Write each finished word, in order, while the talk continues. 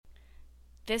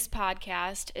This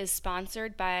podcast is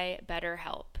sponsored by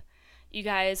BetterHelp. You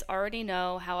guys already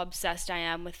know how obsessed I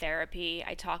am with therapy.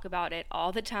 I talk about it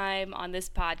all the time on this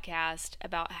podcast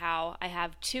about how I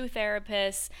have two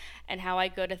therapists and how I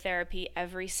go to therapy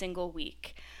every single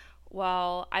week.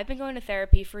 Well, I've been going to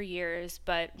therapy for years,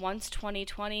 but once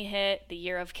 2020 hit, the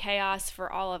year of chaos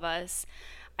for all of us,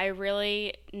 I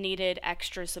really needed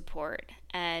extra support.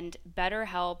 And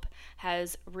BetterHelp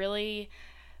has really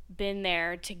been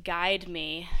there to guide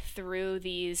me through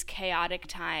these chaotic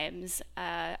times.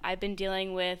 I've been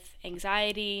dealing with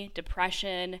anxiety,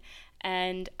 depression,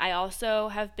 and I also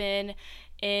have been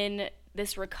in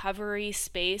this recovery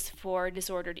space for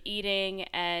disordered eating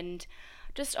and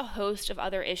just a host of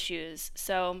other issues.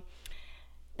 So,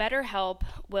 BetterHelp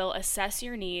will assess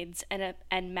your needs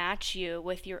and match you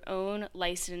with your own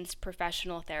licensed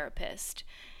professional therapist.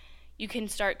 You can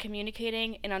start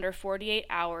communicating in under 48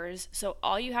 hours. So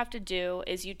all you have to do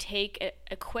is you take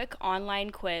a quick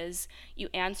online quiz, you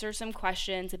answer some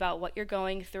questions about what you're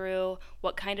going through,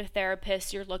 what kind of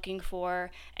therapist you're looking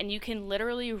for, and you can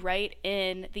literally write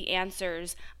in the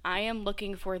answers. I am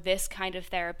looking for this kind of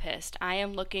therapist. I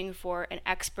am looking for an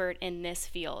expert in this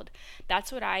field.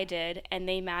 That's what I did, and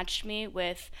they matched me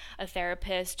with a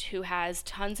therapist who has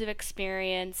tons of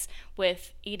experience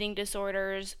with eating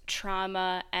disorders,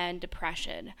 trauma, and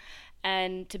depression.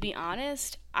 And to be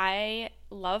honest, I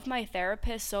love my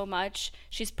therapist so much.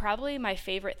 She's probably my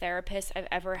favorite therapist I've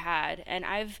ever had. And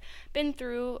I've been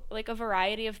through like a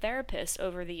variety of therapists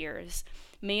over the years.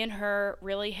 Me and her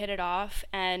really hit it off.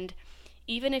 And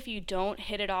even if you don't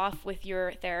hit it off with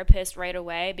your therapist right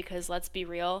away, because let's be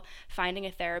real, finding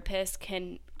a therapist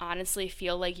can honestly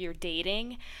feel like you're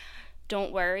dating.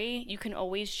 Don't worry, you can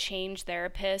always change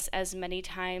therapists as many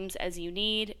times as you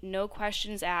need. No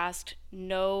questions asked,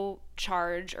 no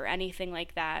charge or anything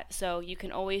like that. So you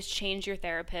can always change your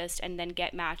therapist and then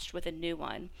get matched with a new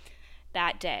one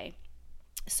that day.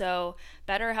 So,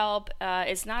 BetterHelp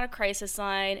is not a crisis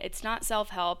line, it's not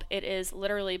self help, it is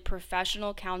literally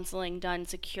professional counseling done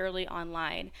securely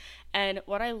online. And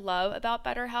what I love about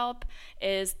BetterHelp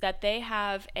is that they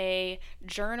have a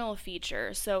journal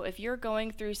feature. So, if you're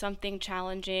going through something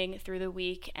challenging through the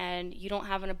week and you don't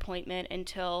have an appointment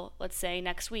until, let's say,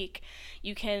 next week,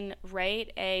 you can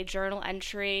write a journal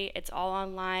entry. It's all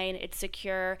online, it's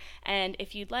secure. And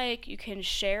if you'd like, you can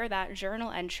share that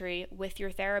journal entry with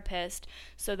your therapist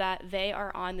so that they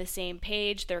are on the same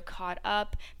page, they're caught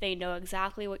up, they know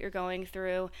exactly what you're going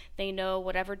through, they know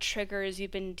whatever triggers you've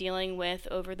been dealing with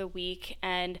over the week.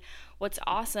 And what's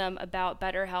awesome about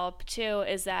BetterHelp too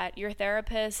is that your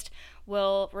therapist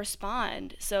will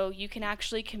respond. So you can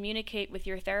actually communicate with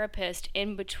your therapist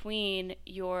in between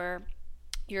your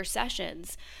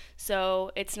sessions.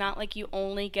 So it's not like you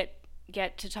only get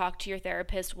to talk to your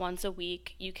therapist once a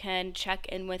week. You can check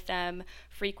in with them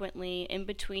frequently in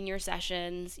between your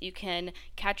sessions. You can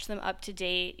catch them up to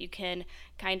date. You can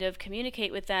kind of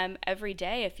communicate with them every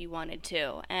day if you wanted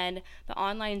to. And the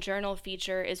online journal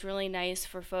feature is really nice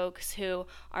for folks who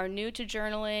are new to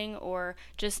journaling or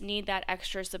just need that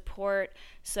extra support.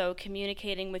 So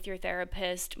communicating with your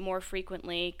therapist more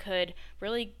frequently could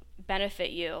really benefit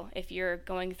you if you're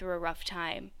going through a rough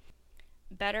time.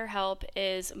 BetterHelp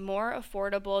is more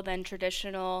affordable than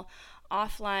traditional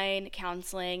offline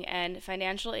counseling, and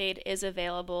financial aid is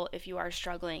available if you are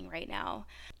struggling right now.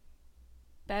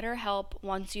 BetterHelp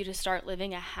wants you to start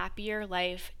living a happier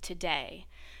life today.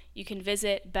 You can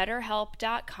visit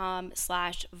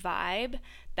betterhelp.com/vibe.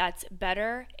 That's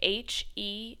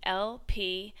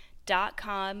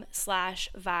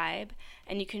betterhelp.com/vibe,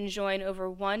 and you can join over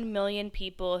 1 million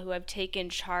people who have taken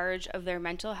charge of their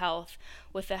mental health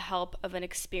with the help of an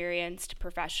experienced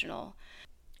professional.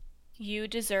 You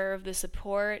deserve the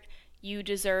support, you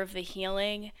deserve the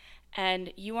healing,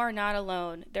 and you are not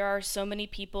alone. There are so many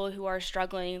people who are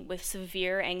struggling with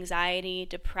severe anxiety,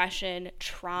 depression,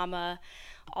 trauma,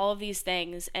 all of these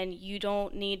things, and you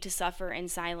don't need to suffer in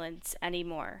silence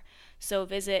anymore. So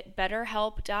visit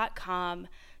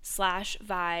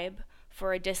betterhelp.com/vibe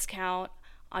for a discount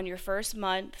on your first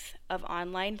month of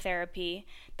online therapy.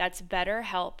 That's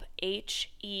BetterHelp,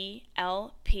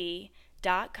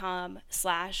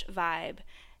 HELP.com/vibe.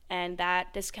 And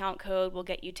that discount code will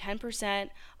get you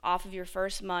 10% off of your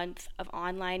first month of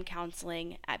online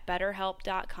counseling at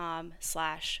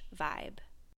betterhelp.com/vibe.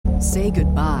 Say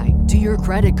goodbye to your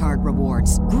credit card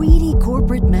rewards. Greedy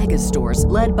corporate mega stores,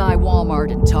 led by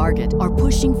Walmart and Target, are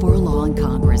pushing for a law in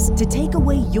Congress to take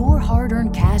away your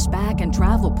hard-earned cash back and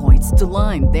travel points to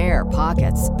line their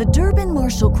pockets. The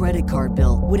Durbin-Marshall credit card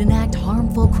bill would enact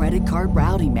harmful credit card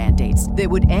routing mandates that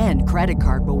would end credit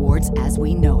card rewards as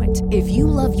we know it. If you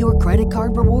love your credit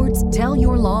card rewards, tell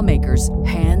your lawmakers,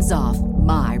 hands off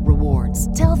my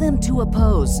rewards. Tell them to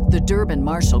oppose the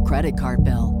Durbin-Marshall credit card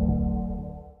bill.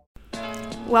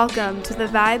 Welcome to the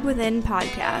Vibe Within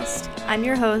podcast. I'm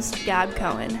your host, Gab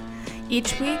Cohen.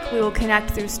 Each week, we will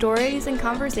connect through stories and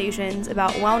conversations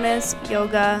about wellness,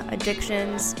 yoga,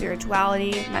 addictions,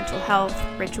 spirituality, mental health,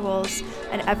 rituals,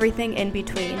 and everything in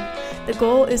between. The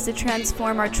goal is to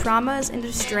transform our traumas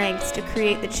into strengths to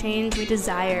create the change we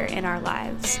desire in our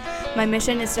lives. My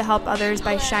mission is to help others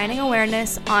by shining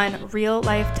awareness on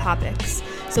real-life topics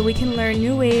so we can learn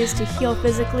new ways to heal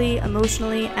physically,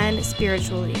 emotionally, and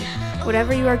spiritually.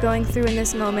 Whatever you are going through in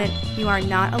this moment, you are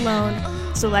not alone,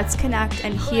 so let's connect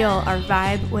and heal our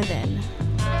vibe within.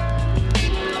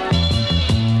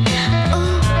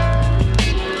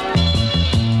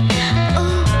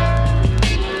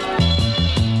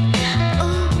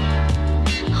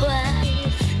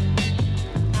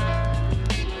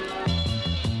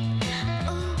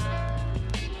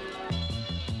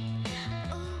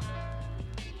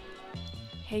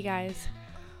 Hey guys.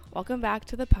 Welcome back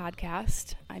to the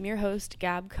podcast. I'm your host,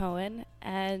 Gab Cohen,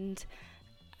 and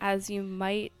as you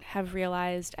might have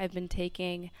realized, I've been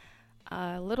taking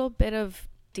a little bit of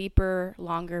deeper,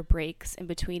 longer breaks in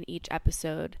between each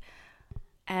episode,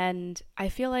 and I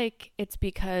feel like it's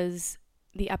because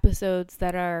the episodes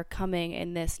that are coming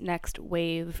in this next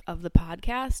wave of the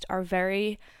podcast are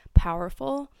very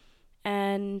powerful,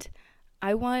 and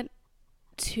I want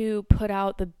to put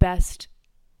out the best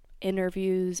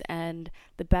interviews and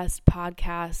the best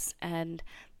podcasts and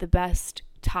the best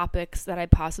topics that I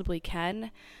possibly can.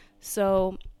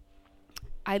 So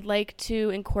I'd like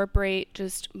to incorporate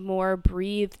just more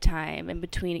breathe time in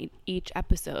between each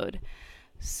episode.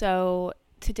 So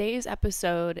today's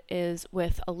episode is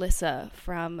with Alyssa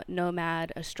from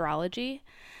Nomad Astrology.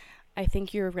 I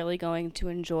think you're really going to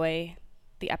enjoy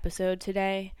the episode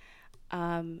today.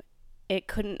 It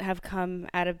couldn't have come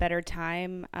at a better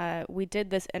time. We did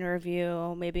this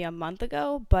interview maybe a month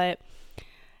ago, but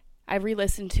I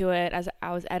re-listened to it as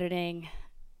I was editing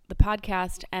the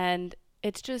podcast, and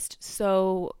it's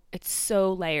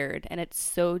so layered and it's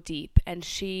so deep, and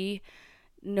she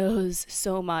knows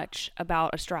so much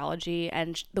about astrology,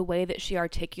 and the way that she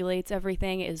articulates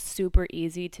everything is super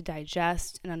easy to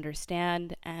digest and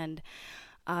understand, and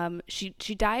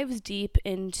she dives deep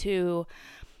into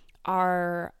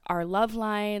our love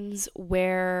lines,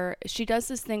 where she does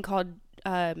this thing called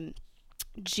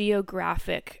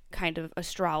geographic kind of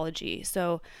astrology.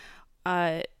 So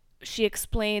she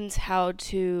explains how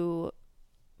to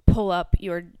pull up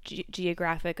your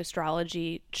geographic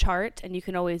astrology chart, and you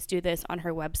can always do this on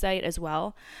her website as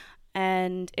well.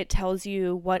 And it tells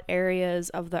you what areas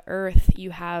of the earth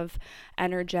you have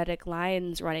energetic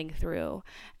lines running through.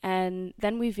 And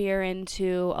then we veer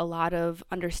into a lot of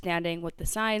understanding what the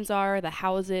signs are, the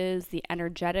houses, the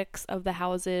energetics of the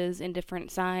houses in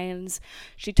different signs.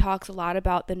 She talks a lot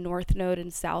about the North Node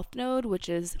and South Node, which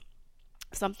is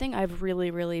something I've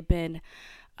really been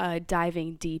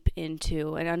diving deep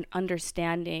into and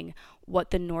understanding what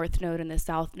the North Node and the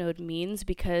South Node means,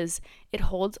 because it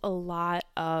holds a lot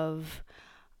of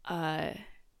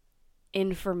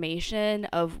information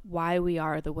of why we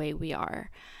are the way we are.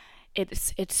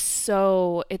 It's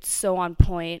so on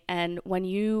point, and when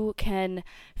you can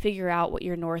figure out what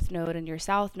your North Node and your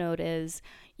South Node is,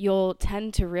 you'll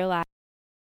tend to realize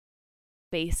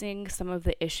facing some of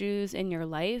the issues in your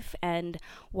life and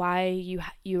why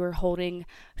you are holding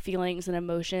feelings and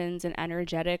emotions and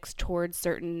energetics towards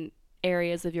certain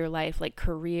areas of your life, like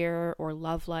career or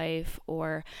love life,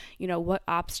 or what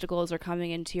obstacles are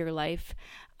coming into your life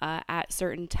at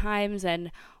certain times, and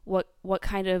what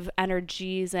kind of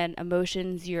energies and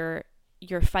emotions you're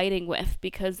fighting with,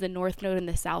 because the North Node and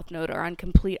the South Node are on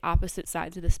complete opposite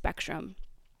sides of the spectrum.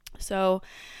 So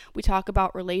we talk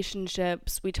about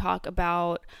relationships, we talk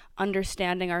about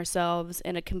understanding ourselves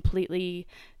in a completely,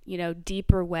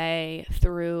 deeper way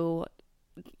through,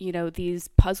 these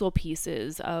puzzle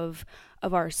pieces of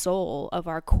our soul, of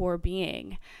our core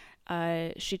being.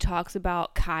 She talks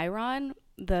about Chiron,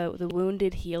 the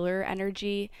wounded healer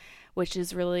energy, which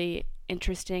is really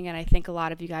interesting, and I think a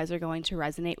lot of you guys are going to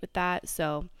resonate with that.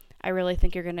 So I really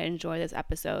think you're going to enjoy this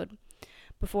episode.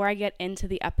 Before I get into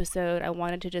the episode, I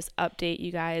wanted to just update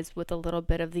you guys with a little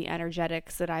bit of the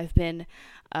energetics that I've been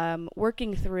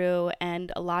working through,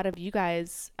 and a lot of you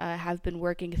guys have been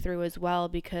working through as well,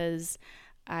 because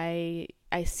I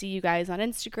see you guys on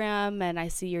Instagram and I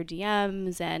see your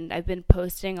DMs, and I've been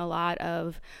posting a lot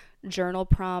of journal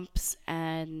prompts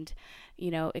and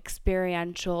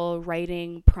experiential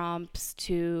writing prompts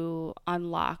to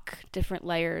unlock different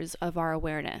layers of our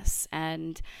awareness.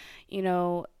 And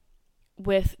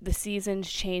with the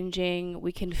seasons changing,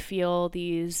 we can feel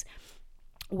these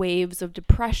waves of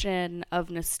depression, of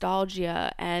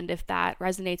nostalgia. And if that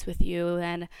resonates with you,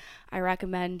 then I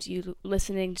recommend you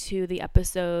listening to the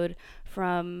episode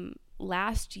from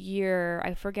last year.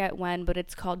 I forget when, but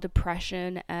it's called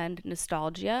Depression and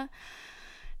Nostalgia.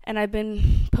 And I've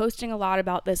been posting a lot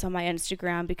about this on my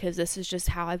Instagram, because this is just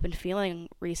how I've been feeling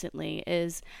recently,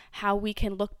 is how we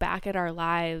can look back at our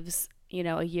lives,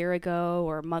 a year ago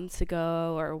or months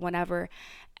ago or whenever,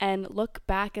 and look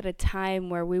back at a time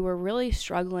where we were really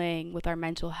struggling with our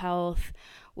mental health,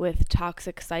 with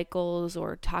toxic cycles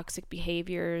or toxic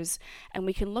behaviors. And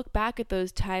we can look back at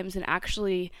those times and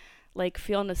actually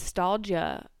feel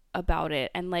nostalgia about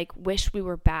it, and wish we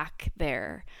were back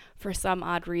there. For some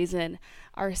odd reason,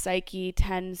 our psyche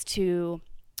tends to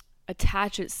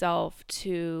attach itself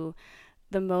to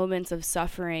the moments of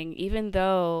suffering, even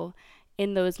though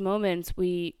in those moments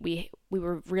we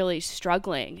were really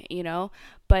struggling,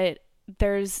 but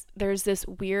there's this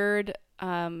weird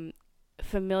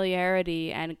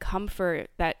familiarity and comfort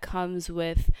that comes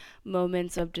with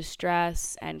moments of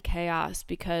distress and chaos,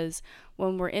 because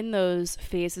when we're in those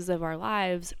phases of our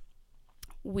lives,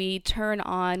 we turn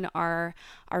on our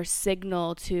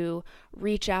signal to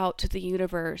reach out to the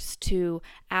universe, to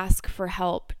ask for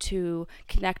help, to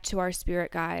connect to our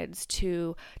spirit guides,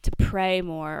 to pray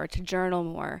more, or to journal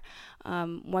more.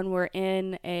 When we're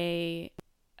in a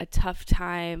tough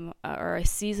time or a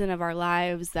season of our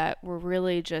lives that we're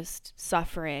really just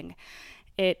suffering,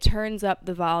 it turns up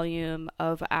the volume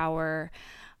of our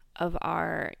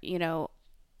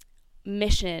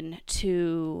mission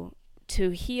to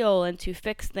heal and to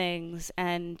fix things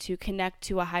and to connect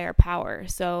to a higher power.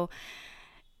 So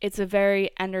it's a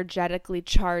very energetically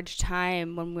charged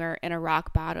time when we're in a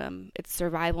rock bottom. It's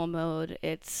survival mode,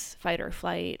 it's fight or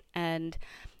flight. And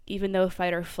even though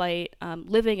fight or flight,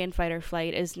 living in fight or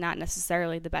flight is not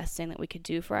necessarily the best thing that we could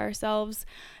do for ourselves,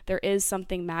 there is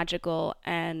something magical,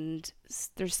 and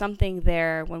there's something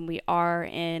there when we are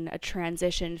in a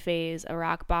transition phase, a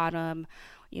rock bottom,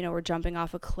 we're jumping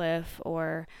off a cliff,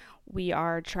 or we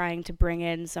are trying to bring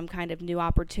in some kind of new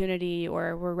opportunity,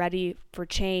 or we're ready for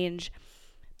change.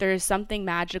 There's something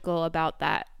magical about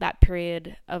that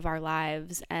period of our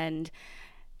lives, and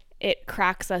it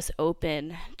cracks us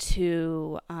open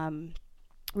to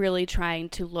really trying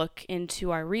to look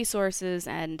into our resources,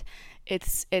 and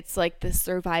it's like this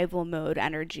survival mode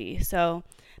energy. So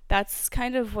that's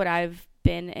kind of what I've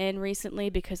been in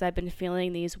recently, because I've been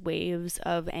feeling these waves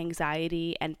of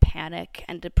anxiety and panic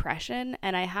and depression,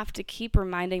 and I have to keep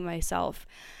reminding myself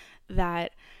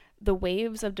that the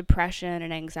waves of depression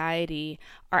and anxiety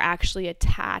are actually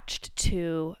attached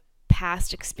to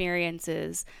past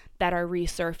experiences that are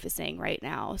resurfacing right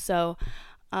now. So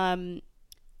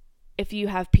if you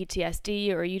have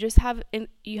PTSD, or you just have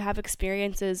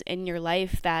experiences in your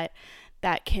life that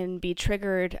can be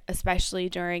triggered, especially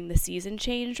during the season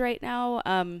change right now.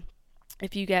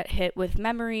 If you get hit with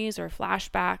memories or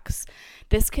flashbacks,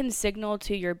 this can signal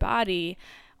to your body,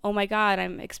 oh my God,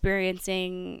 I'm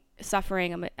experiencing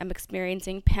suffering. I'm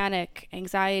experiencing panic,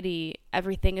 anxiety.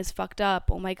 Everything is fucked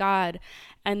up. Oh my God.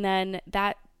 And then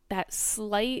that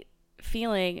slight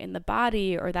feeling in the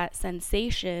body, or that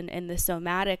sensation in the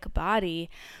somatic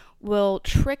body, will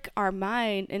trick our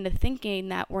mind into thinking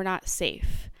that we're not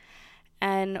safe.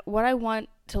 And what I want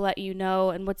to let you know,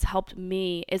 and what's helped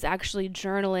me, is actually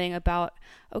journaling about,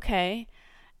 okay,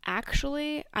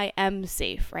 actually, I am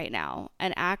safe right now.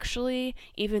 And actually,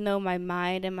 even though my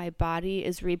mind and my body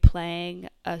is replaying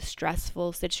a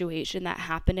stressful situation that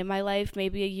happened in my life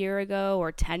maybe a year ago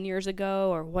or 10 years ago,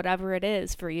 or whatever it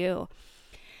is for you,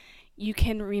 you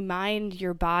can remind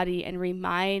your body and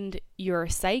remind your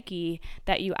psyche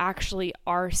that you actually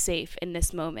are safe in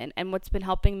this moment. And what's been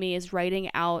helping me is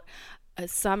writing out a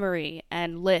summary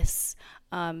and lists,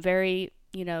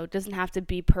 doesn't have to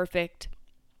be perfect,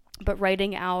 but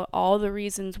writing out all the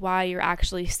reasons why you're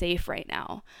actually safe right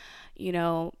now.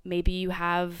 Maybe you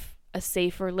have a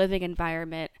safer living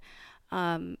environment,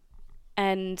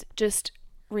 and just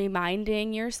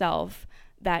reminding yourself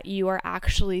that you are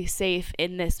actually safe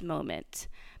in this moment,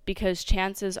 because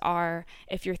chances are,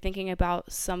 if you're thinking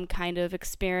about some kind of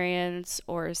experience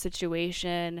or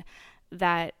situation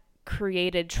that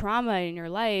created trauma in your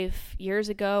life years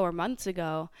ago or months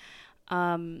ago,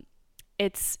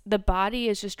 it's the body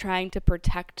is just trying to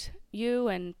protect you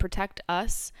and protect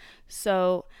us.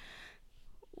 So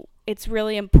it's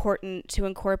really important to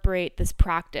incorporate this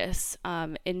practice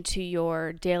into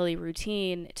your daily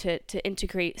routine to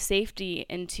integrate safety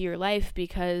into your life,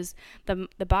 because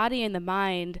the body and the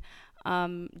mind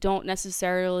don't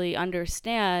necessarily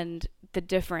understand the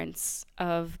difference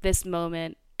of this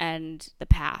moment and the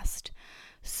past.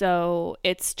 So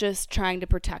it's just trying to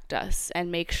protect us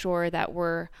and make sure that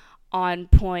we're on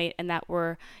point and that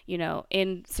we're,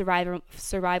 in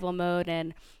survival mode,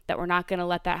 and that we're not going to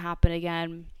let that happen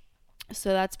again.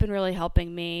 So that's been really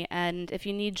helping me. And if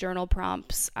you need journal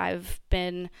prompts, I've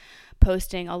been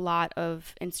posting a lot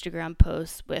of Instagram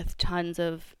posts with tons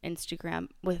of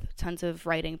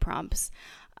writing prompts.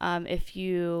 If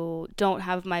you don't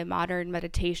have my Modern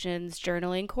Meditations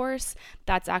journaling course,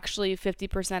 that's actually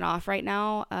 50% off right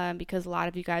now, because a lot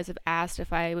of you guys have asked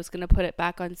if I was going to put it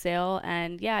back on sale,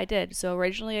 and yeah, I did. So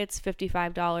originally it's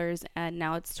 $55, and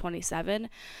now it's $27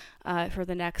 for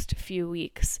the next few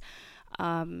weeks.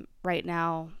 Right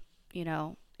now,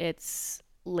 it's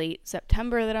late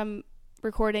September that I'm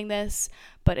recording this,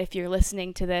 but if you're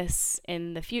listening to this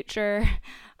in the future,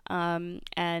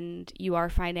 and you are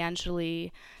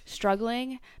financially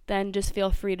struggling, then just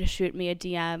feel free to shoot me a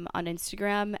DM on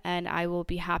Instagram, and I will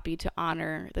be happy to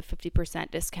honor the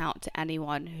 50% discount to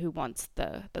anyone who wants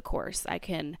the course. I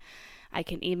can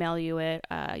email you it,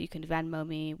 you can Venmo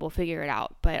me, we'll figure it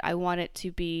out, but I want it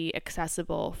to be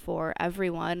accessible for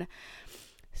everyone.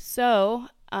 So,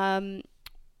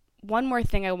 one more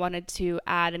thing I wanted to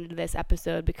add into this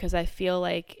episode, because I feel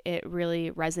like it really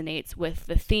resonates with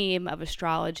the theme of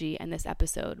astrology in this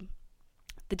episode.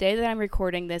 The day that I'm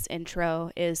recording this intro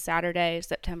is Saturday,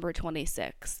 September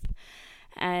 26th.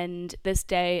 And this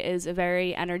day is a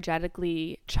very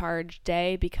energetically charged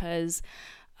day because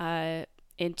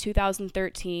in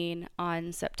 2013,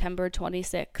 on September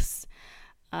 26th,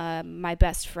 my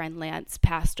best friend Lance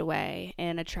passed away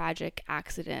in a tragic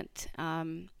accident.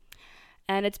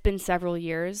 And it's been several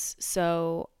years,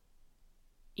 so,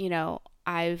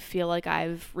 I feel like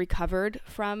I've recovered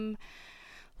from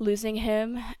losing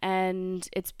him, and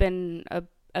it's been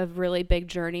a really big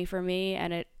journey for me,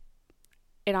 and it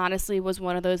honestly was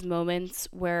one of those moments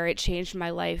where it changed my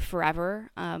life forever.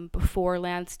 Before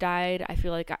Lance died, I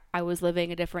feel like I was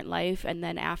living a different life, and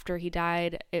then after he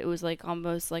died, it was like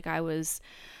almost like I was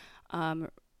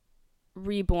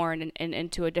reborn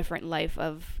into a different life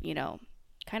of,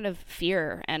 kind of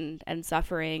fear and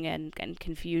suffering and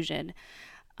confusion.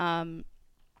 And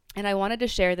I wanted to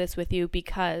share this with you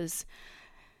because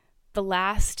the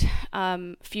last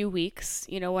few weeks,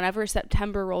 whenever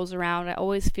September rolls around, I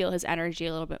always feel his energy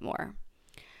a little bit more.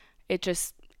 It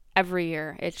just, every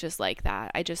year, it's just like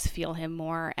that. I just feel him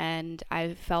more, and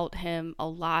I've felt him a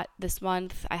lot this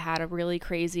month. I had a really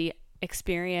crazy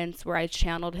experience where I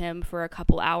channeled him for a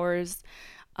couple hours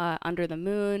under the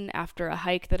moon after a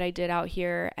hike that I did out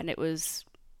here, and it was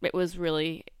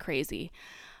really crazy.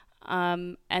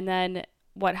 And then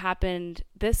what happened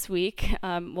this week,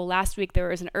 last week there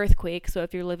was an earthquake, so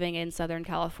if you're living in Southern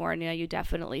California, you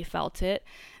definitely felt it.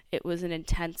 It was an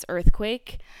intense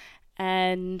earthquake,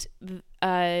 and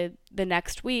the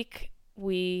next week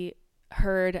we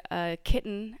heard a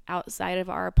kitten outside of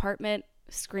our apartment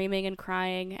screaming and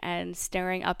crying and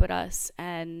staring up at us,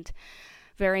 and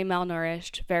very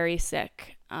malnourished, very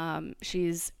sick.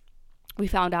 We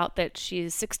found out that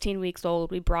she's 16 weeks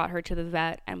old. We brought her to the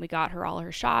vet, and we got her all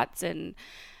her shots and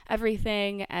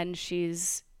everything, and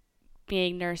she's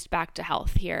being nursed back to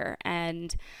health here.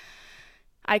 And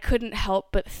I couldn't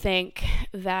help but think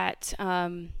that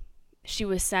she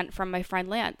was sent from my friend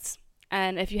Lance.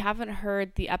 And if you haven't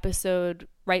heard the episode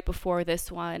right before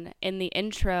this one, in the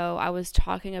intro, I was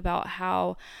talking about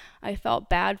how I felt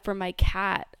bad for my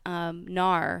cat,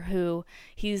 Nar, who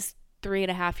he's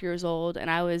 3.5 years old. And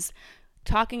I was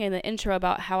talking in the intro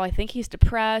about how I think he's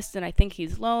depressed and I think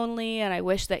he's lonely and I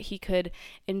wish that he could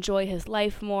enjoy his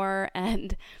life more.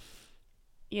 And,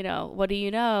 what do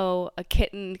you know? A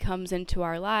kitten comes into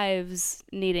our lives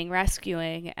needing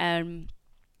rescuing, and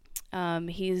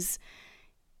he's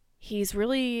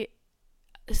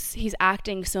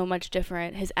acting so much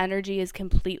different. His energy is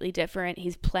completely different.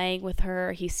 He's playing with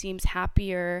her. He seems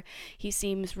happier. He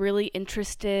seems really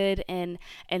interested in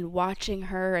watching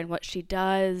her and what she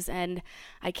does. And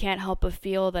I can't help but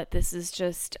feel that this is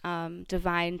just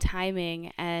divine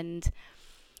timing. And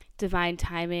divine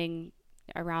timing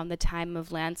around the time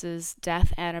of Lance's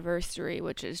death anniversary,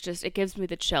 which is just, it gives me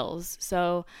the chills.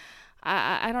 So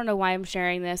I don't know why I'm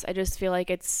sharing this. I just feel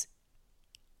like it's,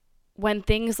 when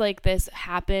things like this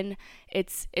happen,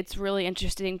 it's really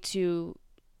interesting to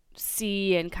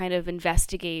see and kind of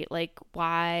investigate like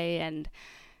why, and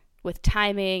with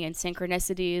timing and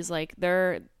synchronicities, like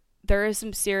there is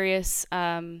some serious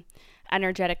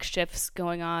energetic shifts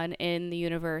going on in the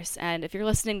universe. And if you're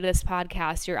listening to this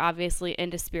podcast, you're obviously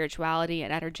into spirituality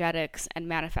and energetics and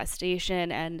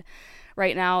manifestation. And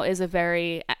right now is a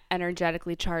very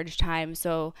energetically charged time.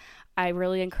 So I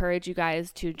really encourage you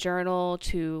guys to journal,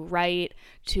 to write,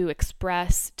 to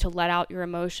express, to let out your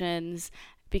emotions,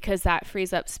 because that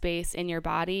frees up space in your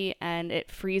body, and it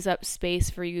frees up space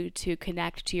for you to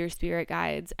connect to your spirit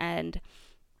guides and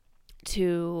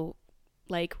to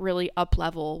like really up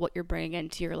level what you're bringing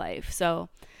into your life. So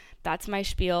that's my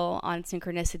spiel on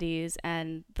synchronicities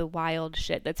and the wild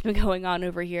shit that's been going on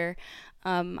over here.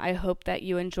 I hope that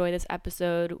you enjoy this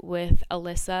episode with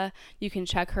Alyssa. You can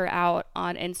check her out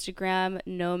on Instagram,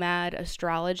 Nomad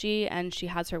Astrology, and she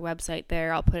has her website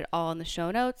there. I'll put it all in the show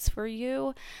notes for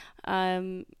you.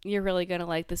 You're really going to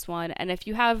like this one. And if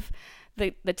you have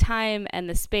the time and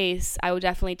the space, I would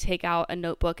definitely take out a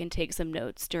notebook and take some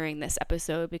notes during this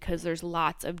episode, because there's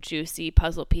lots of juicy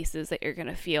puzzle pieces that you're going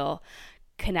to feel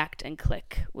connect and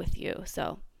click with you.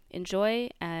 So enjoy,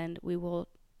 and we will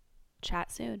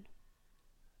chat soon.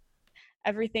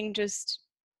 Everything just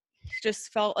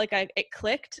felt like it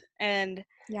clicked, and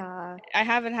Yeah. I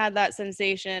haven't had that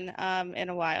sensation in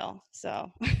a while.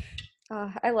 So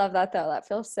I love that though. That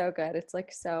feels so good. It's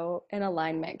like so in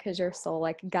alignment because your soul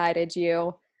like guided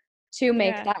you to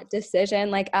make yeah. that decision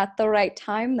like at the right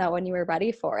time though, when you were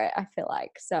ready for it, I feel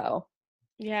like. So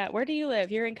Yeah. Where do you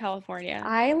live? You're in California.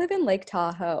 I live in Lake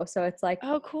Tahoe, so it's like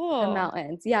Oh, the cool.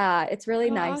 mountains. Yeah, it's really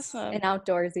Oh, nice and awesome.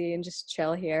 outdoorsy and just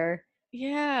chill here.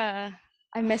 Yeah.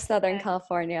 I miss Southern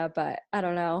California, but I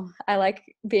don't know. I like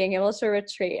being able to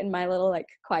retreat in my little like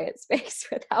quiet space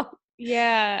without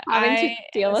Yeah, having I to am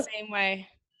deal the with. same way.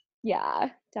 Yeah,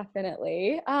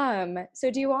 definitely.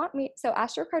 So do you want me, so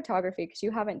astrocartography, because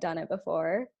you haven't done it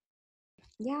before.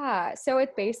 Yeah, so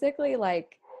it basically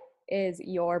like is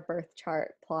your birth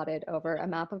chart plotted over a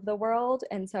map of the world.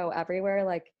 And so everywhere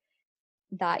like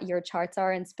that your charts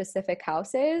are in specific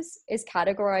houses is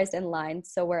categorized in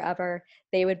lines. So wherever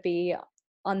they would be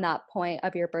on that point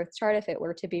of your birth chart, if it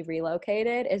were to be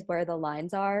relocated, is where the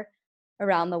lines are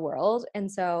around the world.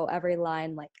 And so every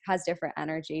line like has different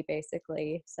energy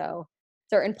basically. So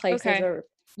certain places Okay. are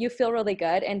you feel really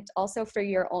good. And also for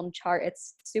your own chart,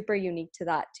 it's super unique to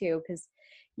that too, because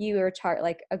your chart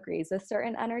like agrees with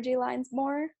certain energy lines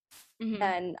more Mm-hmm.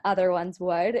 than other ones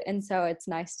would. And so it's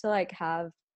nice to like have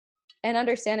an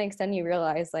understanding, because then you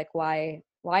realize like why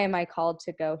am I called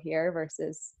to go here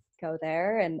versus go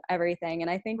there and everything.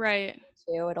 And I think Right.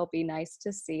 too it'll be nice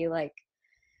to see like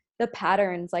the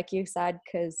patterns like you said,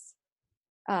 because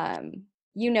um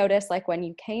you notice like when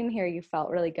you came here you felt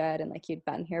really good and like you'd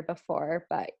been here before,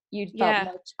 but you felt Yeah.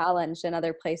 more challenged in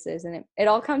other places, and it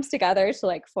all comes together to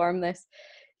like form this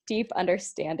deep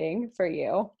understanding for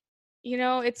you. You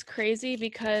know, it's crazy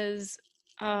because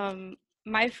um,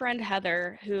 my friend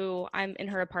Heather, who I'm in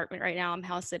her apartment right now, I'm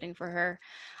house sitting for her.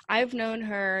 I've known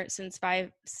her since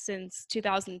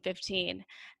 2015,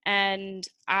 and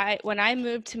when I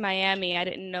moved to Miami, I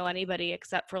didn't know anybody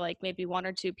except for like maybe one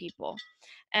or two people,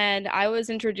 and I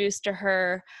was introduced to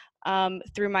her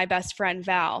through my best friend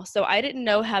Val. So I didn't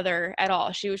know Heather at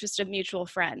all. She was just a mutual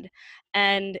friend.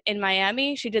 And in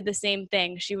Miami, she did the same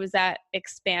thing. She was that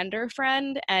expander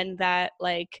friend, and that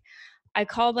like I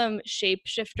call them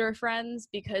shapeshifter friends,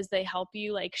 because they help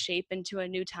you like shape into a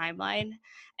new timeline,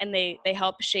 and they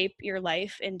help shape your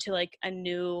life into like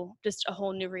just a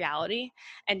whole new reality.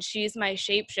 And she's my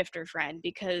shapeshifter friend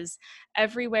because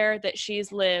everywhere that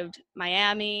she's lived,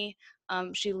 Miami,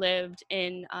 she lived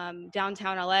in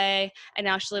downtown LA, and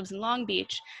now she lives in Long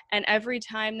Beach. And every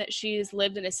time that she's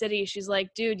lived in a city, she's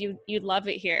like, dude, you'd love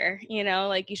it here,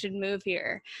 like you should move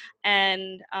here.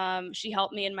 And she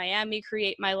helped me in Miami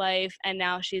create my life, and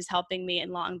now she's helping me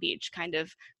in Long Beach kind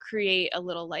of create a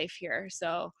little life here.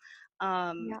 So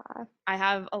Yeah. I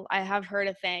have her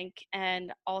to thank,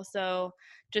 and also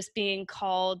just being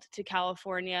called to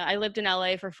California. I lived in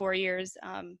LA for 4 years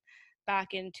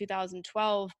back in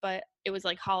 2012, but it was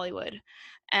like Hollywood,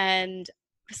 and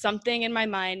something in my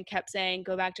mind kept saying,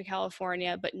 go back to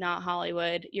California, but not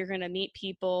Hollywood. You're going to meet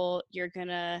people. You're going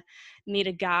to meet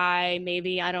a guy,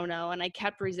 maybe, I don't know. And I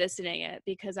kept resisting it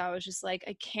because I was just like,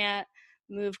 I can't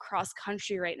move cross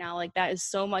country right now. Like that is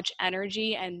so much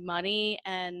energy and money.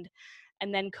 And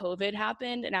then COVID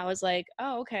happened, and I was like,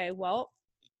 oh, okay, well,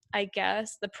 I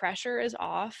guess the pressure is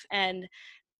off, and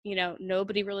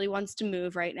nobody really wants to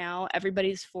move right now.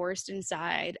 Everybody's forced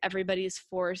inside. Everybody's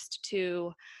forced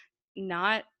to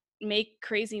not make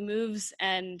crazy moves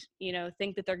and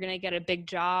think that they're going to get a big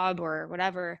job or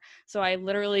whatever. So I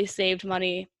literally saved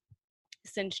money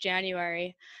since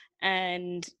January,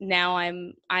 and now I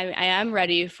am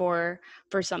ready for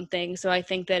something. So I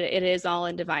think that it is all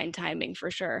in divine timing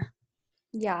for sure.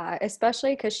 Yeah,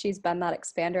 especially because she's been that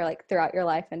expander like throughout your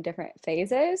life in different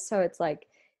phases. So it's like,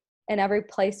 and every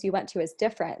place you went to is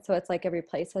different. So it's like every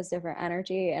place has different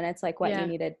energy, and it's like what you Yeah.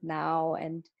 needed now.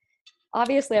 And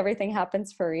obviously, everything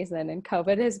happens for a reason. And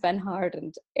COVID has been hard,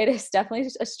 and it is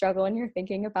definitely a struggle when you're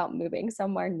thinking about moving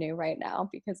somewhere new right now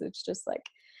because it's just like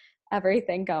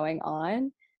everything going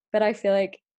on. But I feel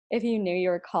like if you knew you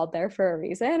were called there for a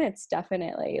reason, it's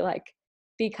definitely like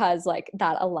because like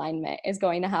that alignment is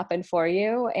going to happen for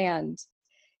you. And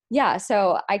yeah,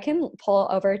 so I can pull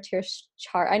over to your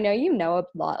chart. I know you know a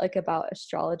lot like about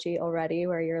astrology already,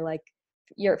 where you're like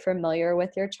you're familiar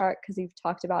with your chart because you've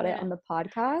talked about it Yeah. on the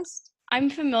podcast. I'm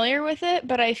familiar with it,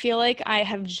 but I feel like I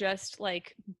have just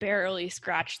like barely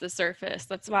scratched the surface.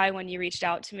 That's why when you reached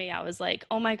out to me, I was like,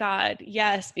 "Oh my God,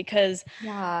 yes," because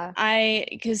Yeah. I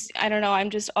don't know,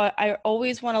 I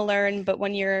always want to learn, but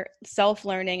when you're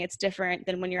self-learning, it's different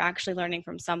than when you're actually learning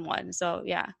from someone. So,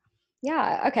 yeah.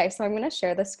 Yeah. Okay. So I'm going to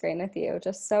share the screen with you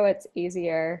just so it's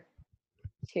easier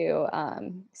to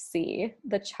see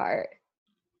the chart.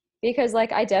 Because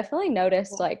like I definitely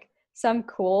noticed Cool. like some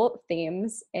cool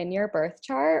themes in your birth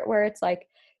chart where it's like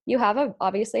you have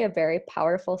obviously a very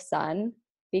powerful sun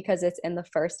because it's in the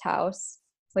first house,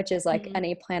 which is like Mhm.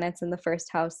 any planets in the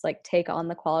first house like take on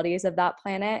the qualities of that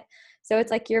planet. So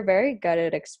it's like you're very good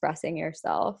at expressing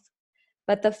yourself.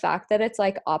 But the fact that it's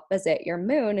like opposite your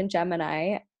moon in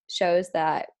Gemini shows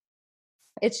that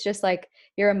it's just like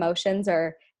your emotions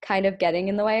are kind of getting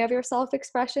in the way of your self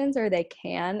expressions, or they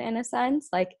can in a sense,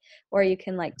 like, or you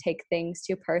can like take things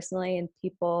too personally and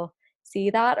people see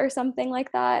that or something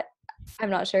like that. I'm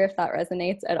not sure if that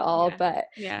resonates at all, Yeah. but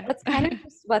Yeah. that's kind of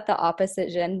just what the opposite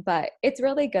Jin. But it's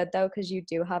really good though, because you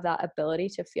do have that ability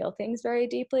to feel things very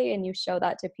deeply and you show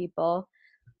that to people.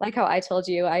 Like how I told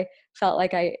you, I felt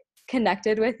like I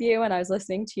connected with you and I was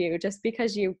listening to you just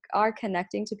because you are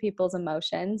connecting to people's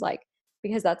emotions, like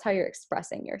because that's how you're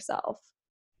expressing yourself.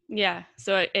 Yeah.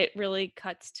 So it really it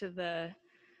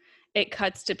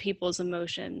cuts to people's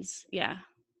emotions. Yeah.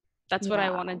 That's what I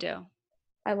Yeah, want to do.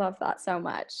 I love that so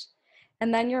much.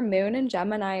 And then your moon in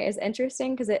Gemini is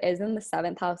interesting because it is in the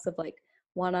seventh house of like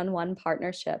one on one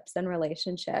partnerships and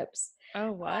relationships.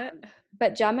 Oh, what?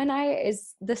 But Gemini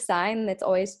is the sign that's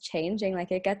always changing.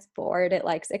 Like it gets bored, it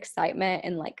likes excitement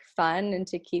and like fun and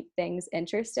to keep things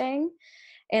interesting.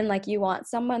 And like you want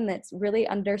someone that's really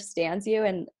understands you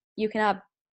and you can have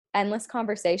endless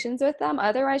conversations with them.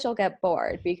 Otherwise, you'll get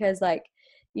bored because like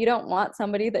you don't want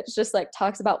somebody that's just like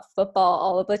talks about football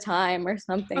all of the time or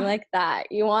something like that.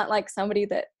 You want like somebody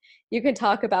that you can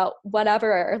talk about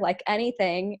whatever, like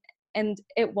anything, and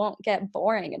it won't get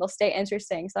boring. It'll stay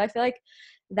interesting. So I feel like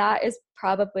that is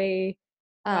probably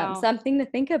Wow. something to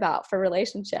think about for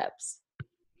relationships.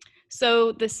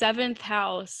 So the seventh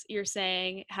house, you're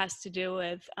saying, has to do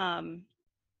with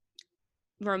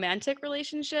romantic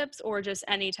relationships or just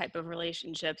any type of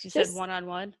relationships? You said Just one on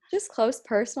one? just close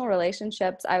personal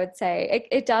relationships, I would say.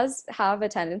 It does have a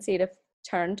tendency to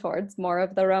turn towards more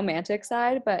of the romantic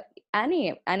side, but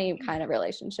any kind of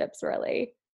relationships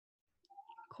really.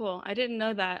 Cool. I didn't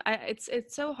know that.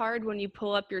 It's so hard when you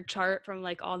pull up your chart from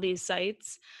like all these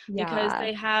sites because Yeah.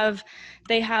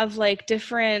 they have like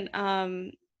different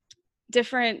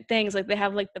things. Like they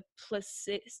have like the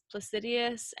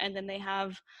Placidius, and then they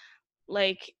have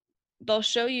like they'll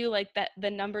show you like that the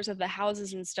numbers of the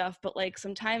houses and stuff, but like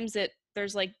sometimes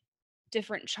there's like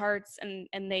different charts and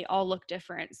they all look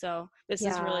different. So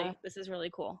Yeah. this is really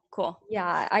cool. Cool.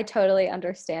 Yeah, I totally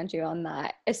understand you on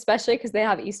that, especially because they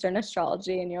have Eastern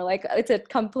astrology and you're like, it's a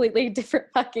completely different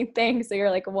fucking thing. So you're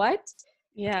like, what?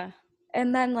 Yeah.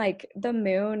 And then like the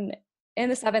moon in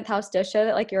the seventh house does show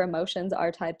that like your emotions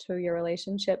are tied to your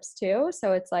relationships too.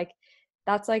 So it's like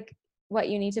that's like what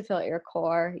you need to feel at your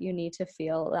core. You need to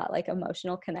feel that like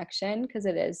emotional connection because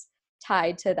it is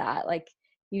tied to that. Like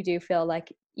you do feel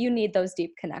like you need those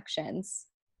deep connections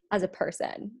as a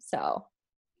person. So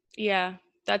Yeah.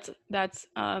 That's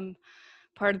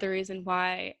part of the reason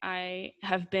why I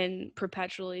have been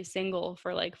perpetually single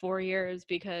for like 4 years,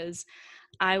 because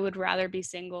I would rather be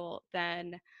single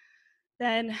than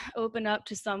open up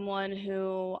to someone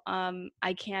who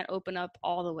I can't open up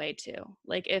all the way to.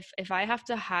 Like if I have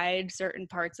to hide certain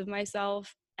parts of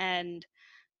myself and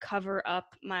cover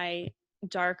up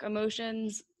dark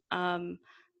emotions,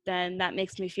 then that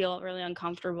makes me feel really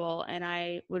uncomfortable. And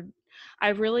I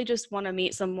really just want to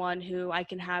meet someone who I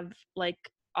can have like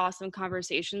awesome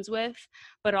conversations with,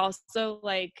 but also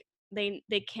like they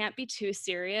can't be too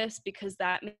serious because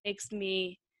that makes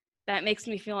me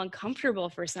feel uncomfortable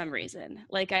for some reason.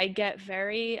 Like I get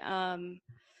very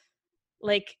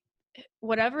like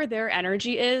whatever their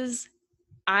energy is,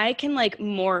 I can like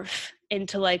morph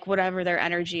into like whatever their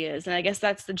energy is. And I guess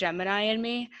that's the Gemini in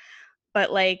me.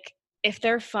 But like if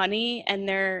they're funny and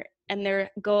they're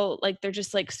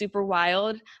just like super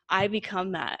wild, I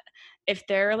become that. If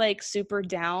they're like super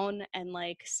down and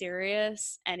like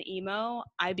serious and emo,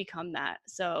 I become that.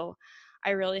 So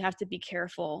I really have to be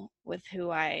careful with who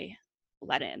I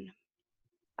let in.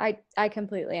 I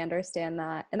completely understand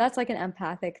that. And that's like an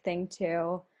empathic thing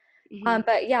too. Hmm.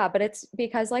 But yeah, but it's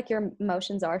because like your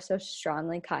emotions are so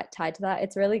strongly tied to that.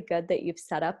 It's really good that you've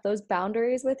set up those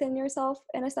boundaries within yourself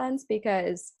in a sense,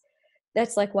 because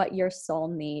that's like what your soul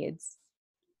needs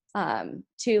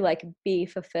to like be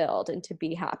fulfilled and to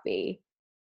be happy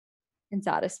and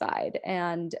satisfied.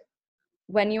 And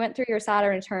when you went through your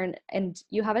Saturn return and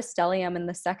you have a stellium in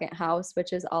the second house,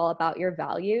 which is all about your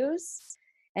values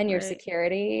and your Right.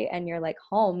 security and your like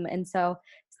home. And so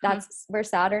Huh. that's where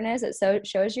Saturn is. It so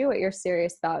shows you what you're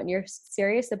serious about, and you're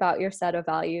serious about your set of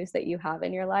values that you have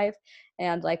in your life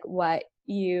and like what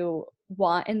you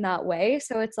want in that way.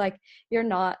 So it's like you're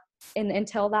not, and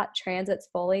until that transits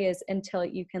fully is until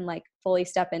you can like fully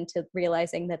step into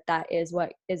realizing that that is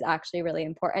what is actually really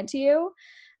important to you.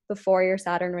 Before your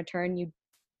Saturn return,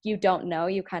 you don't know,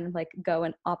 you kind of like go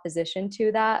in opposition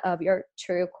to that of your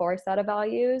true core set of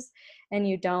values, and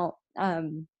you don't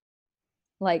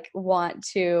like want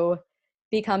to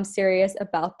become serious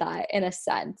about that in a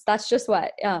sense. That's just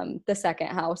what the second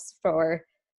house for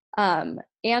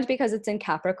and because it's in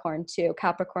Capricorn too.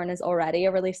 Capricorn is already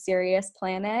a really serious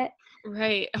planet.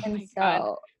 Right. Oh And my God.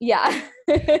 so yeah.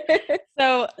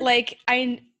 So like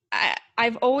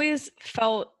I've always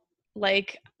felt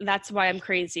like that's why I'm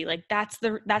crazy. Like that's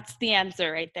the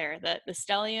answer right there. The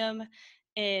stellium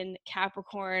in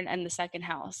Capricorn and the second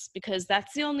house, because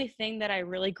that's the only thing that I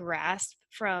really grasped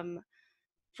from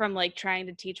like trying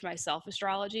to teach myself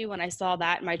astrology. When I saw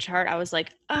that in my chart, I was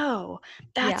like, "Oh,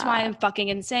 that's why Yeah. I'm fucking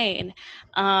insane."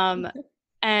 Um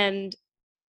and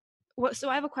what so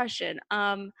I have a question.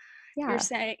 Yeah.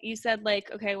 You said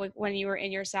like okay, like when you were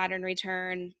in your Saturn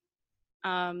return,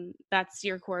 that's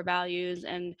your core values.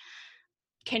 And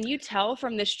can you tell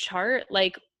from this chart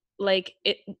like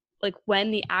it like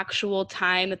when the actual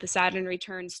time that the Saturn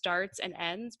return starts and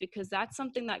ends, because that's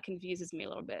something that confuses me a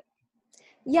little bit.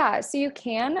 Yeah, so you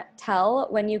can tell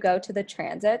when you go to the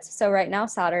transits. So right now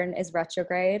Saturn is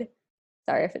retrograde.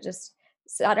 Sorry if it just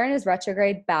Saturn is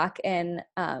retrograde back in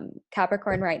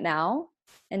Capricorn right now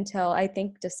until I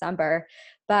think December.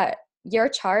 But your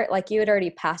chart, like you had already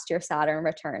passed your Saturn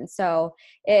return. So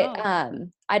it Oh,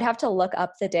 I'd have to look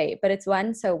up the date, but it's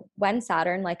when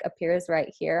Saturn like appears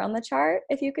right here on the chart,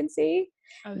 if you can see,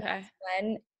 okay. that's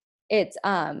when it's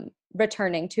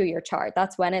returning to your chart.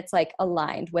 That's when it's like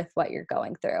aligned with what you're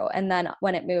going through. And then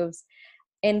when it moves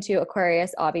into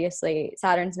Aquarius, obviously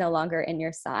Saturn's no longer in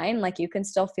your sign. Like you can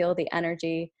still feel the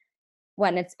energy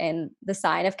when it's in the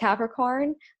sign of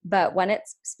Capricorn, but when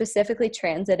it's specifically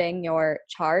transiting your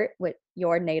chart with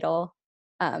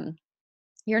um,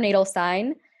 your natal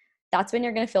sign, that's when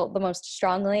you're going to feel it the most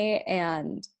strongly.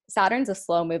 And Saturn's a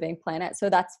slow moving planet, so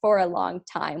that's for a long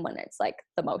time when it's like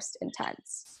the most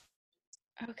intense.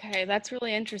 Okay, that's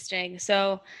really interesting.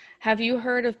 So, have you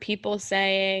heard of people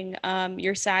saying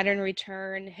your Saturn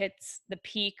return hits the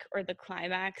peak or the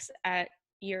climax at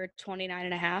year 29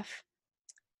 and a half?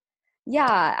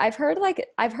 Yeah, I've heard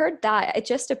that. It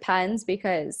just depends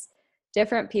because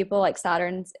different people like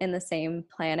Saturn's in the same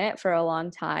planet for a long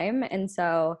time. And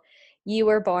so you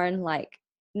were born like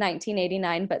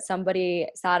 1989, but somebody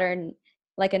Saturn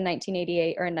like in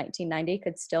 1988 or in 1990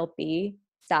 could still be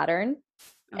Saturn.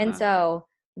 And Uh-huh. so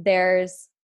theirs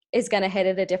is going to hit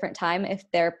at a different time if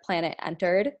their planet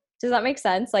entered. Does that make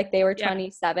sense? Like they were Yeah.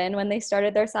 27 when they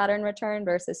started their Saturn return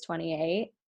versus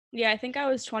 28. Yeah, I think I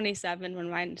was 27 when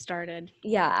mine started.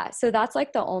 Yeah, so that's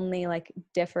like the only like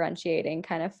differentiating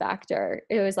kind of factor.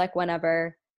 It was like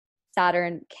whenever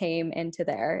Saturn came into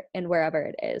there and wherever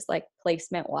it is, like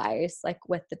placement wise, like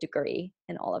with the degree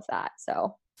and all of that.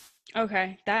 So,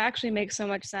 Okay, that actually makes so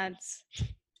much sense.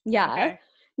 yeah. Okay.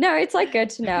 No, it's like good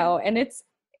to know. And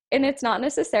and it's not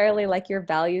necessarily like your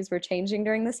values were changing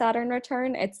during the Saturn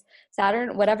return. It's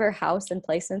Saturn, whatever house and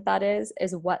placement that is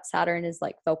what Saturn is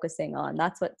like focusing on.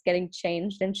 That's what's getting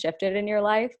changed and shifted in your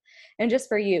life. And just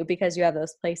for you, because you have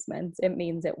those placements, it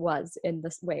means it was in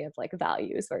this way of like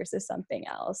values versus something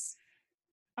else.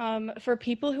 For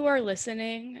people who are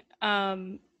listening,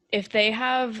 if they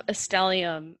have a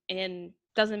stellium in,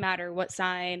 doesn't matter what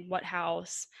sign, what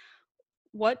house,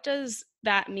 what does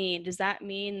that mean? Does that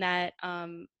mean that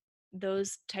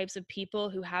those types of people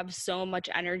who have so much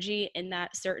energy in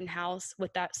that certain house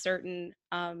with that certain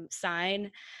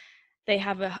sign, they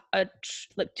have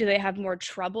like, do they have more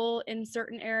trouble in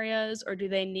certain areas, or do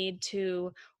they need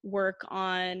to work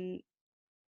on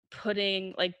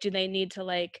putting, like, do they need to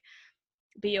like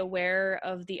be aware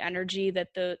of the energy that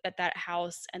that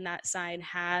house and that sign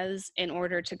has in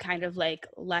order to kind of like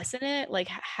lessen it? Like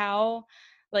how,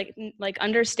 like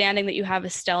understanding that you have a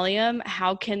stellium,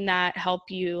 how can that help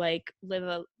you like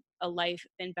live a life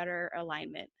in better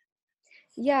alignment?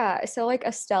 Yeah, so like a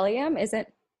stellium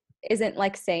isn't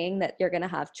like saying that you're going to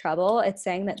have trouble. It's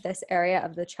saying that this area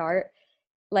of the chart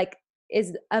like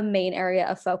is a main area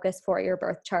of focus for your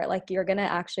birth chart. Like you're going to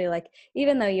actually like,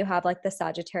 even though you have like the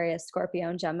Sagittarius, Scorpio,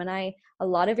 and Gemini, a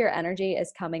lot of your energy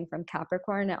is coming from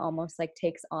Capricorn. It almost like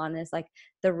takes on as like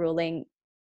the ruling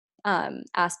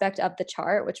aspect of the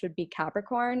chart, which would be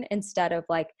Capricorn, instead of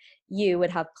like you would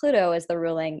have Pluto as the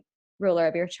ruler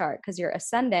of your chart because your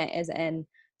ascendant is in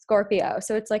Scorpio.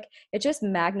 So it's like it just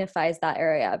magnifies that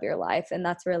area of your life, and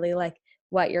that's really like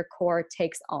what your core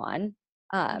takes on.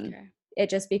 Okay. It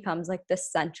just becomes like the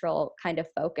central kind of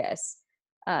focus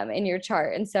in your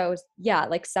chart. And so yeah,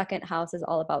 like second house is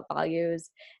all about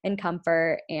values and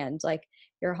comfort and like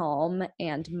your home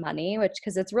and money, which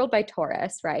because it's ruled by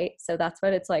Taurus, right? So that's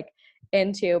what it's like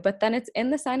into. But then it's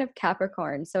in the sign of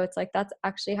Capricorn. So it's like that's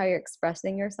actually how you're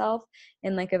expressing yourself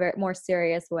in like a very more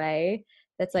serious way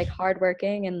that's like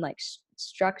hardworking and like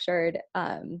structured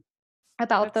about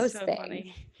That's those so things.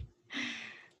 funny.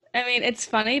 I mean, it's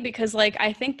funny because like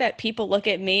I think that people look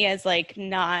at me as like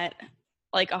not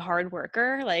like a hard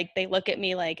worker. Like they look at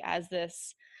me like as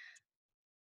this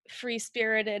free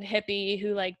spirited hippie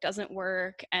who like doesn't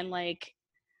work, and like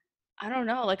I don't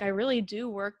know, like I really do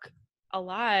work a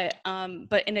lot,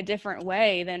 but in a different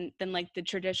way than like the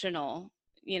traditional,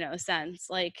 sense.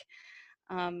 Like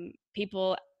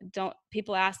people don't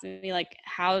people ask me like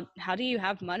how do you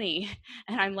have money?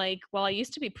 And I'm like, well, I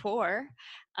used to be poor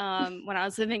when I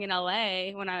was living in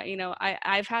LA, when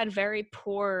I've had very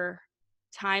poor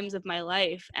times of my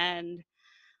life, and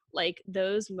like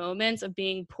those moments of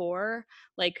being poor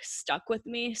like stuck with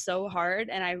me so hard,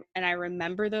 and I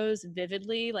remember those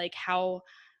vividly, like how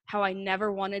I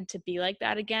never wanted to be like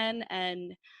that again.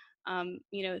 And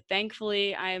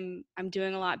thankfully I'm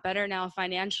doing a lot better now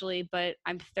financially, but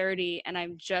I'm 30 and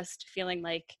I'm just feeling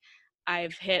like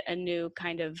I've hit a new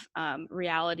kind of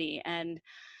reality. And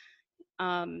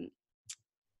um,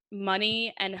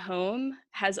 money and home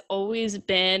has always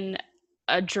been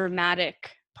a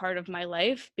dramatic part of my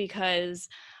life because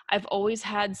I've always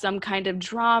had some kind of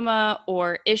drama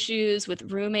or issues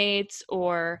with roommates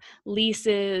or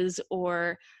leases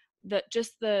or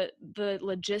the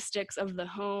logistics of the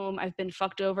home. I've been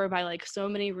fucked over by like so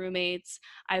many roommates.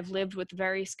 I've lived with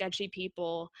very sketchy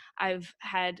people. I've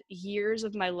had years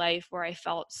of my life where I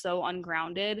felt so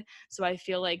ungrounded. So I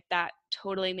feel like that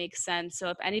totally makes sense. So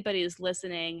if anybody is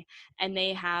listening and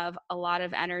they have a lot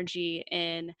of energy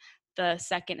in the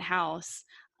second house,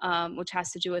 which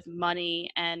has to do with money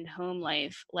and home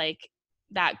life, like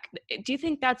that, do you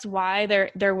think that's why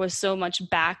there was so much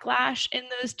backlash in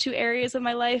those two areas of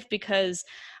my life, because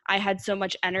I had so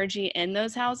much energy in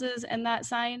those houses and that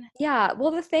sign? Yeah,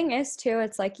 well, the thing is too,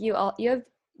 it's like you have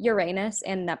Uranus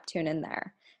and Neptune in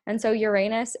there. And so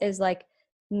Uranus is like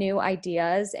new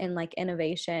ideas and like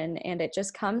innovation, and it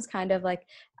just comes kind of like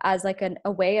as like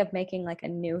a way of making like a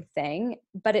new thing,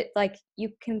 but it like you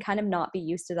can kind of not be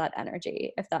used to that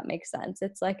energy, if that makes sense.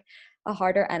 It's like a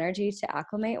harder energy to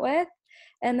acclimate with.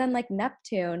 And then like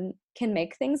Neptune can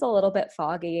make things a little bit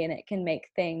foggy, and it can make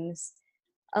things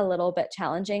a little bit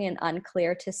challenging and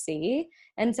unclear to see.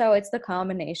 And so it's the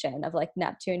combination of like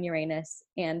Neptune, Uranus,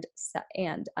 and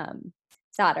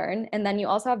Saturn. And then you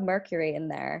also have Mercury in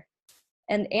there.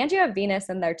 And you have Venus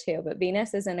in there too, but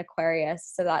Venus is in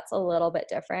Aquarius, so that's a little bit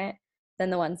different than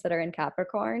the ones that are in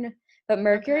Capricorn. But Okay.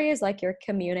 Mercury is like your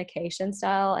communication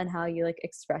style and how you like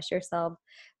express yourself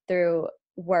through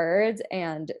words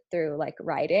and through like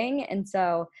writing. And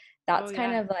so Oh that's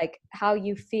kind yeah. of like how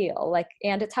you feel, like,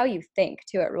 and it's how you think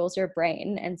too. It rules your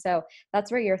brain. And so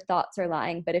that's where your thoughts are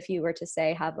lying. But if you were to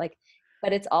say have like,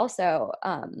 but it's also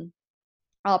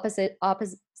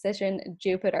opposition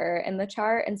Jupiter in the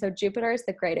chart. And so Jupiter is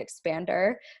the great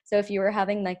expander. So if you were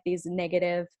having like these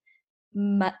negative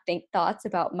think thoughts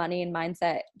about money and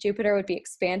mindset, Jupiter would be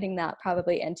expanding that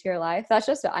probably into your life. That's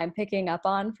just what I'm picking up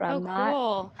on Oh, from that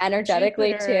cool.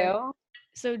 energetically Jupiter. too.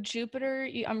 So Jupiter,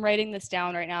 I'm writing this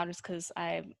down right now just because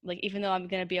I like, even though I'm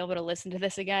going to be able to listen to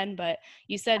this again, but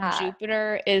you said Yeah.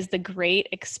 Jupiter is the great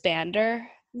expander.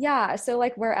 Yeah, so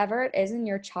like wherever it is in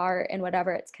your chart and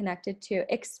whatever it's connected to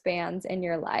expands in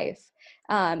your life. It's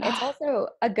Ah, also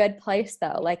a good place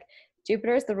though. Like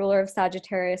Jupiter is the ruler of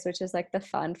Sagittarius, which is like the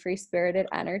fun, free-spirited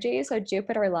energy. So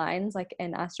Jupiter lines like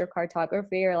in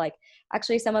astrocartography are like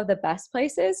actually some of the best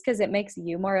places because it makes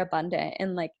you more abundant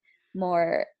and like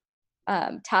more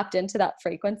tapped into that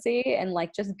frequency and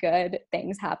like just good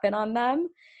things happen on them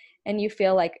and you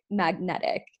feel like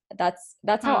magnetic. That's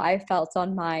how huh. I felt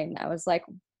on mine. I was like,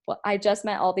 well, I just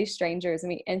met all these strangers and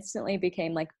we instantly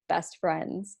became like best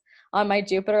friends on my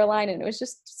Jupiter line, and it was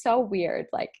just so weird.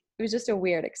 Like it was just a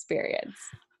weird experience.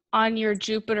 On your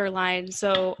Jupiter line.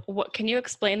 So what can you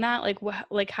explain that? Like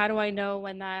like how do I know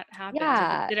when that happens? Or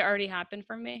Yeah. did it already happen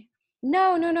for me?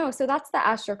 No, no, no. So that's the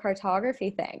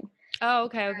astrocartography thing. Oh,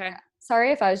 okay, okay.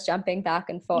 Sorry if I was jumping back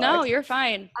and No, forth. you're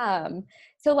fine. Um,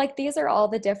 so like these are all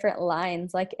the different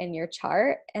lines like in your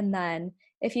chart. And then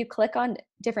if you click on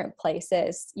different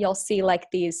places, you'll see like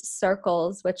these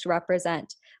circles which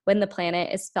represent when the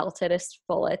planet is felt at its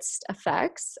fullest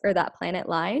effects or that planet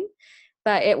line.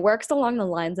 But it works along the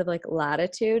lines of like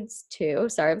latitudes too.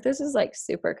 Sorry if this is like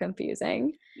super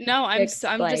confusing No, to I'm just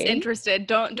explain. interested.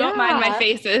 Don't mind my Yeah.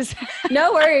 faces.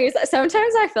 No worries.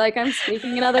 Sometimes I feel like I'm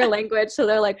speaking another language, so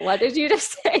they're like, "What did you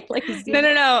just say?" Like No, zoom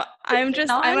no, no. I'm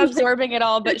on. absorbing it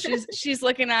all, but she's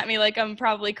looking at me like I'm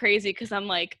probably crazy because I'm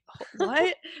like,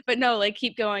 what? But no, like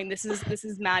keep going. This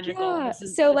is magical. Yeah. This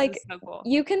is So this like is so cool.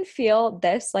 you can feel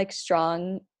this like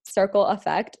strong circle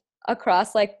effect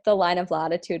across like the line of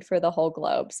latitude for the whole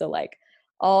globe. So like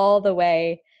all the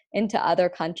way into other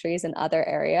countries and other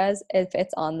areas if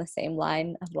it's on the same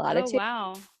line of Oh latitude.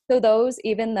 wow. So those,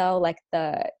 even though like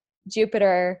the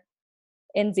Jupiter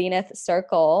in zenith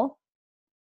circle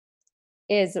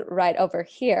is right over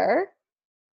here,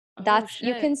 Oh that's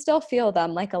you shit. can still feel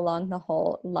them like along the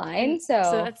whole And line. so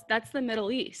So that's the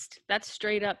Middle East. That's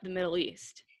straight up the Middle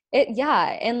East. it,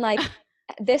 yeah, and like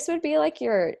this would be like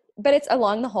your, but it's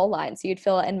along the whole line. So you'd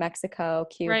feel it in Mexico, Right.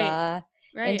 Cuba,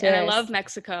 Right. And I love Honduras.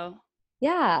 Mexico.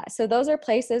 Yeah. So those are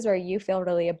places where you feel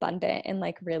really abundant and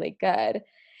like really good.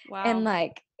 And Wow.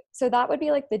 like, so that would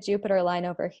be like the Jupiter line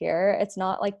over here. It's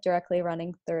not like directly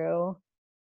running through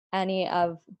any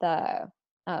of the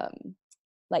um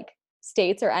like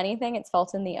states or anything. It's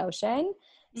felt in the ocean.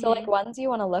 So like Hmm. ones you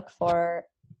want to look for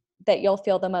that you'll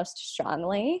feel the most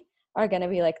strongly are going to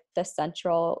be like the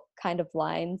central kind of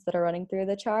lines that are running through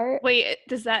the chart. Wait,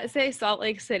 does that say Salt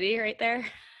Lake City right there?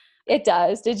 It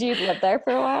does. Did you live there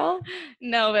for a while?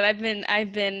 No, but I've been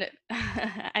I've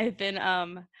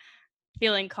been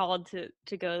feeling called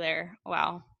to go there.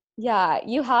 Wow. Yeah,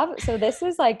 you have. So this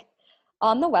is like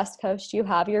on the West Coast, you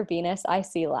have your Venus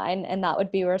IC line, and that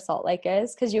would be where Salt Lake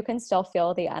is because you can still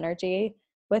feel the energy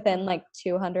within Uh-huh. like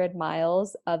 200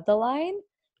 miles of the line.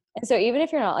 And so even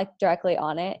if you're not like directly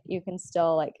on it, you can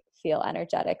still like feel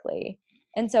energetically.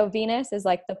 And so Venus is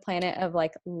like the planet of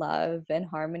like love and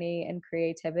harmony and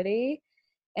creativity.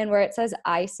 And where it says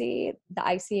IC, the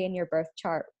IC in your birth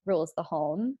chart rules the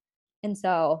home. And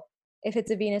so if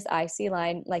it's a Venus IC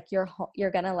line, like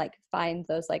you're gonna like find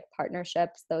those like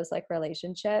partnerships, those like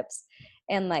relationships,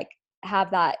 and like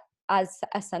have that as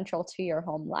essential to your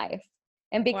home life.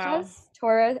 And Wow. because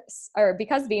Taurus or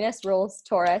because Venus rules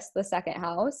Taurus, the second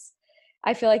house,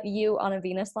 I feel like you on a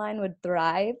Venus line would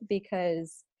thrive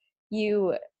because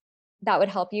you that would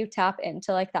help you tap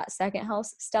into like that second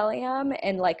house stellium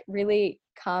and like really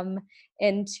come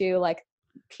into like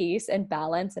peace and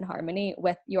balance and harmony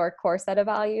with your core set of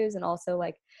values and also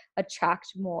like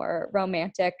attract more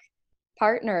romantic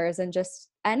partners and just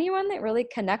anyone that really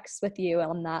connects with you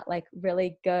on that like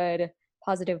really good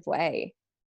positive way.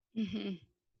 Hmm.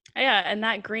 Yeah, and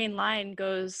that green line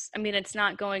goes, I mean, it's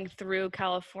not going through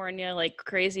California like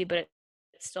crazy, but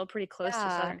it's still pretty close to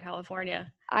Yeah, Southern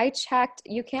California. I checked.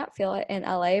 You can't feel it in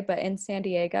LA, but in San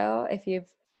Diego, if you've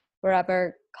were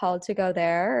ever called to go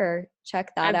there or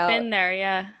check that I've out. been there,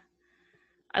 yeah.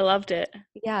 I loved it.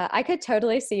 Yeah, I could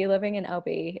totally see you living in OB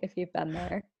if you've been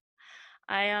there.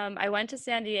 I went to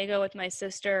San Diego with my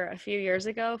sister a few years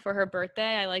ago for her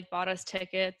birthday. I like bought us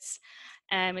tickets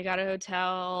and we got a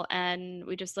hotel and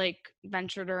we just like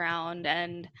ventured around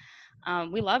and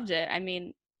we loved it. I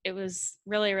mean, it was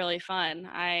really really fun.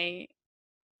 I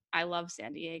love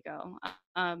San Diego.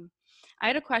 Um I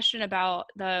had a question about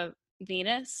the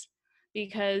Venus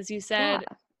because you Yeah. said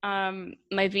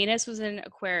my Venus was in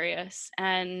Aquarius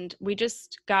and we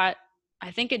just got,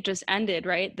 I think it just ended,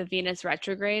 right? The Venus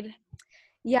retrograde.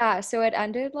 Yeah, so it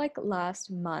ended like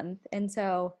last month. And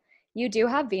so you do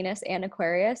have Venus and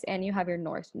Aquarius, and you have your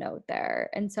North Node there.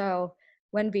 And so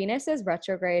when Venus is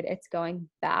retrograde, it's going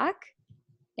back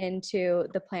into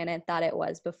the planet that it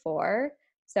was before. Mhm.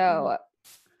 So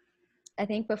I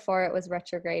think before it was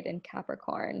retrograde in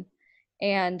Capricorn.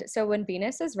 And so when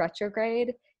Venus is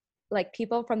retrograde, like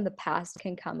people from the past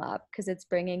can come up because it's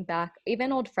bringing back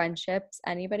even old friendships.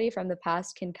 Anybody from the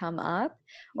past can come up,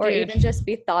 or Dude, even just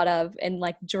be thought of in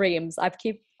like dreams. I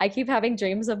keep having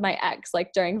dreams of my ex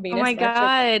like during oh Venus my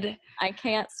retrograde. God. I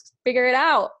can't figure it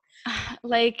out.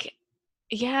 Like,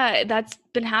 yeah, that's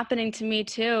been happening to me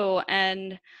too.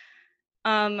 And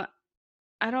um,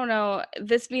 I don't know.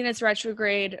 This Venus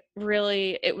retrograde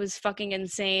really, it was fucking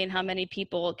insane how many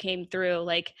people came through.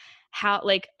 Like how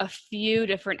like a few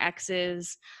different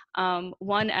exes.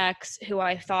 One ex who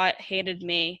I thought hated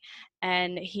me,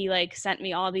 and he like sent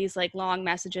me all these like long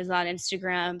messages on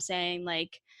Instagram saying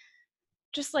like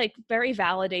just like very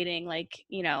validating, like,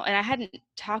 you know, and I hadn't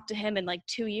talked to him in like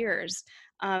 2 years.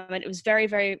 And it was very,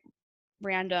 very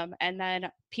random. And then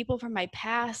people from my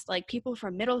past, like people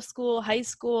from middle school, high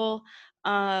school,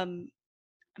 um,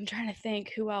 I'm trying to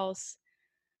think who else.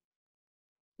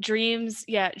 Dreams,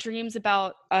 yeah, dreams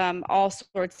about all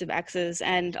sorts of exes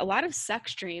and a lot of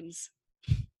sex dreams.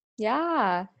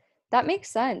 Yeah, that makes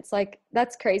sense. Like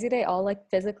that's crazy. They all like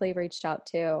physically reached out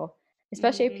too,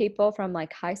 especially Hmm. people from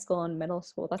like high school and middle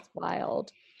school. That's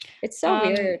wild. It's so Um,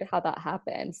 weird how that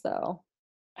happens though.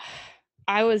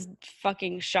 I was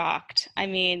fucking shocked. I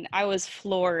mean, I was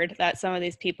floored that some of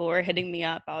these people were hitting me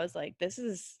up. I was like, this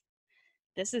is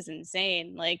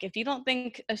insane. Like, if you don't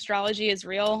think astrology is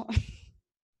real,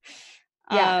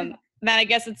 Yeah, then I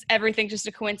guess it's everything just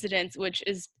a coincidence, which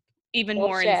is even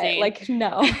more bullshit. insane. Like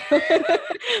no.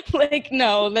 Like,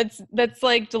 no, that's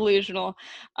like delusional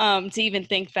to even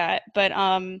think that. But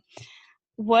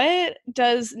what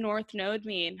does North Node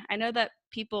mean? I know that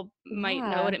people might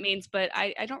know what Yeah. it means, but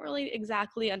I don't really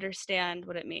exactly understand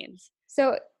what it means.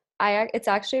 So I it's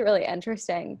actually really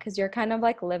interesting because you're kind of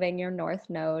like living your north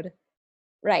node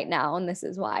right now, and this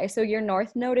is why. So your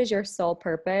north node is your soul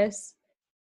purpose.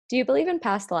 Do you believe in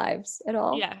past lives at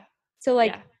all? Yeah. So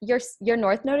like Yeah. your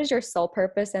north node is your soul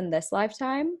purpose in this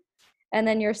lifetime, and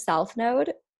then your south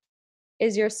node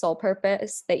is your soul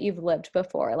purpose that you've lived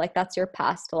before. Like that's your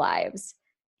past lives.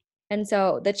 And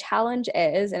so the challenge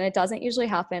is, and it doesn't usually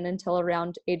happen until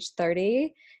around age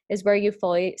 30, is where you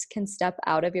fully can step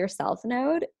out of your south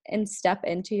node and step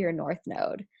into your north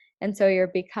node. And so you're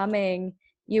becoming,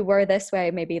 you were this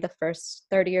way maybe the first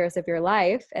 30 years of your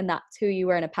life, and that's who you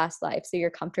were in a past life. So you're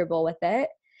comfortable with it.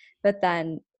 But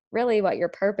then really what your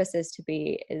purpose is to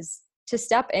be is to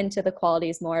step into the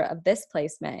qualities more of this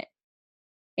placement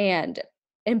and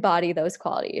embody those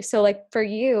qualities. So, like for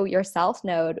you, your South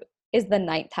Node is the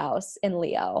ninth house in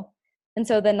Leo. And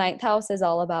so the ninth house is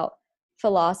all about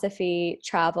philosophy,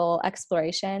 travel,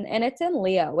 exploration. And it's in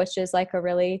Leo, which is like a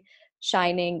really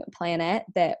shining planet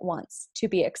that wants to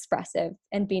be expressive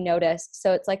and be noticed.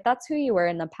 So it's like that's who you were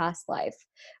in the past life,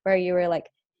 where you were like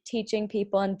teaching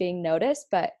people and being noticed.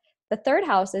 But the third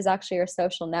house is actually your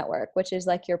social network, which is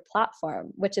like your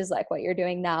platform, which is like what you're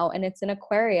doing now. And it's in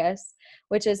Aquarius,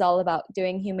 which is all about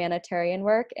doing humanitarian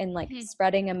work and like Hmm.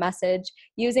 spreading a message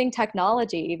using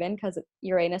technology, even because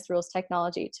Uranus rules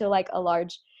technology, to like a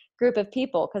large group of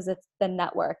people because it's the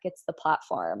network, it's the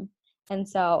platform. And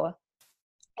so,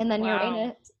 and then Wow.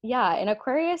 Uranus, yeah, and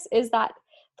Aquarius is that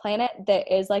planet that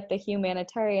is like the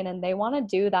humanitarian, and they want to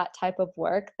do that type of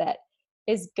work that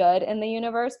is good in the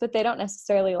universe, but they don't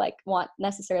necessarily like want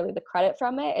necessarily the credit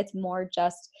from it. It's more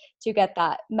just to get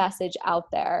that message out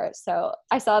there. So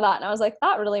I saw that and I was like,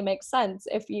 that really makes sense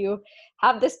if you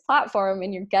have this platform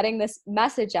and you're getting this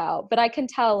message out. But I can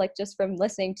tell, like, just from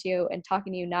listening to you and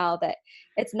talking to you now, that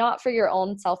it's not for your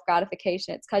own self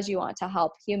gratification. It's because you want to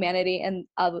help humanity and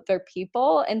other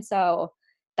people. And so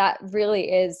that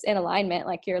really is in alignment,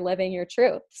 like you're living your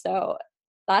truth. So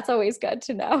that's always good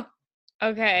to know.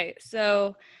 Okay,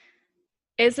 so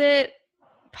is it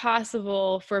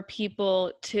possible for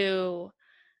people to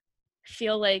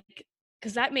feel like,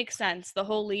 because that makes sense, the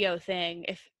whole Leo thing.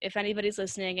 If anybody's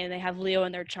listening and they have Leo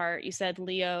in their chart, you said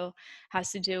Leo has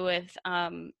to do with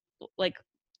like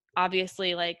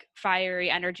obviously like fiery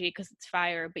energy because it's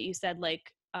fire, but you said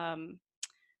like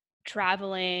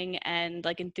traveling and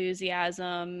like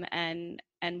enthusiasm and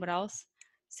what else?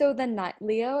 So the night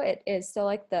Leo, it is so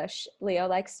like Leo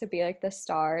likes to be like the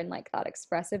star and like that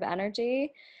expressive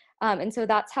energy. And so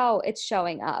that's how it's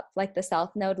showing up. Like the South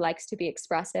Node likes to be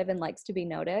expressive and likes to be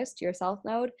noticed, your South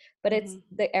Node, but it's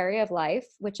the area of life,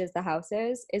 which is the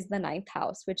houses, is the ninth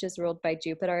house, which is ruled by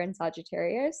Jupiter and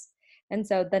Sagittarius. And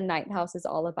so the ninth house is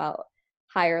all about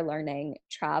higher learning,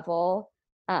 travel,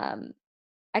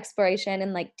 exploration,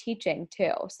 and like teaching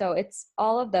too. So it's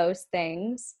all of those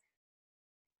things,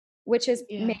 which is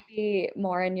maybe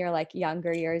more in your like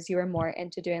younger years. You were more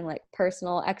into doing like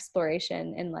personal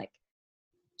exploration and like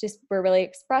just were really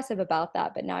expressive about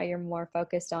that, but now you're more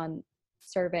focused on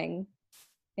serving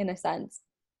in a sense.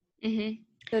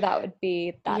 So that would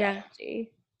be that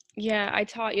energy. Yeah, I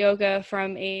taught yoga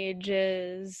from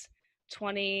ages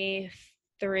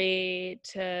 23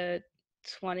 to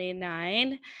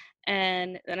 29,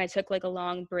 and then I took like a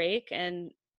long break, and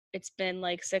it's been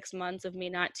like 6 months of me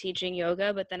not teaching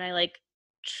yoga, but then I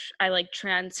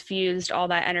transfused all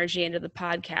that energy into the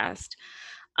podcast.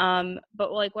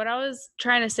 But like what I was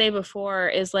trying to say before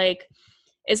is like,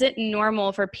 is it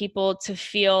normal for people to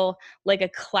feel like a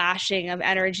clashing of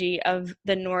energy of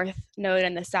the North Node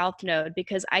and the South Node?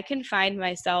 Because I can find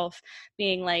myself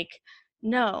being like,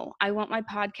 no, I want my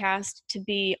podcast to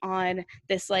be on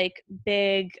this like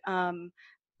big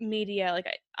media, like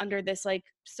under this like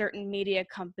certain media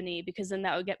company, because then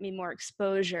that would get me more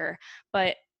exposure.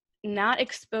 But not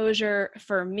exposure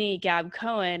for me, Gab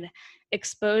Cohen,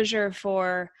 exposure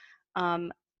for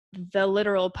the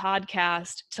literal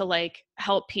podcast to like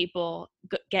help people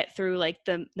get through like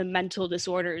the mental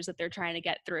disorders that they're trying to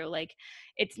get through. Like,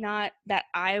 it's not that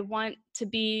I want to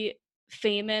be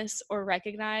famous or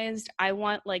recognized. I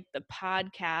want like the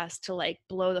podcast to like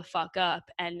blow the fuck up,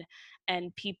 and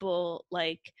people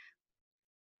like,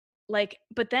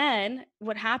 but then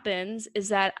what happens is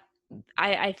that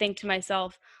I think to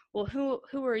myself, well,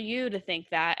 who are you to think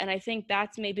that? And I think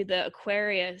that's maybe the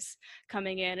Aquarius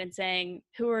coming in and saying,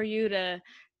 who are you to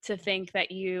think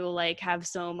that you like have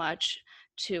so much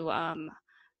to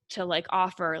like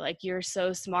offer? Like, you're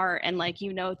so smart, and like,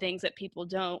 you know, things that people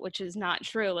don't, which is not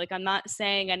true. Like, I'm not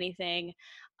saying anything.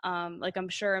 Like, I'm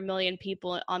sure a million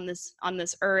people on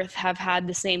this earth have had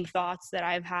the same thoughts that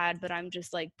I've had, but I'm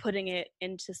just like putting it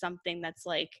into something that's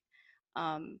like,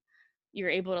 you're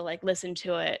able to like listen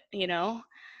to it, you know?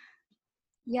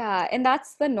 Yeah, and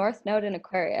that's the North Node in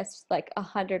Aquarius, like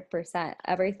 100%,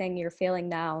 everything you're feeling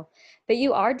now. But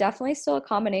you are definitely still a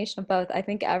combination of both. I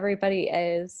think everybody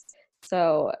is.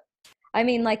 So, I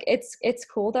mean, like it's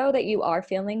cool though that you are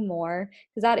feeling more,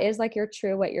 because that is like your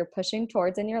true what you're pushing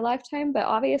towards in your lifetime. But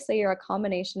obviously you're a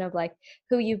combination of like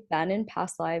who you've been in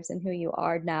past lives and who you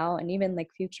are now, and even like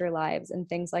future lives and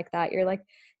things like that. You're like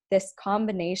this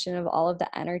combination of all of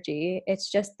the energy. It's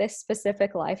just this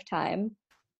specific lifetime,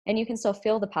 and you can still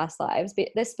feel the past lives, but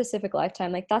this specific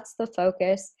lifetime, like that's the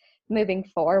focus moving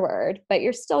forward. But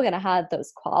you're still going to have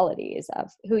those qualities of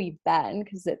who you've been,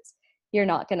 because you're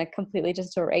not going to completely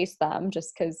just erase them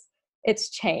just because it's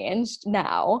changed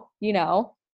now, you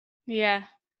know? Yeah.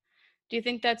 Do you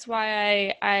think that's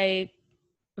why I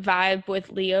vibe with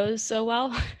Leos so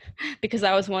well? Because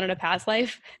I was one in a past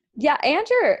life? Yeah, and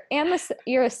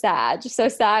you're a Sag, so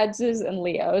Sags and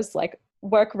Leos like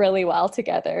work really well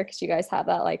together because you guys have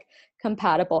that like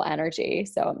compatible energy,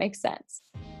 so it makes sense.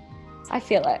 I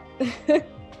feel it.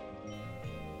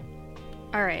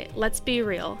 All right, let's be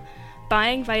real.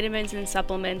 Buying vitamins and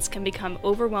supplements can become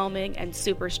overwhelming and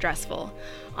super stressful.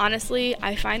 Honestly,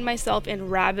 I find myself in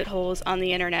rabbit holes on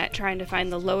the internet trying to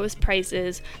find the lowest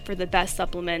prices for the best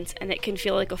supplements, and it can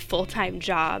feel like a full-time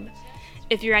job.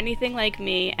 If you're anything like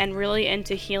me and really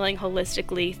into healing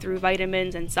holistically through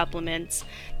vitamins and supplements,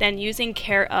 then using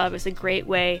Care Of is a great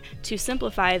way to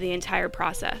simplify the entire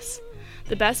process.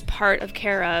 The best part of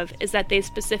Care Of is that they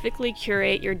specifically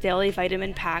curate your daily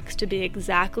vitamin packs to be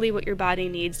exactly what your body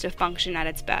needs to function at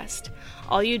its best.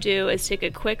 All you do is take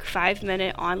a quick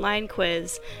 5-minute online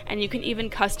quiz, and you can even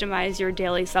customize your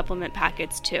daily supplement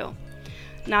packets too.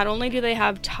 Not only do they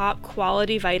have top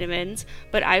quality vitamins,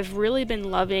 but I've really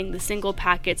been loving the single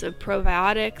packets of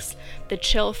probiotics, the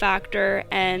Chill Factor,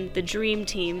 and the Dream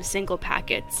Team single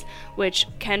packets, which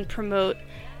can promote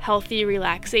healthy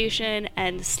relaxation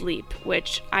and sleep,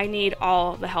 which I need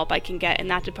all the help I can get in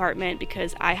that department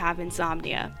because I have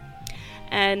insomnia.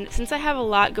 And since I have a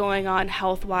lot going on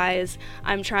health-wise,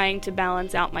 I'm trying to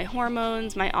balance out my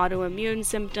hormones, my autoimmune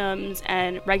symptoms,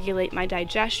 and regulate my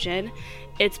digestion.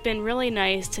 It's been really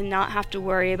nice to not have to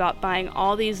worry about buying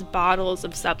all these bottles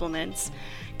of supplements.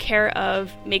 Care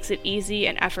Of makes it easy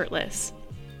and effortless.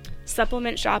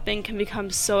 Supplement shopping can become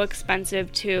so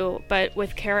expensive too, but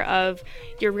with Care Of,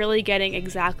 you're really getting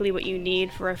exactly what you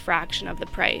need for a fraction of the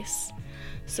price.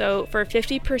 So for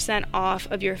 50% off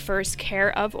of your first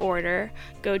Care Of order,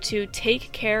 go to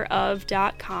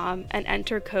takecareof.com and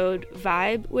enter code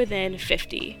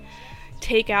VIBEWITHIN50.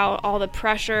 Take out all the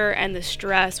pressure and the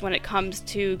stress when it comes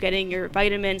to getting your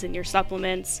vitamins and your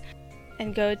supplements,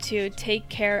 and go to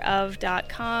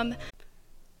takecareof.com.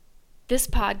 This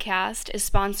podcast is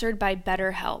sponsored by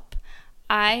BetterHelp.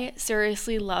 I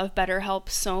seriously love BetterHelp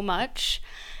so much.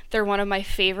 They're one of my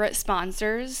favorite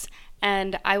sponsors,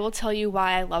 and I will tell you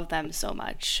why I love them so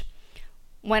much.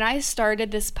 When I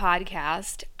started this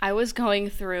podcast, I was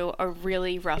going through a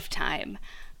really rough time.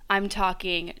 I'm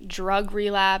talking drug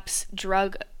relapse,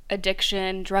 drug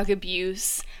addiction, drug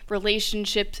abuse,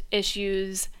 relationship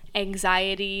issues,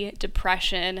 anxiety,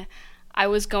 depression. I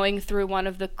was going through one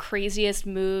of the craziest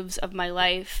moves of my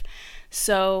life.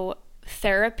 So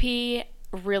therapy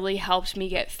really helped me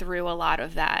get through a lot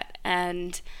of that.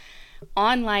 And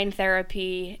online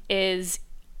therapy is,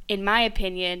 in my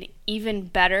opinion, even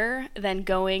better than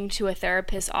going to a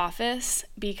therapist's office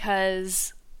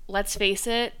because, let's face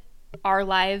it, our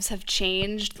lives have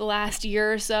changed the last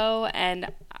year or so, and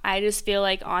I just feel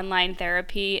like online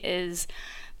therapy is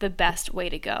the best way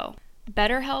to go.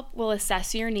 BetterHelp will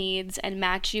assess your needs and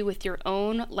match you with your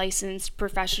own licensed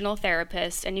professional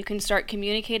therapist, and you can start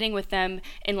communicating with them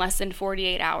in less than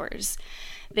 48 hours.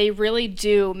 They really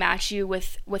do match you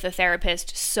with a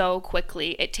therapist so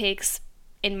quickly. It takes,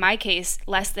 in my case,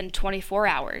 less than 24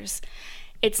 hours.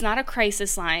 It's not a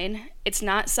crisis line. It's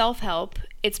not self-help.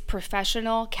 It's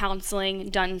professional counseling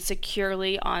done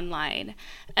securely online.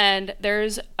 And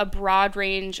there's a broad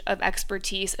range of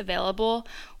expertise available,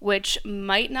 which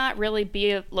might not really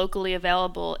be locally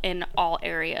available in all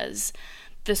areas.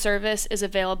 The service is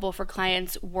available for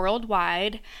clients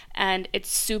worldwide, and it's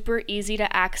super easy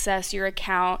to access your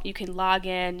account. You can log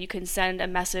in, you can send a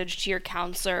message to your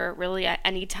counselor really at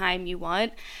any time you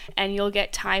want, and you'll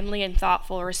get timely and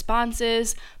thoughtful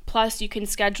responses. Plus, you can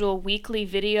schedule weekly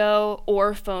video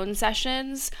or phone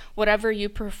sessions, whatever you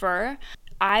prefer.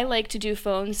 I like to do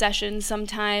phone sessions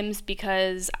sometimes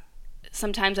because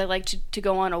sometimes I like to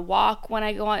go on a walk when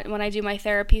I do my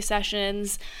therapy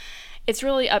sessions. It's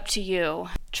really up to you.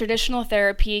 Traditional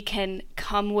therapy can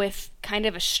come with kind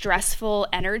of a stressful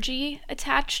energy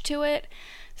attached to it.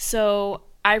 So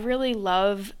I really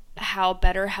love how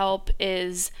BetterHelp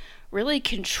is really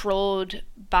controlled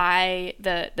by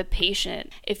the patient.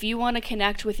 If you want to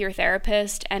connect with your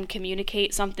therapist and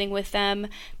communicate something with them,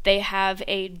 they have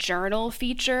a journal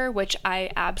feature, which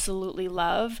I absolutely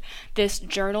love. This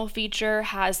journal feature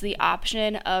has the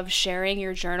option of sharing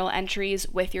your journal entries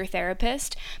with your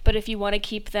therapist, but if you want to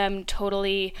keep them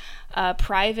totally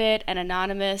private and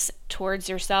anonymous towards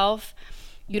yourself,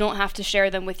 you don't have to share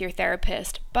them with your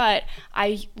therapist. But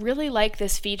I really like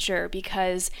this feature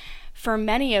because for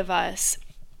many of us,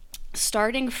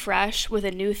 starting fresh with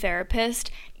a new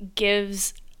therapist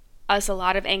gives us a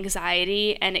lot of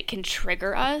anxiety and it can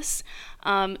trigger us.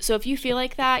 So if you feel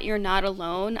like that, you're not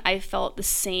alone. I felt the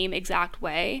same exact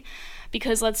way.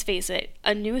 Because let's face it,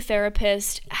 a new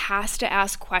therapist has to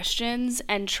ask questions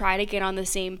and try to get on the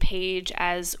same page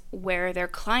as where their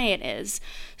client is.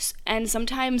 And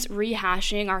sometimes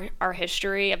rehashing our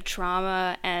history of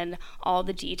trauma and all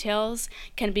the details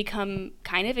can become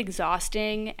kind of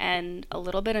exhausting and a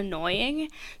little bit annoying.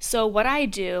 So what I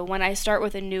do when I start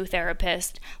with a new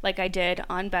therapist, like I did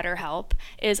on BetterHelp,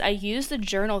 is I use the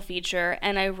journal feature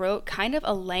and I wrote kind of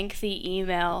a lengthy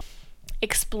email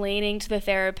explaining to the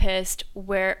therapist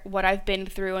what I've been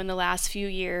through in the last few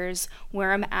years,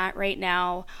 where I'm at right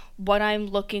now, what I'm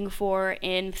looking for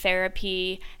in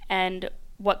therapy, and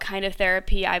what kind of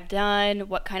therapy I've done,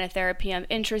 what kind of therapy I'm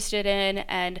interested in,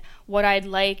 and what I'd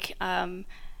like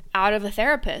out of a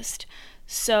therapist.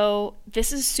 So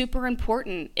this is super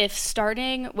important. If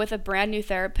starting with a brand new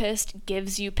therapist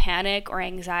gives you panic or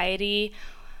anxiety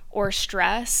or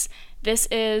stress, this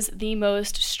is the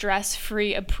most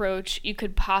stress-free approach you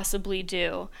could possibly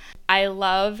do. I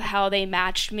love how they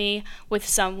matched me with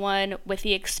someone with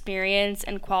the experience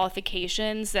and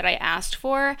qualifications that I asked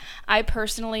for. I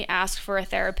personally asked for a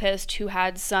therapist who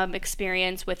had some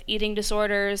experience with eating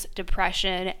disorders,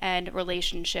 depression, and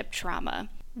relationship trauma.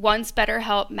 Once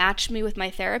BetterHelp matched me with my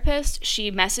therapist,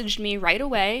 she messaged me right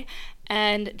away,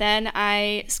 and then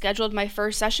I scheduled my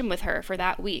first session with her for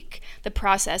that week. The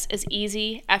process is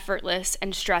easy, effortless,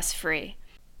 and stress-free.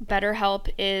 BetterHelp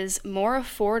is more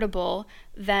affordable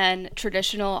than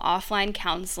traditional offline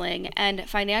counseling, and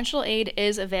financial aid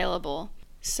is available.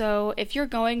 So if you're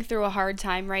going through a hard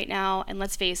time right now, and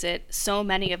let's face it, so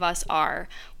many of us are,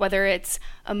 whether it's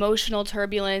emotional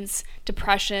turbulence,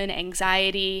 depression,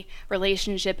 anxiety,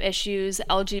 relationship issues,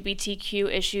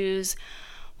 LGBTQ issues,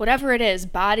 whatever it is,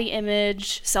 body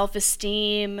image,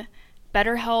 self-esteem,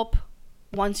 BetterHelp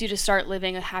wants you to start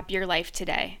living a happier life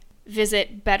today.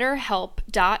 Visit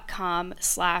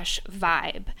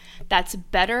betterhelp.com/vibe. That's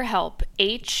BetterHelp,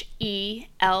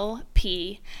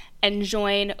 HELP, and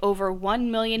join over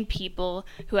 1 million people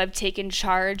who have taken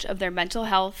charge of their mental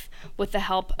health with the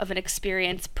help of an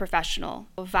experienced professional.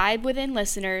 Vibe Within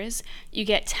listeners, you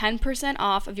get 10%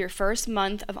 off of your first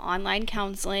month of online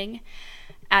counseling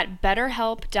at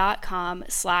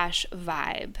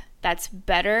betterhelp.com/vibe. That's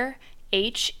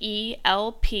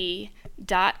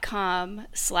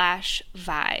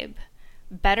betterhelp.com/vibe.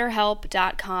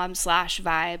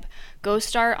 betterhelp.com/vibe. Go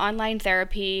start online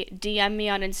therapy. DM me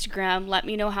on Instagram. Let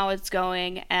me know how it's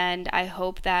going. And I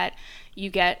hope that you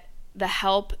get the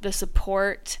help, the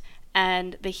support,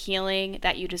 and the healing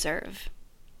that you deserve.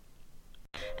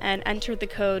 And enter the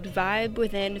code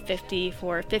VIBEWITHIN50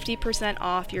 for 50%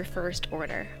 off your first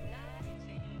order.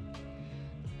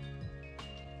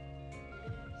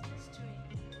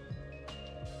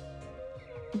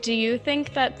 Do you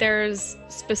think that there's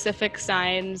specific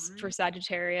signs for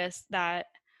Sagittarius that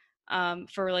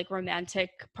for like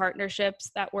romantic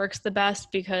partnerships that works the best?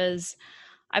 Because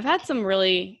I've had some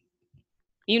really,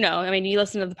 you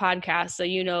listen to the podcast, so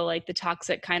like the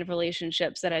toxic kind of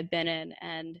relationships that I've been in,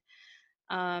 and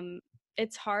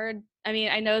it's hard. I mean,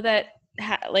 I know that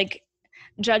like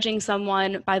judging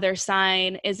someone by their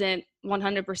sign isn't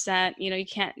 100%, you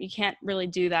can't really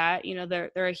do that.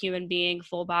 They're a human being,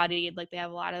 full bodied, like they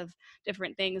have a lot of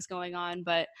different things going on.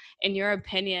 But in your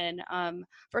opinion,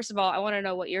 first of all, I want to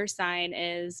know what your sign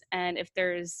is, and if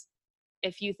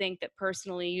you think that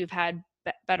personally you've had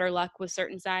better luck with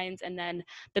certain signs, and then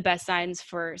the best signs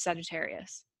for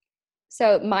Sagittarius.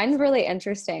 So mine's really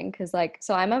interesting because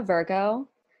so I'm a Virgo,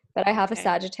 but I have a Okay.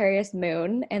 Sagittarius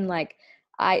moon, and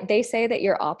they say that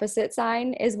your opposite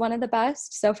sign is one of the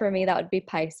best. So for me, that would be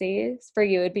Pisces. For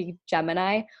you, it would be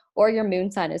Gemini, or your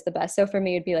moon sign is the best. So for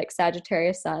me, it'd be like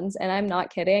Sagittarius suns. And I'm not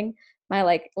kidding. My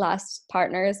last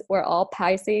partners were all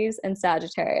Pisces and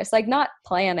Sagittarius, not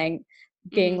planning,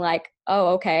 being like, oh,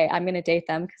 okay, I'm going to date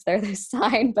them because they're this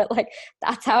sign, but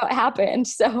that's how it happened.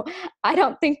 So I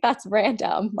don't think that's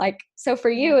random. So for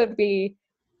you, it'd be,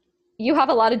 you have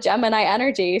a lot of Gemini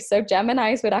energy. So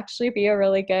Geminis would actually be a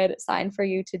really good sign for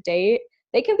you to date.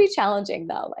 They can be challenging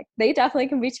though. They definitely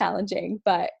can be challenging,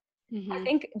 but I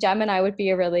think Gemini would be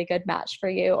a really good match for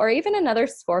you, or even another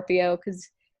Scorpio, because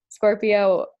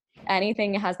Scorpio,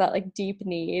 anything has that deep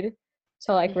need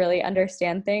to really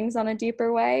understand things on a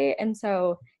deeper way. And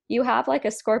so you have a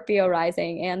Scorpio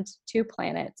rising and 2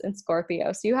 planets in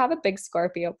Scorpio. So you have a big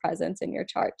Scorpio presence in your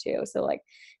chart too. So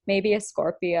maybe a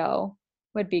Scorpio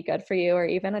would be good for you, or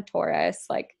even a Taurus.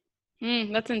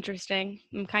 That's interesting.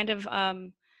 I'm kind of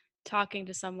talking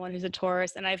to someone who's a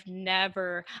Taurus, and I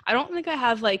don't think I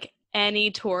have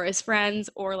any Taurus friends,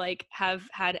 or have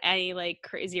had any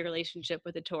crazy relationship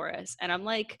with a Taurus. And I'm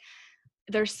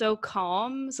they're so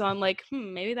calm. So I'm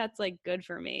maybe that's good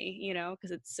for me, because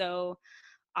it's so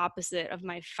opposite of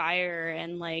my fire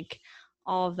and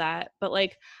all of that. But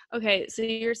okay, so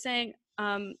you're saying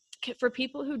for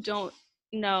people who don't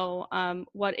know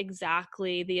what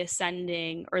exactly the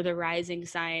ascending or the rising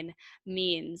sign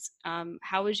means,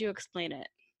 how would you explain it?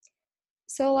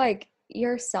 So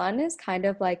your sun is kind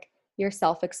of your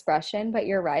self-expression, but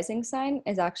your rising sign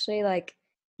is actually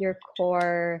your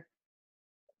core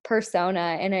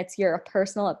persona, and it's your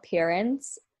personal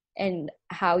appearance and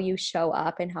how you show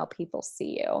up and how people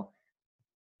see you.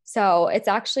 So it's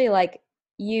actually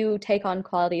you take on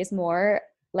qualities more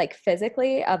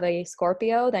physically of a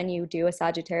Scorpio than you do a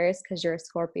Sagittarius, because you're a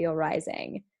Scorpio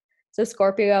rising. So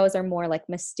Scorpios are more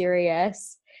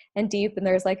mysterious and deep, and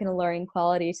there's an alluring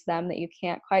quality to them that you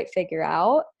can't quite figure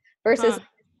out, versus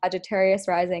Sagittarius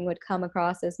rising would come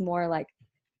across as more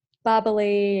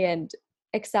bubbly and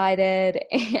excited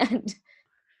and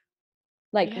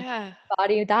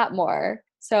body that more.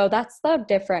 So that's the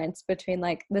difference between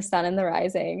the sun and the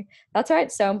rising. That's why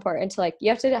it's so important to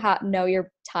you have to know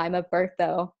your time of birth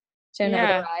though, to know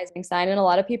the rising sign. And a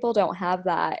lot of people don't have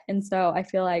that. And so I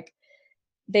feel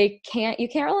you can't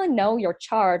really know your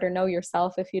chart or know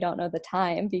yourself if you don't know the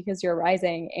time, because your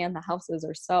rising and the houses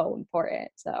are so important.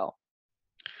 So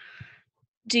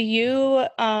do you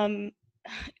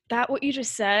that what you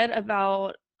just said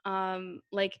about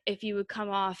if you would come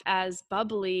off as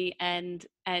bubbly and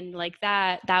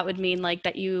that would mean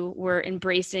that you were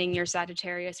embracing your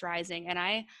Sagittarius rising? And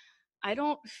I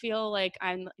don't feel like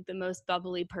I'm the most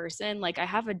bubbly person. I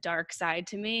have a dark side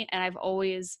to me, and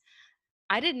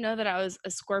I didn't know that I was a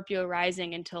Scorpio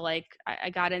rising until like I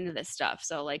got into this stuff.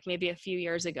 So like maybe a few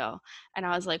years ago. And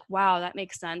I was like, wow, that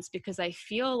makes sense because I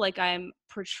feel like I'm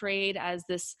portrayed as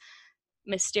this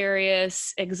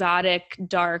mysterious, exotic,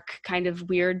 dark, kind of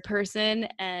weird person.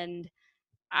 And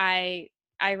I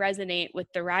I resonate with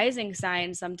the rising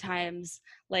sign sometimes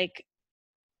like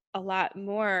a lot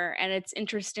more. And it's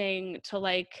interesting to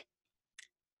like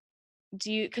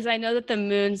do you, because I know that the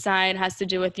moon sign has to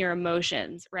do with your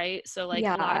emotions, right? So like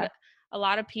Yeah. a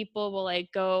lot of people will like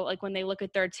go like when they look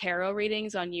at their tarot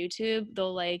readings on YouTube,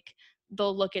 they'll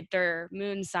look at their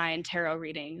moon sign tarot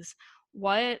readings.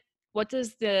 what what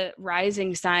does the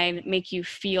rising sign make you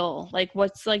feel like?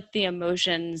 What's like the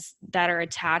emotions that are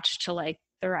attached to like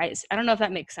the rise? I don't know if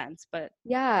that makes sense, but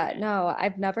Yeah, no,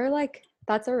 I've never like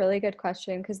that's a really good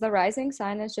question because the rising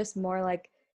sign is just more like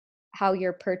how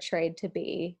you're portrayed to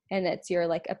be, and it's your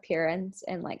like appearance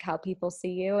and like how people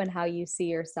see you and how you see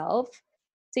yourself.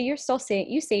 So you're still seeing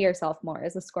you see yourself more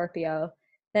as a Scorpio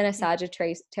than a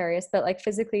Sagittarius, but like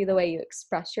physically the way you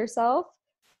express yourself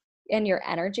and your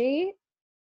energy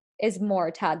is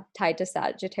more tied to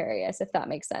Sagittarius, if that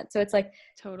makes sense. So it's like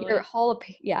your totally. whole,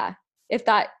 yeah. If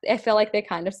that, I feel like they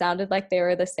kind of sounded like they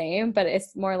were the same, but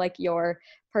it's more like your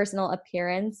personal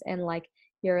appearance and like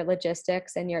your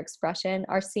logistics and your expression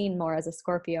are seen more as a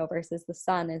Scorpio versus the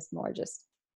sun is more just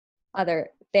other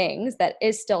things that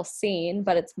is still seen,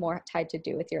 but it's more tied to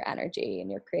do with your energy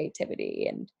and your creativity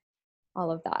and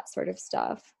all of that sort of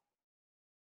stuff.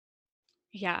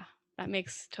 Yeah, that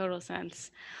makes total sense.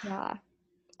 Yeah.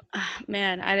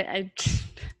 Man, I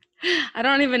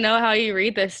don't even know how you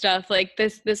read this stuff. Like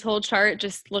this whole chart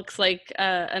just looks like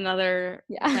another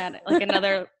Yeah. planet, like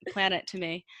another planet to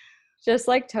me. Just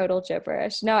like total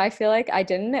gibberish. No, I feel like I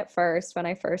didn't at first when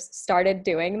I first started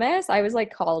doing this. I was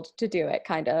like called to do it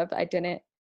kind of. I didn't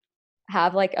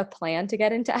have like a plan to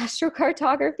get into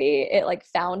astrocartography. It like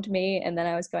found me, and then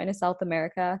I was going to South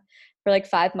America for like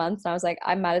 5 months, and I was like,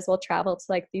 I might as well travel to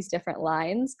like these different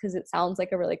lines because it sounds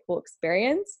like a really cool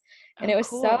experience. And Oh, it was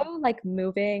so cool. like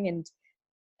moving, and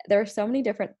there were so many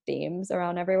different themes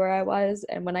around everywhere I was.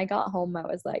 And when I got home, I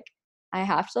was like, I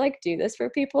have to like do this for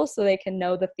people so they can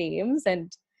know the themes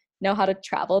and know how to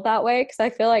travel that way. Cause I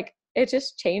feel like it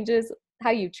just changes how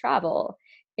you travel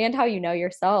and how you know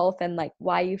yourself and like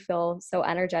why you feel so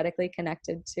energetically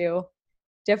connected to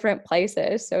different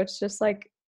places. So it's just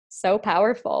like so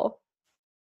powerful.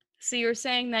 So you're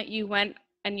saying that you went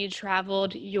and you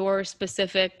traveled your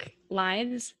specific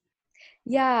lines?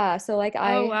 Yeah. So like Oh,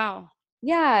 I, wow.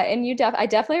 yeah. And I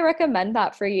definitely recommend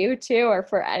that for you too, or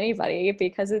for anybody,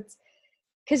 because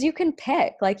you can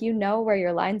pick like you know where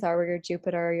your lines are, where your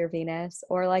Jupiter or your Venus,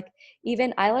 or like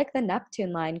even I like the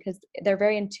Neptune line because they're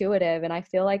very intuitive and I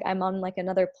feel like I'm on like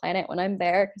another planet when I'm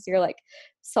there because you're like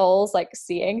souls like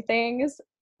seeing things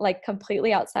like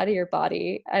completely outside of your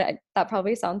body. That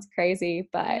probably sounds crazy,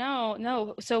 but No,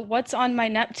 no. So what's on my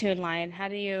Neptune line? How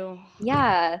do you?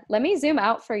 yeah, let me zoom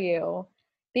out for you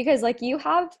because like you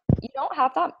don't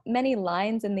have that many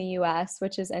lines in the US,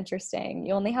 which is interesting.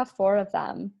 You only have four of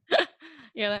them.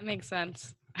 Yeah, that makes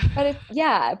sense. But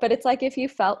but it's like if you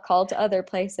felt called to other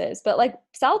places. But like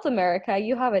South America,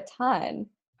 you have a ton.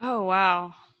 Oh,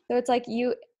 wow. So it's like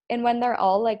and when they're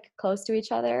all like close to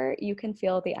each other, you can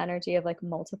feel the energy of like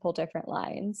multiple different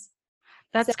lines. So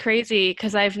That's crazy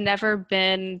because I've never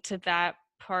been to that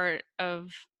part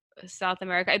of South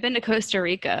America. I've been to Costa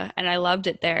Rica and I loved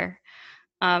it there.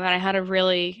 And I had a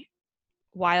really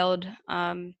wild,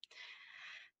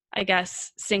 I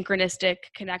guess, synchronistic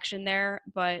connection there.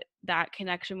 But that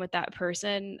connection with that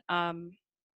person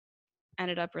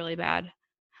ended up really bad.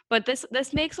 But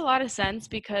this makes a lot of sense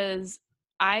because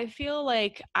I feel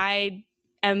like I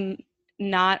am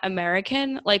not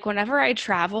American. Like whenever I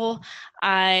travel,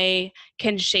 I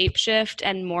can shapeshift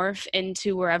and morph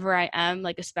into wherever I am,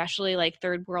 like especially like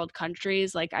third world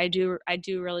countries. Like I do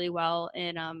really well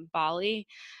in Bali,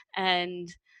 and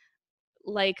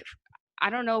like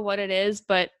I don't know what it is,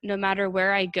 but no matter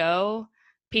where I go,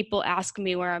 people ask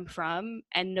me where I'm from,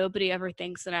 and nobody ever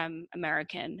thinks that I'm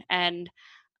American. And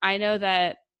I know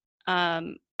that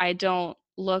I don't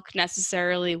look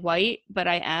necessarily white, but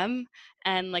I am.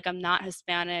 And like, I'm not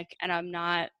Hispanic and I'm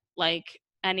not like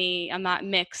I'm not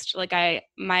mixed. Like,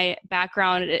 my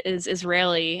background is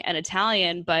Israeli and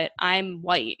Italian, but I'm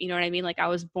white. You know what I mean? Like, I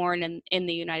was born in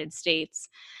the United States.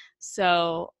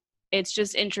 So it's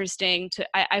just interesting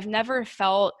I've never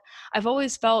felt, I've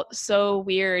always felt so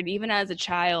weird, even as a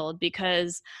child,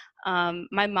 because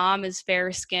my mom is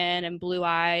fair skin and blue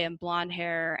eye and blonde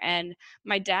hair, and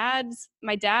my dad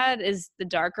is the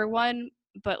darker one,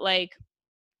 but like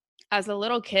As a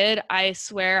little kid, I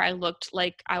swear I looked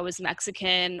like I was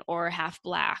Mexican or half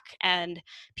black. And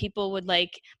people would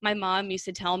like, my mom used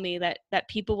to tell me that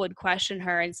people would question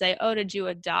her and say, "Oh, did you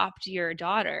adopt your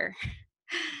daughter?"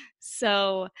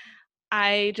 So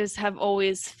I just have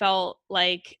always felt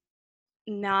like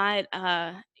not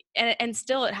and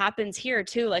still it happens here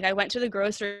too. Like I went to the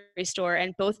grocery store,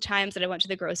 and both times that I went to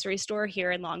the grocery store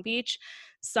here in Long Beach,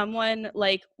 someone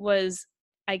like was,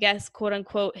 I guess, quote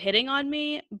unquote hitting on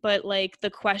me, but like the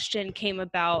question came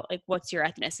about like, what's your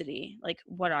ethnicity? Like,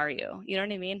 what are you? You know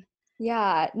what I mean?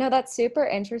 Yeah, no, that's super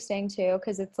interesting too,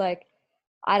 because it's like,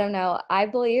 I don't know. I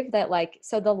believe that like,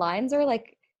 so the lines are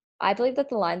like, I believe that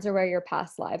the lines are where your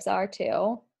past lives are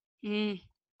too. Mm,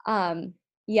 Um,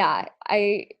 yeah,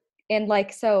 and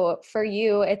like, so for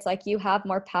you, it's like you have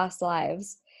more past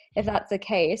lives. If that's the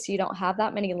case, you don't have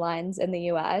that many lines in the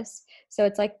US. So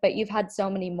it's like, but you've had so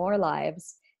many more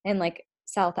lives in like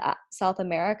South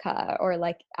America or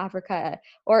like Africa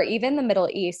or even the Middle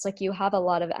East. Like you have a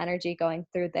lot of energy going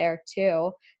through there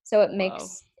too. So it whoa.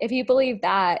 makes, if you believe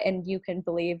that and you can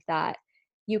believe that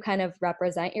you kind of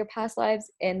represent your past lives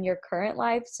in your current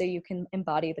life so you can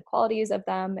embody the qualities of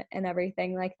them and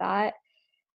everything like that,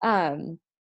 um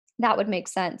that would make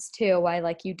sense too why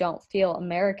like you don't feel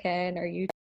American or you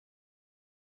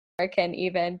American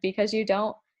even because you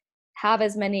don't have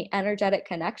as many energetic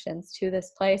connections to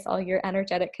this place. All your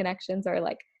energetic connections are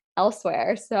like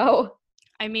elsewhere. So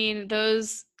I mean,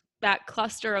 those that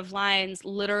cluster of lines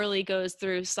literally goes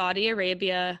through Saudi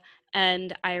Arabia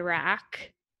and Iraq,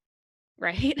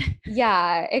 right?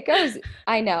 yeah, it goes,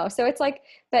 I know. So it's like,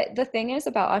 but the thing is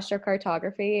about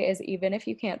astrocartography is even if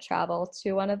you can't travel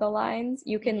to one of the lines,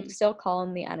 you can Hmm. still call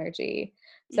in the energy.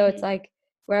 So it's Hmm. like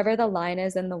wherever the line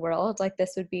is in the world, like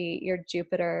this would be your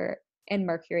Jupiter and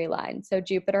Mercury line. So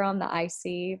Jupiter on the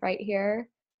IC right here,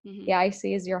 Hmm. the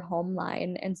IC is your home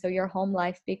line. And so your home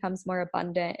life becomes more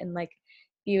abundant and like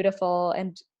beautiful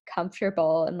and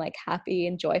comfortable and like happy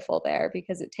and joyful there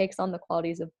because it takes on the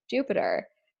qualities of Jupiter.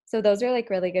 So those are like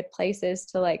really good places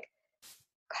to like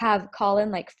have call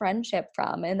in like friendship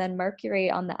from. And then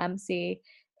Mercury on the MC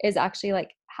is actually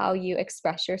like how you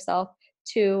express yourself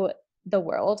to the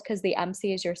world because the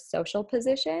MC is your social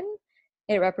position.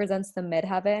 It represents the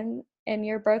midheaven in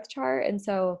your birth chart. And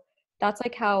so that's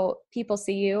like how people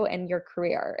see you and your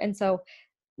career. And so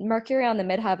Mercury on the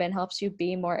midheaven helps you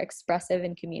be more expressive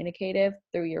and communicative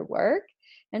through your work.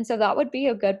 And so that would be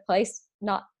a good place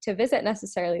not to visit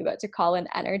necessarily, but to call in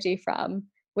energy from,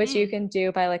 which you Mm. can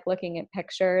do by like looking at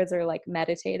pictures or like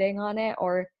meditating on it.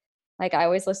 Or like I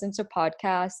always listen to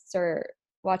podcasts or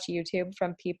watch YouTube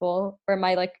from people where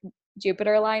my like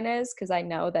Jupiter line is because I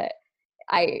know that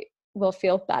I will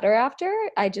feel better after.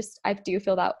 I do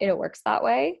feel that it works that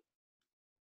way.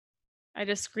 I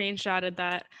just screenshotted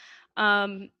that.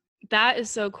 Um, that is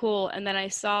so cool. And then I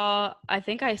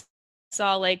think I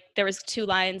saw like there was two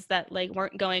lines that like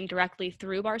weren't going directly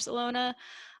through Barcelona.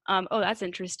 Oh, that's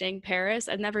interesting. Paris.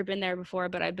 I've never been there before,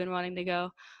 but I've been wanting to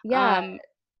go. Yeah. Um,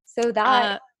 So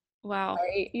that, uh, wow.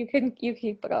 sorry, you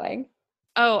keep going.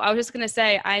 Oh, I was just gonna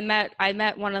say I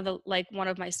met one of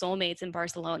my soulmates in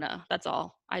Barcelona. That's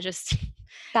all. I just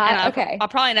and That okay. I'll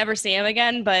probably never see him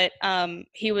again, but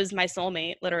he was my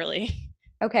soulmate, literally.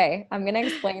 Okay, I'm gonna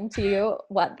explain to you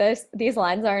what these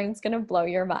lines are, and it's gonna blow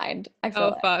your mind. I feel Oh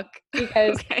it fuck.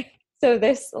 because Okay. so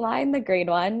this line, the green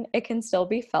one, it can still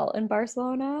be felt in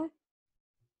Barcelona,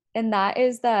 and that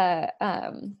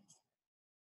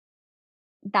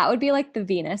would be like the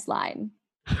Venus line.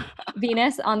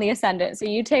 Venus on the ascendant. So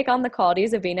you take on the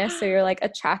qualities of Venus. So you're like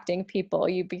attracting people.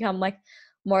 You become like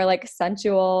more like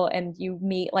sensual and you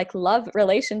meet like love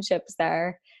relationships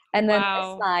there. And then this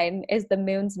Wow. line is the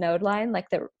moon's node line, like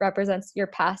that represents your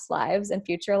past lives and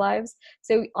future lives.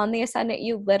 So on the ascendant,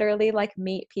 you literally like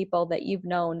meet people that you've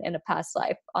known in a past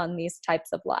life on these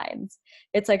types of lines.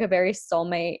 It's like a very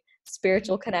soulmate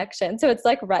spiritual connection. So it's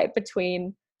like right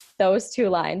between those two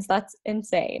lines. That's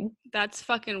insane. That's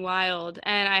fucking wild.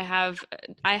 And I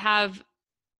have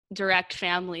direct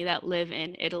family that live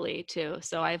in Italy too.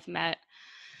 So I've met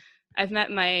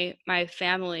my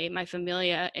family, my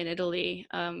familia in Italy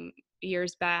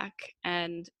years back,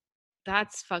 and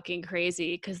that's fucking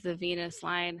crazy because the Venus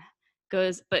line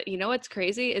goes, but you know what's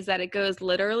crazy is that it goes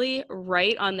literally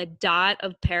right on the dot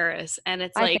of Paris, and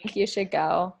it's I think like, you should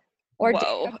go or date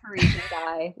a whoa. Parisian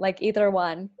guy, like either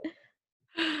one.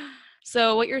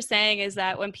 So what you're saying is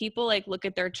that when people like look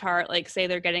at their chart, like say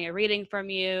they're getting a reading from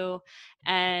you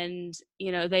and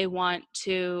they want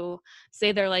to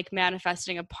say they're like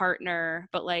manifesting a partner,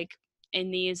 but like in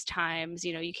these times,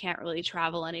 you can't really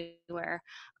travel anywhere.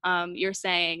 You're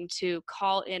saying to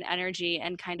call in energy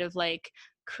and kind of like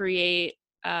create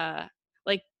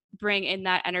like bring in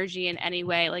that energy in any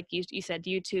way? Like you said,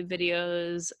 YouTube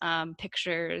videos,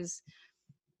 pictures.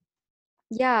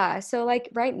 Yeah, so like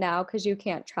right now, because you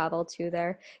can't travel to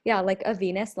there, yeah, like a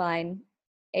Venus line,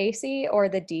 AC or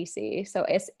the DC. So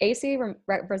it's AC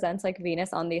represents like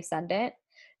Venus on the ascendant.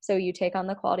 So you take on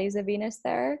the qualities of Venus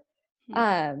there. Hmm.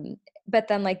 Um, but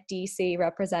then like DC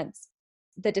represents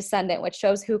the descendant, which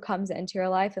shows who comes into your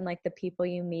life and like the people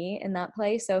you meet in that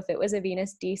place. So if it was a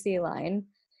Venus DC line,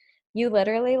 you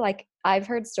literally like I've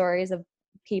heard stories of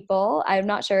people. I'm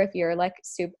not sure if you're like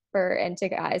super into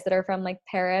guys that are from like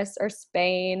Paris or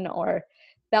Spain or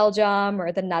Belgium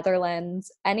or the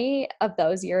Netherlands, any of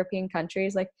those European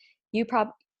countries, like you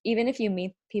probably even if you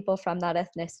meet people from that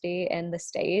ethnicity in the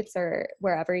States or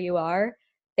wherever you are,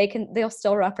 they'll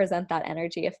still represent that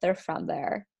energy if they're from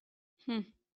there, Hmm.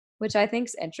 which I think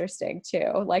is interesting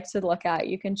too. Like to look at,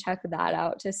 you can check that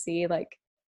out to see like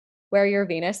where your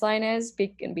Venus line is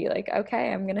and be like,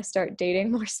 okay, I'm gonna start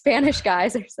dating more Spanish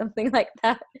guys or something like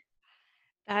that.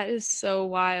 That is so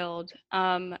wild.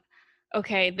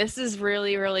 Okay, this is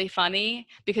really, really funny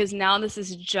because now this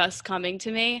is just coming to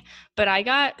me. But I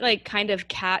got like kind of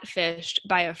catfished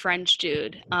by a French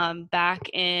dude back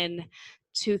in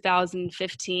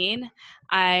 2015.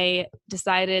 I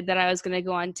decided that I was going to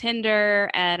go on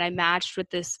Tinder and I matched with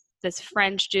this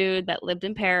French dude that lived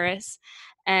in Paris.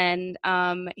 And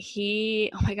oh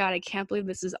my God, I can't believe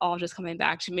this is all just coming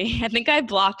back to me. I think I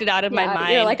blocked it out of my Yeah,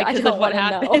 you're mind like, I because of don't what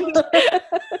want to know.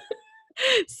 happened.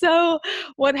 So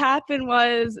what happened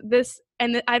was this,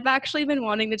 and I've actually been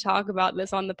wanting to talk about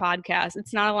this on the podcast.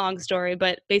 It's not a long story,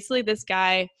 but basically this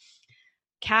guy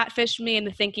catfished me into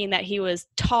thinking that he was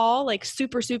tall, like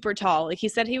super, super tall. Like he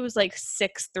said he was like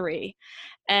 6'3",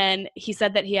 and he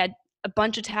said that he had a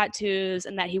bunch of tattoos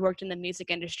and that he worked in the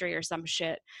music industry or some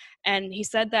shit. And he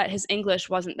said that his English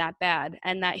wasn't that bad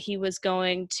and that he was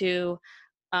going to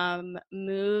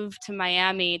move to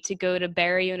Miami to go to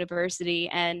Barry University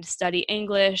and study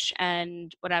English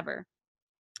and whatever.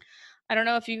 I don't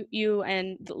know if you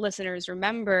and the listeners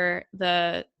remember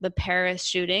the Paris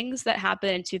shootings that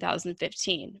happened in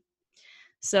 2015.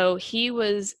 So he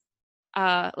was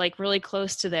like really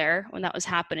close to there when that was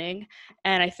happening,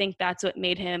 and I think that's what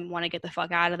made him want to get the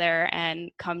fuck out of there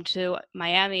and come to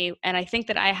Miami. And I think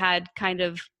that I had kind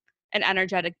of an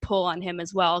energetic pull on him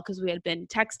as well because we had been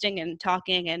texting and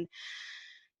talking, and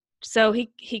so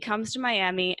he comes to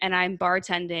Miami and I'm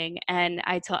bartending and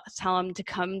I tell him to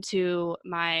come to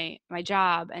my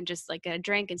job and just like get a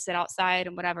drink and sit outside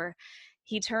and whatever.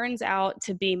 He turns out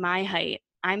to be my height.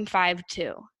 I'm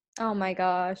 5'2". Oh my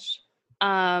gosh.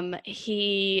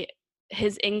 He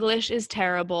his English is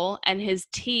terrible and his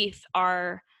teeth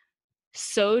are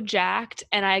so jacked,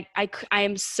 and I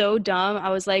am so dumb. I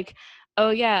was like, oh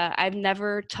yeah, I've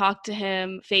never talked to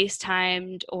him,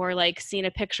 FaceTimed, or like seen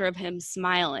a picture of him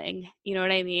smiling. You know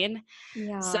what I mean?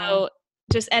 Yeah. So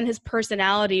just, and his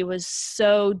personality was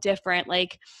so different.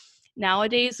 Like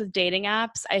nowadays with dating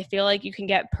apps, I feel like you can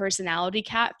get personality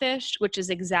catfished, which is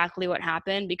exactly what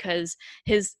happened because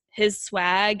his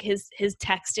swag, his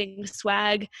texting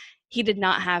swag, he did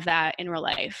not have that in real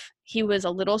life. He was a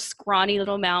little scrawny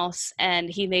little mouse and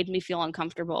he made me feel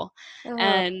uncomfortable. Ugh.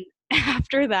 And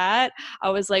after that, I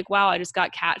was like, wow, I just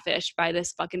got catfished by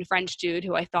this fucking French dude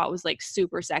who I thought was like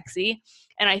super sexy.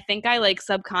 And I think I like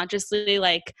subconsciously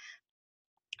like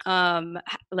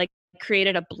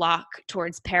created a block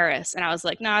towards Paris. And I was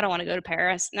like, no, I don't want to go to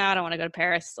Paris. No, I don't want to go to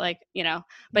Paris. Like,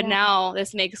 but Yeah. now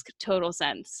this makes total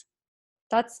sense.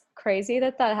 That's crazy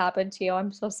that that happened to you.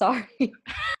 I'm so sorry.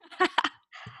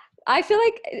 I feel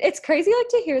like it's crazy like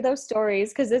to hear those stories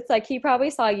because it's like he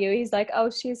probably saw you. He's like, "Oh,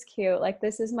 she's cute. Like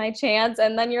this is my chance."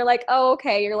 And then you're like, "Oh,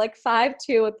 okay." You're like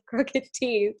 5'2" with crooked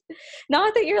teeth.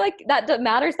 Not that you're like that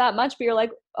matters that much, but you're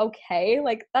like, "Okay."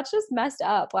 Like that's just messed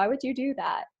up. Why would you do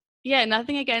that? Yeah,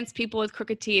 nothing against people with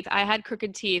crooked teeth. I had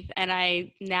crooked teeth and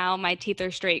I now my teeth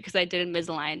are straight because I did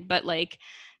Invisalign. But like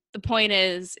the point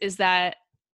is that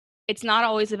it's not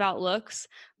always about looks,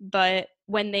 but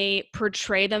when they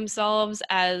portray themselves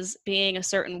as being a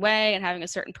certain way and having a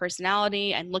certain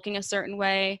personality and looking a certain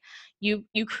way, you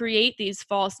create these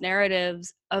false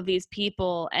narratives of these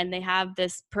people and they have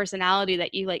this personality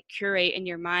that you like curate in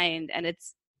your mind, and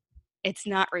it's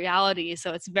not reality.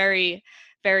 So it's very,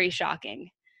 very shocking.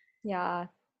 Yeah.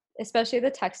 Especially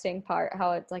the texting part,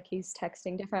 how it's like he's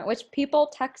texting different, which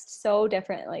people text so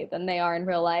differently than they are in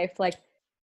real life. Like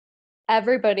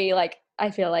everybody like I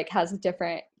feel like has a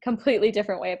different completely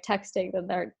different way of texting than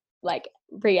their like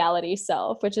reality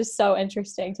self, which is so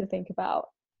interesting to think about.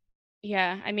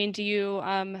 Yeah, I mean, do you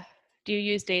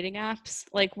use dating apps?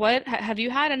 Like have you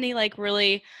had any like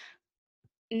really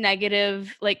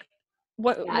negative, like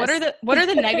Yes. what are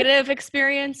the negative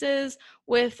experiences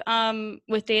with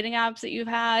dating apps that you've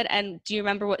had, and do you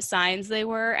remember what signs they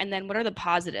were, and then what are the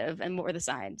positive and what were the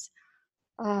signs?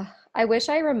 I wish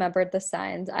I remembered the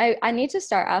signs. I need to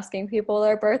start asking people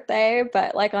their birthday,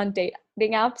 but like on dating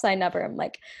apps, I never am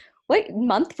like, what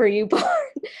month were you born?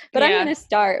 But I'm Yeah. gonna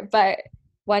start. But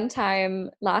one time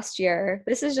last year,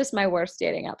 this is just my worst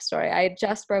dating app story. I had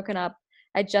just broken up.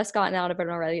 I'd just gotten out of a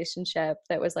relationship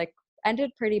that was like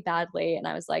ended pretty badly. And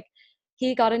I was like,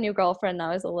 he got a new girlfriend. And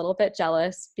I was a little bit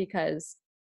jealous because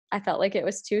I felt like it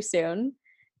was too soon.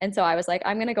 And so I was like,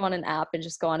 I'm going to go on an app and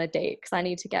just go on a date because I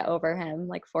need to get over him,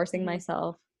 like forcing Mhm.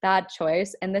 myself. Bad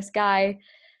choice. And this guy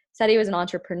said he was an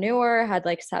entrepreneur, had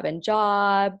like 7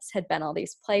 jobs, had been all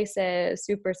these places,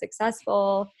 super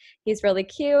successful. He's really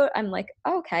cute. I'm like,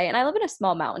 okay. And I live in a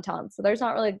small mountain town, so there's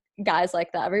not really guys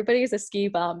like that. Everybody's a ski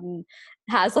bum and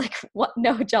has like what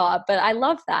no job. But I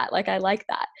love that. Like I like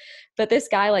that. But this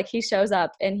guy, like he shows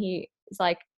up and he's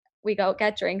like, we go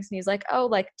get drinks and he's like, oh,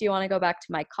 like, do you want to go back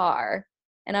to my car?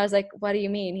 And I was like, what do you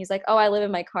mean? He's like, oh, I live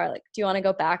in my car. Like, do you want to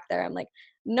go back there? I'm like,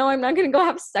 no, I'm not going to go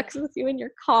have sex with you in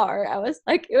your car. I was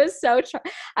like, it was so,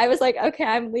 I was like, okay,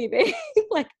 I'm leaving.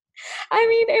 Like, I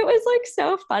mean, it was like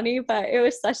so funny, but it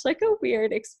was such like a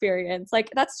weird experience. Like,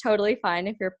 that's totally fine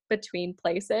if you're between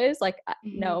places, like,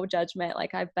 Mhm. no judgment.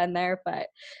 Like, I've been there, but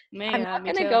I'm Yeah, not me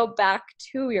going to too. go back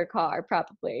to your car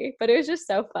probably. But it was just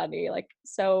so funny. Like,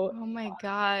 so Oh my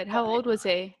God. How old was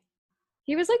he?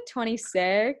 he was like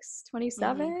 26, Mhm.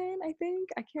 27, I think.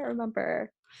 I can't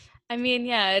remember. I mean,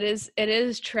 yeah, it is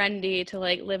trendy to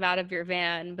like live out of your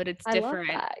van, but it's I love different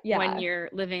that. when Yeah. you're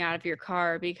living out of your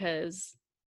car, because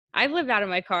I lived out of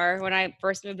my car when I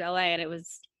first moved to LA and it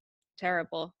was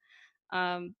terrible.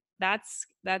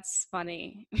 That's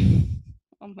funny.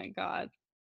 Oh my God.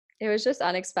 It was just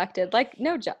unexpected. Like,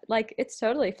 no, like, it's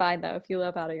totally fine though if you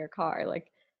live out of your car.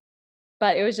 Like,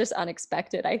 but it was just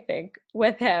unexpected, I think,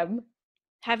 with him.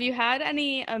 Have you had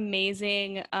any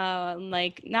amazing,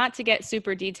 like, not to get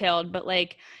super detailed, but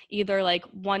like either like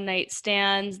one night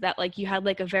stands that like you had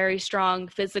like a very strong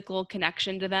physical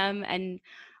connection to them, and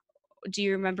do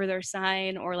you remember their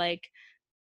sign, or like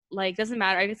doesn't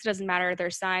matter, I guess it doesn't matter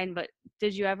their sign, but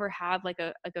did you ever have like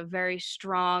a very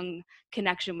strong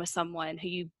connection with someone who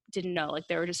you didn't know, like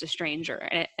they were just a stranger,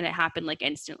 and it happened like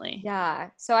instantly? Yeah.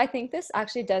 So I think this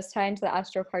actually does tie into the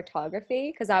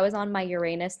astrocartography because I was on my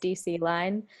Uranus DC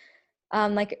line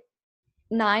like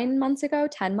 9 months ago,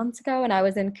 10 months ago, and I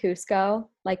was in Cusco,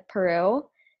 like Peru.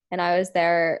 And I was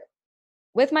there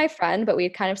with my friend, but we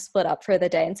kind of split up for the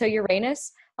day. And so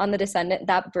Uranus on the descendant,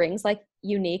 that brings like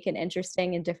unique and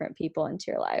interesting and different people into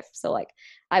your life. So like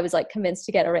I was like convinced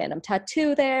to get a random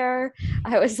tattoo there.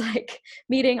 I was like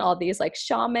meeting all these like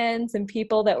shamans and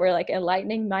people that were like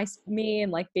enlightening me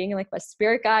and like being like my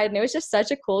spirit guide. And it was just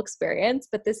such a cool experience.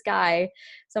 But this guy,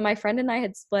 so my friend and I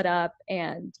had split up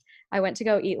and I went to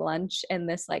go eat lunch in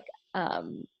this like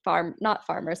farm, not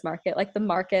farmers market, like the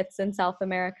markets in South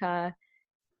America.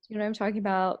 You know what I'm talking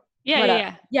about? Yeah, yeah, Whatever.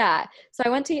 yeah. Yeah. So I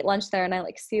went to eat lunch there and I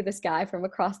like see this guy from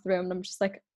across the room and I'm just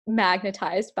like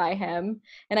magnetized by him.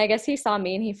 And I guess he saw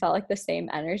me and he felt like the same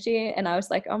energy. And I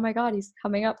was like, oh my God, he's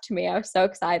coming up to me. I was so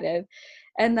excited.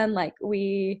 And then like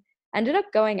we ended up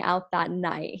going out that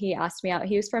night. He asked me out.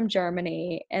 He was from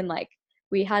Germany and like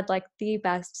we had like the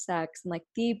best sex and like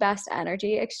the best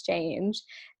energy exchange.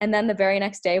 And then the very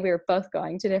next day, we were both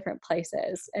going to different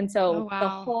places. And Oh so the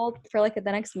wow. whole, for like the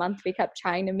next month, we kept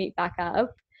trying to meet back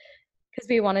up because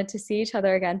we wanted to see each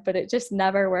other again, but it just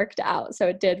never worked out. So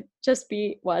it did just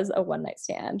was a one night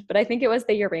stand. But I think it was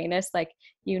the Uranus, like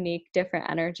unique, different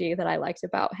energy that I liked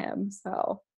about him.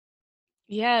 So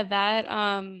Yeah, that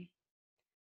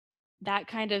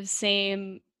kind of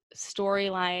same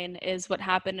storyline is what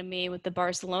happened to me with the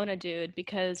Barcelona dude,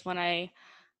 because when I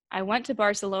went to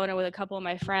Barcelona with a couple of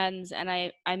my friends, and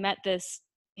I met this,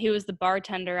 he was the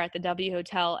bartender at the W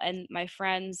Hotel, and my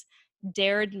friends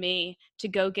dared me to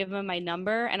go give him my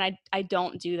number, and I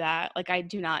don't do that. Like I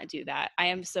do not do that. I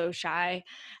am so shy.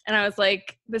 And I was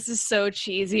like, this is so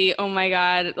cheesy. Oh my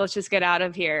God, let's just get out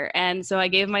of here. And so I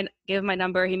gave him my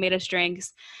number, he made us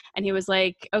drinks, and he was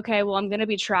like, okay, well, I'm going to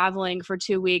be traveling for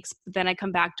 2 weeks, but then I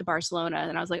come back to Barcelona.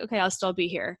 And I was like, okay, I'll still be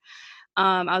here.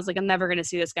 I was like, I'm never gonna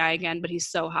see this guy again, but he's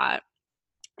so hot.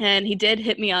 And he did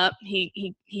hit me up.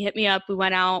 He hit me up. We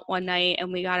went out one night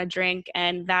and we got a drink,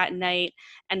 and that night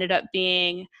ended up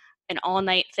being an all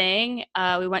night thing.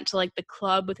 We went to like the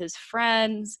club with his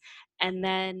friends, and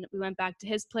then we went back to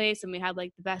his place and we had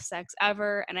like the best sex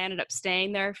ever. And I ended up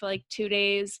staying there for like 2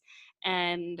 days,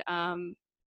 and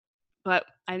but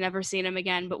I've never seen him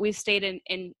again, but we've stayed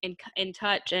in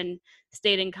touch and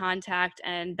stayed in contact.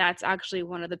 And that's actually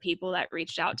one of the people that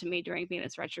reached out to me during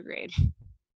Venus retrograde.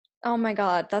 Oh my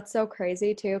God, that's so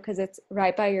crazy too, because it's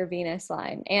right by your Venus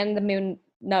line and the moon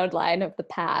node line of the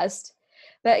past.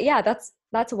 But yeah, that's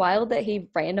wild that he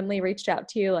randomly reached out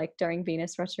to you like during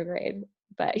Venus retrograde.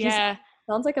 But he Yeah.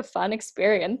 sounds like a fun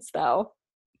experience though.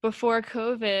 Before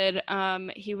COVID,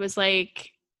 he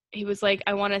was like,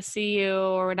 I want to see you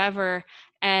or whatever.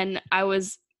 And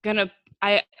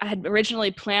I had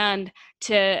originally planned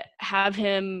to have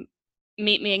him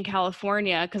meet me in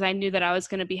California because I knew that I was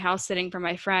going to be house sitting for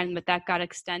my friend, but that got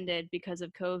extended because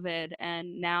of COVID.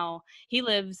 And now he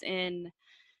lives in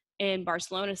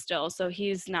Barcelona still, so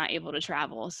he's not able to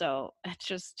travel. So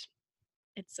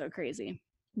it's so crazy.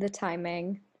 The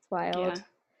timing, it's wild. Yeah.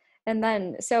 And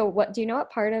then, so what do you know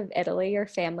what part of Italy your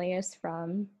family is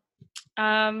from?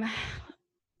 Um,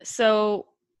 so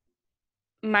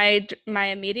my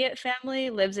immediate family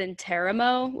lives in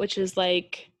Teramo, which is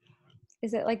like,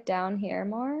 Is it like down here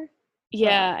more? Or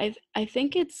yeah, I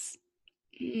think it's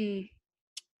mm,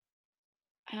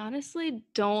 I honestly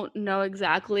don't know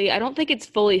exactly. I don't think it's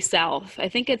fully south. I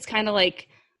think it's kind of like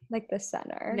like the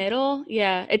center? middle.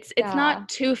 Yeah, it's Yeah. not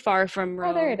too far from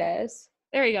Oh, there it Rome. is.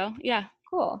 There you go. Yeah.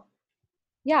 Cool.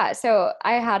 Yeah, so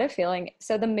I had a feeling.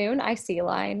 So the moon IC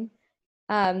line,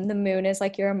 the moon is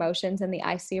like your emotions and the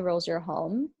IC rules your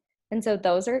home. And so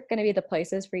those are going to be the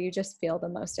places where you just feel the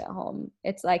most at home.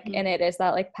 It's like, Mhm. and it is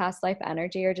that like past life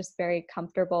energy or just very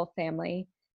comfortable family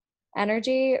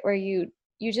energy where you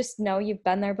just know you've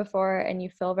been there before and you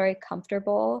feel very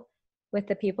comfortable with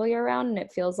the people you're around and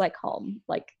it feels like home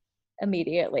like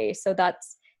immediately. So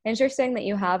that's interesting that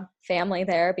you have family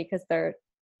there because they're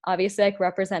obviously like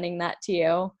representing that to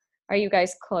you. Are you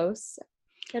guys close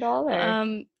at all or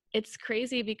Um, it's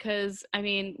crazy because I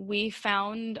mean, we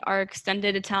found our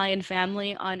extended Italian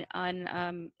family on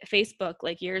Facebook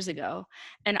like years ago,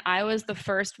 and I was the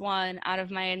first one out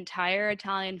of my entire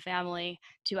Italian family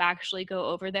to actually go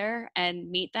over there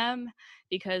and meet them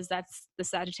because that's the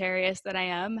Sagittarius that I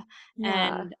am.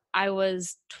 yeah, And I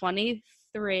was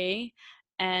 23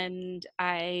 and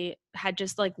I had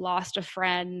just like lost a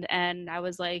friend and I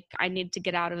was like, I need to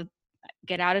get out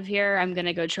of here. I'm going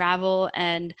to go travel.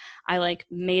 And I like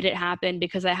made it happen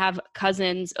because I have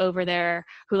cousins over there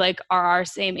who like are our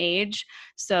same age.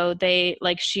 So they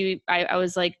like, I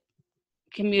was like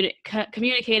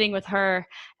communicating with her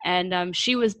and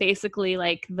she was basically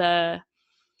like the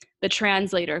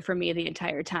translator for me the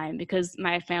entire time because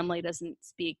my family doesn't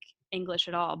speak English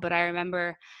at all. But I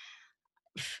remember,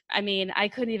 I mean, I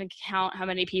couldn't even count how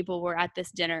many people were at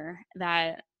this dinner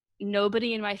that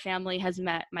nobody in my family has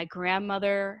met my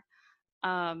grandmother,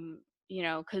 you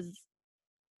know, because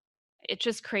it's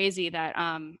just crazy that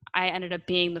I ended up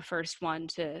being the first one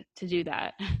to do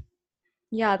that.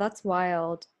 yeah, that's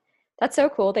wild. That's so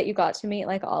cool that you got to meet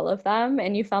like all of them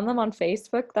and you found them on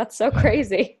Facebook. That's so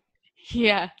crazy.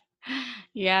 Yeah.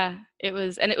 Yeah, it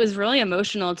was really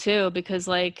emotional too because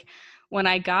like when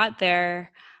I got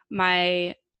there,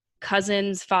 my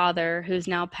cousin's father, who's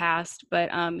now passed, but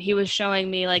he was showing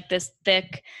me like this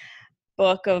thick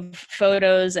book of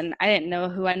photos and I didn't know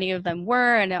who any of them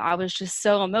were and I was just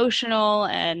so emotional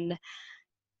and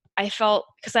I felt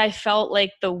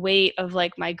like the weight of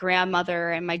like my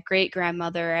grandmother and my great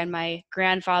grandmother and my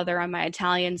grandfather on my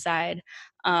Italian side.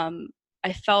 Um,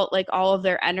 I felt like all of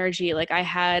their energy, like I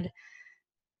had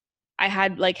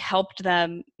like helped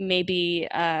them maybe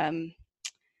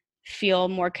feel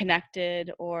more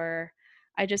connected, or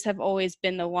I just have always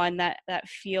been the one that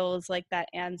feels like that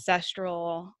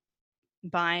ancestral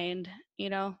bind, you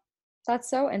know? That's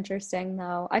so interesting,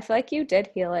 though. I feel like you did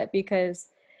heal it because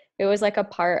it was like a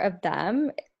part of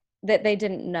them that they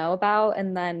didn't know about,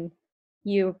 and then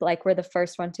you like were the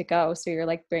first one to go, so you're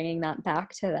like bringing that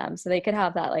back to them so they could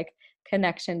have that like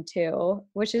connection too,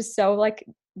 which is so like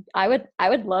I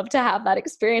would love to have that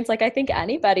experience. Like I think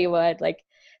anybody would. Like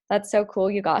that's so cool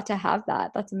you got to have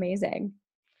that. That's amazing.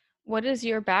 What is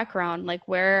your background? Like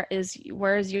where is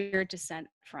your descent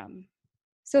from?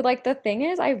 So like the thing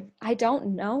is I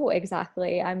don't know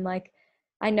exactly. I'm like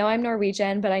I know I'm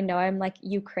Norwegian, but I know I'm like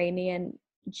Ukrainian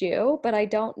Jew, but I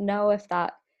don't know if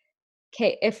that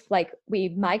if like we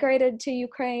migrated to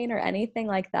Ukraine or anything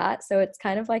like that. So it's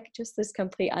kind of like just this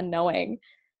complete unknowing.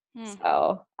 Hmm.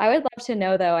 So I would love to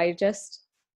know though.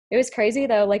 It was crazy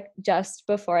though, like just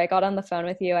before I got on the phone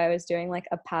with you, I was doing like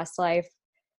a past life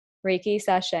Reiki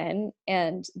session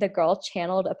and the girl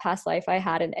channeled a past life I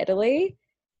had in Italy.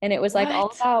 And it was like all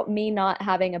What? about me not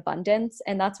having abundance.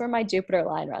 And that's where my Jupiter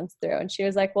line runs through. And she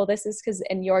was like, well, this is because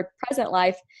in your present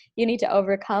life, you need to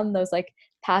overcome those like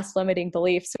past limiting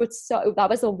beliefs. So that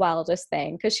was the wildest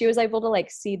thing, because she was able to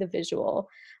like see the visual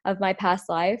of my past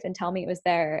life and tell me it was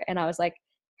there. And I was like,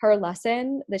 her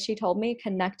lesson that she told me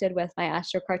connected with my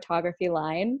astrocartography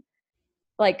line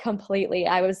like completely.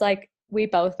 I was like, we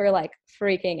both were like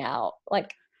freaking out.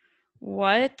 Like,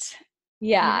 What?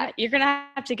 yeah, You're gonna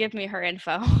have to give me her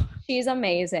info. she's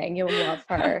amazing. You'll love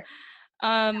her.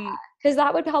 um Because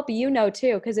that would help you know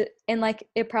too. Because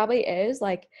it probably is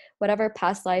like whatever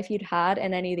past life you'd had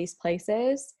in any of these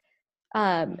places,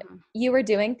 mhm. you were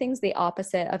doing things the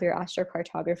opposite of your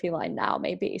astrocartography line now,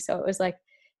 maybe. So it was like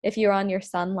if you're on your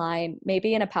sun line,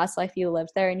 maybe in a past life you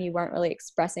lived there and you weren't really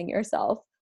expressing yourself.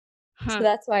 So Huh.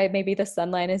 that's why maybe the sun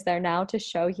line is there now to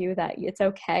show you that it's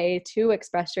okay to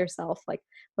express yourself. Like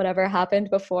whatever happened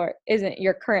before isn't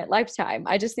your current lifetime.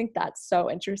 I just think that's so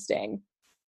interesting.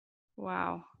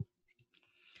 Wow.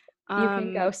 You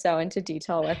can go Um so into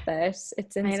detail with this.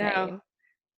 It's I know. insane.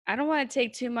 I don't want to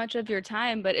take too much of your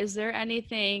time, but is there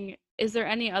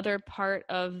any other part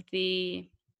of the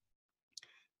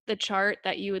chart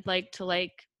that you would like to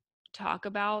like talk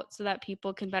about so that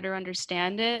people can better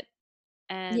understand it?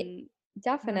 Yeah, And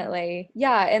I don't know. definitely.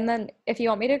 Yeah, and then if you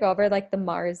want me to go over like the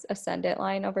Mars ascendant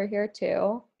line over here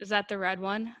too. Is that the red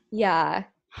one? Yeah,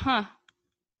 Huh.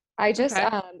 I just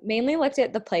Okay. mainly looked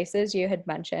at the places you had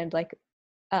mentioned, like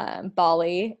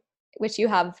Bali, which you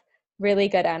have really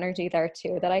good energy there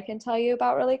too, that I can tell you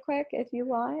about really quick if you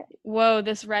want. Whoa,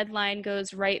 this red line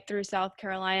goes right through South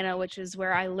Carolina, which is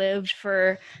where I lived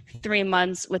for 3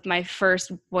 months with my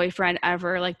first boyfriend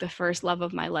ever, like the first love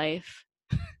of my life.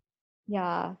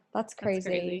 Yeah, that's That's crazy.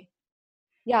 crazy.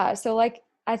 Yeah, so like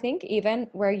I think even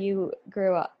where you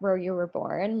grew up, where you were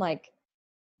born, like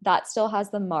that still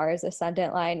has the Mars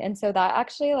ascendant line. And so that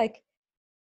actually like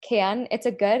it's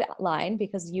a good line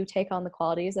because you take on the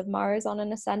qualities of Mars on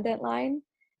an ascendant line,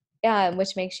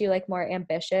 which makes you like more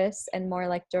ambitious and more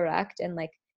like direct and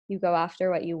like you go after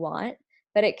what you want.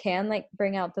 But it can like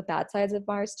bring out the bad sides of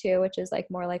Mars too, which is like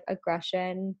more like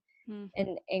aggression Hmm.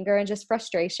 and anger and just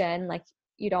frustration. Like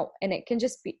you don't, and it can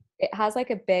just be, it has like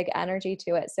a big energy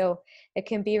to it. So it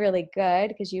can be really good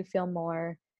because you feel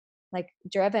more like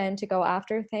driven to go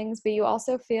after things, but you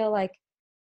also feel like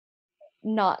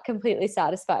not completely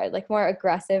satisfied, like more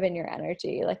aggressive in your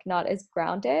energy, like not as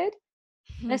grounded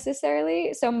Hmm.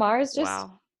 necessarily. So Mars just,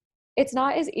 Wow. it's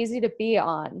not as easy to be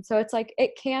on. So it's like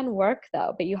it can work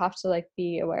though, but you have to like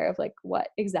be aware of like what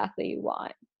exactly you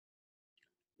want.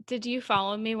 Did you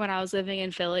follow me when I was living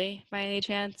in Philly by any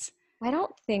chance? I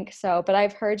don't think so, but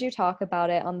I've heard you talk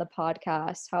about it on the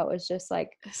podcast, how it was just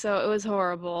like, So it was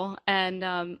horrible.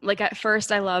 And like at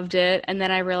first I loved it, and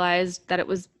then I realized that it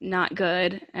was not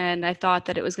good, and I thought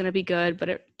that it was going to be good, but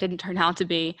it didn't turn out to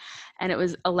be. And it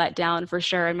was a letdown for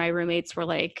sure. And my roommates were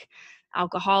like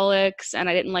alcoholics, and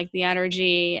I didn't like the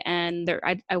energy, and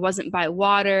I wasn't by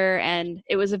water, and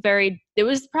it was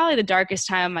probably the darkest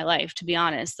time of my life, to be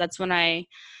honest. That's when I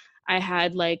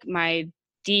had like my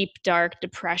deep dark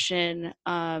depression.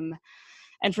 And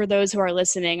for those who are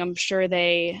listening, I'm sure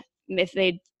if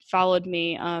they followed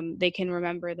me, they can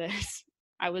remember this.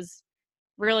 I was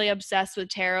really obsessed with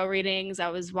tarot readings. I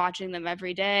was watching them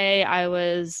every day.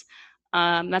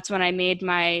 That's when I made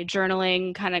my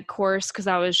journaling kind of course, because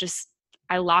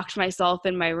I locked myself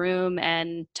in my room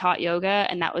and taught yoga,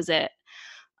 and that was it.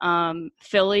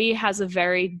 Philly has a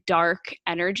very dark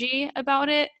energy about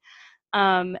it.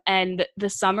 And the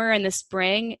summer and the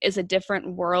spring is a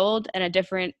different world and a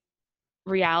different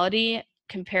reality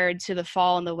compared to the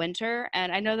fall and the winter.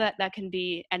 And I know that that can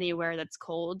be anywhere that's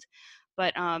cold,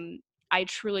 but I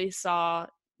truly saw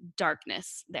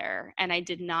darkness there, and I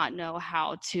did not know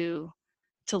how to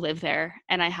live there,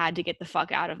 and I had to get the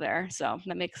fuck out of there. So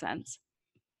that makes sense.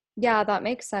 yeah, that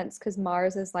makes sense because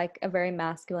Mars is like a very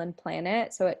masculine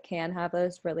planet, so it can have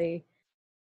those really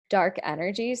dark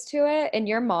energies to it. And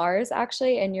your Mars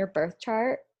actually in your birth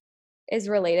chart is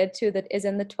related to that is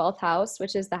in the 12th house,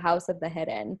 which is the house of the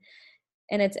hidden,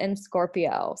 and it's in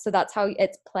Scorpio. So that's how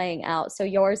it's playing out. So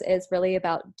yours is really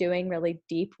about doing really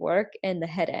deep work in the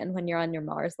hidden when you're on your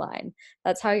Mars line.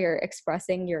 That's how you're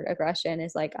expressing your aggression,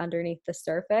 is like underneath the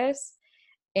surface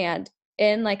and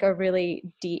in like a really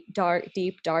deep,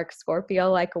 dark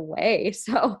Scorpio like way.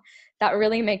 So that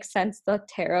really makes sense, the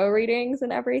tarot readings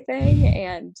and everything.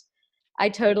 And I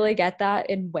totally get that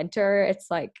in winter.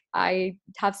 It's like I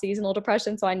have seasonal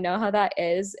depression, so I know how that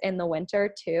is in the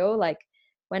winter too. Like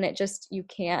when it just, you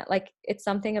can't, like, it's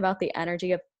something about the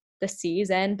energy of the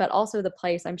season, but also the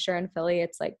place. I'm sure in Philly,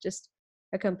 it's like just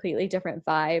a completely different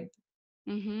vibe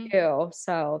Mm-hmm. too.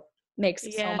 So makes so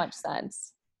Yeah. much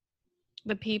sense.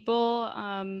 The people,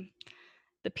 I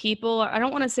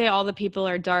don't want to say all the people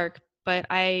are dark, but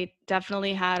I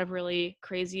definitely had a really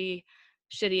crazy,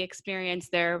 shitty experience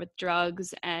there with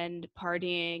drugs and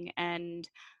partying and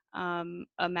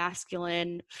a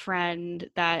masculine friend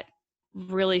that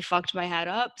really fucked my head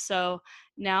up. So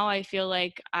now I feel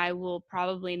like I will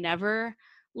probably never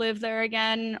live there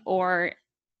again, or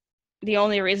the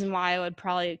only reason why I would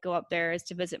probably go up there is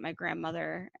to visit my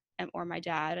grandmother or my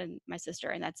dad and my sister,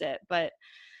 and that's it. But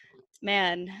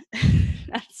man,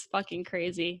 that's fucking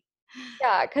crazy.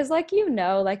 Yeah, because like you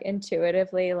know, like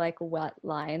intuitively, like what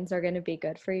lines are going to be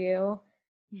good for you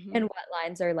and Mm-hmm. what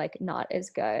lines are like not as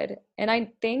good. And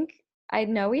I think I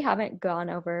know we haven't gone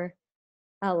over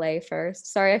LA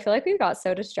first. Sorry, I feel like we got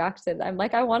so distracted. I'm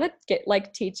like, I want to get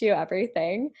like teach you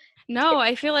everything No,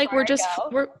 I feel like before we're I just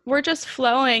go. we're just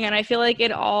flowing, and I feel like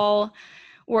it all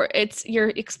we're it's you're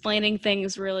explaining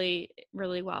things really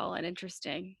really well and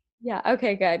interesting. Yeah,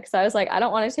 okay, good. Because I was like, I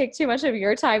don't want to take too much of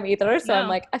your time either. So I'm No.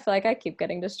 like, I feel like I keep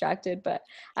getting distracted, but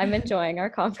I'm enjoying our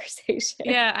conversation.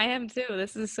 Yeah, I am too.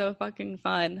 This is so fucking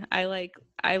fun.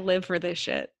 I live for this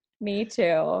shit. Me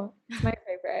too. It's my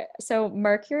favorite. So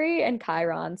Mercury and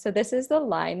Chiron. So this is the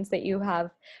lines that you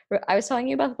have. I was telling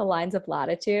you about the lines of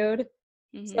latitude.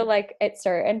 So Mhm. like at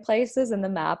certain places in the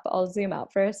map, I'll zoom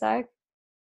out for a sec.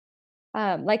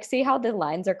 Like see how the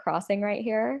lines are crossing right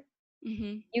here?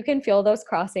 Mhm. You can feel those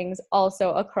crossings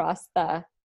also across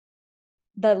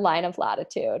the line of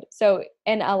latitude. So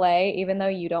in LA, even though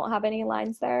you don't have any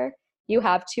lines there, you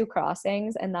have two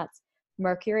crossings, and that's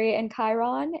Mercury and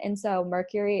Chiron. And so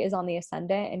Mercury is on the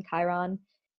ascendant, and Chiron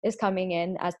is coming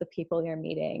in as the people you're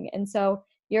meeting. And so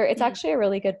it's Mhm. actually a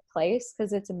really good place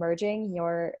because it's merging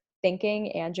your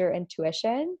thinking and your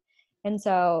intuition. And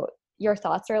so your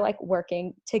thoughts are like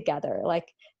working together.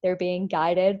 Like they're being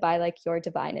guided by like your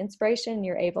divine inspiration.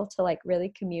 You're able to like really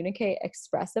communicate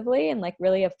expressively and like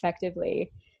really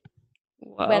effectively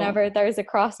Whoa. whenever there's a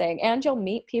crossing. And you'll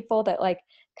meet people that like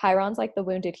Chiron's like the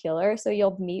wounded healer, so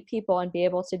you'll meet people and be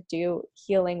able to do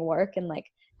healing work and like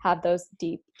have those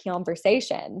deep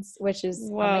conversations, which is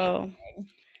Whoa.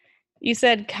 amazing. You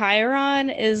said Chiron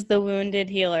is the wounded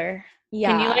healer.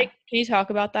 Yeah. Can you talk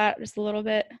about that just a little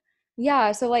bit?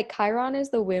 Yeah, so like Chiron is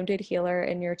the wounded healer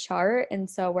in your chart. And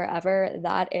so wherever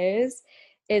that is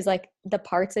like the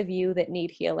parts of you that need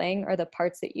healing or the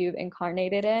parts that you've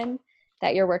incarnated in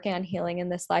that you're working on healing in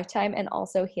this lifetime and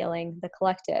also healing the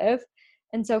collective.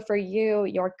 And so for you,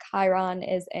 your Chiron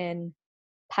is in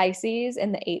Pisces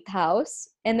in the eighth house.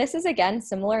 And this is again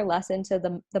similar lesson to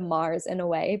the Mars in a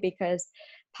way because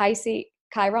Pisces,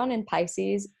 Chiron in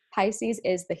Pisces, Pisces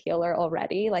is the healer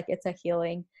already. Like it's a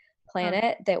healing Huh.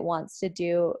 planet that wants to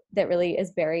do that really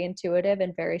is very intuitive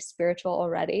and very spiritual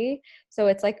already. So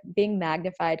it's like being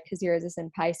magnified because yours is in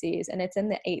Pisces and it's in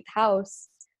the eighth house,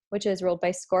 which is ruled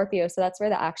by Scorpio. So that's where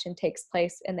the action takes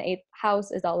place. And the eighth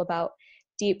house is all about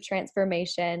deep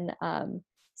transformation,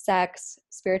 sex,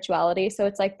 spirituality. So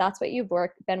it's like that's what you've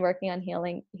been working on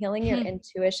healing your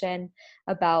intuition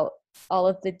about all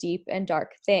of the deep and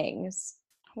dark things.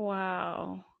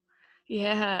 Wow.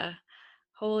 Yeah.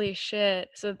 Holy shit.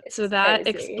 So It's that crazy.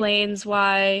 explains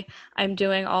why I'm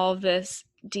doing all of this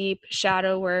deep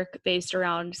shadow work based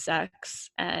around sex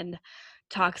and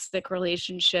toxic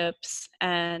relationships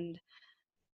and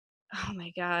oh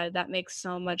my god, that makes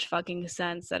so much fucking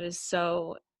sense. That is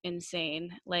so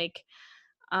insane. Like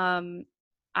um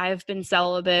I've been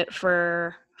celibate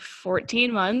for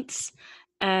 14 months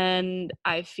and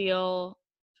I feel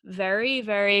very,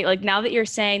 very like now that you're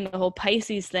saying the whole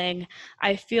Pisces thing,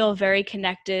 I feel very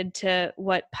connected to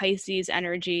what Pisces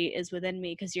energy is within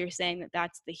me because you're saying that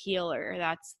that's the healer.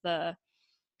 That's the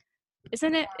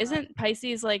isn't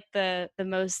Pisces like the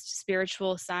most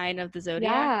spiritual sign of the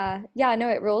zodiac? Yeah. Yeah, no,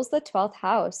 it rules the 12th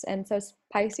house. And so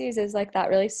Pisces is like that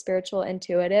really spiritual,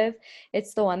 intuitive.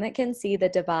 It's the one that can see the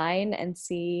divine and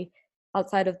see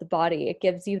outside of the body. It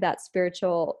gives you that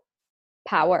spiritual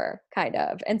power, kind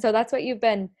of. And so that's what you've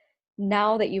been,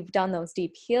 now that you've done those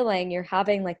deep healing, you're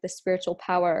having like the spiritual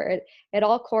power. It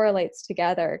all correlates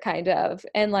together, kind of.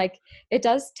 And like it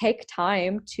does take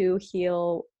time to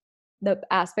heal the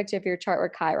aspect of your chart where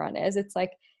Chiron is. It's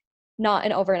like not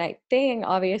an overnight thing,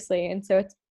 obviously. And so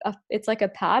it's like a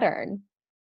pattern.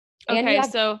 And you Okay,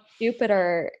 have so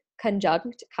Jupiter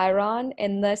conjunct Chiron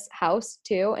in this house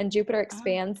too, and Jupiter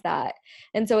expands that.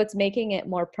 And so it's making it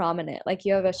more prominent. Like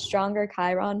you have a stronger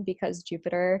Chiron because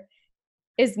Jupiter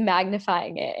is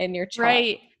magnifying it in your chart.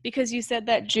 right, because you said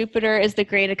that Jupiter is the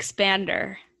great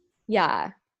expander.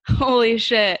 Yeah, Holy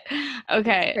shit. it's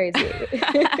Okay. crazy.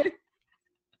 Fuck.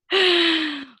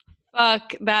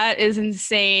 Fuck, that is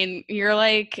insane.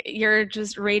 You're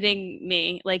just rating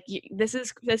me. Like this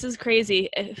is crazy.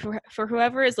 For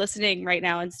whoever is listening right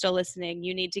now and still listening,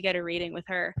 you need to get a reading with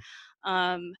her,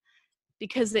 um,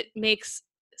 because it makes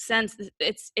sense.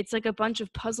 It's like a bunch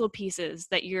of puzzle pieces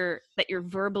that you're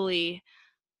verbally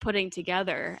putting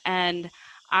together. And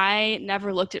I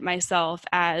never looked at myself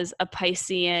as a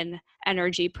Piscean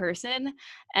energy person.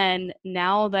 And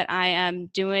now that I am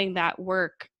doing that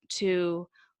work to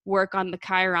work on the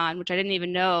Chiron, which I didn't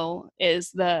even know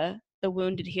is the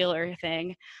wounded healer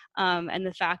thing, and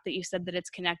the fact that you said that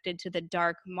it's connected to the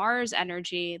dark Mars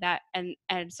energy, that and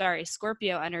sorry,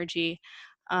 Scorpio energy,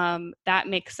 that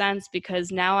makes sense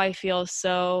because now I feel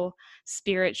so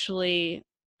spiritually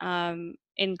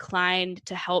inclined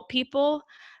to help people,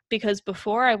 because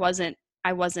before I wasn't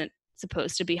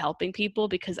supposed to be helping people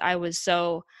because I was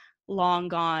so long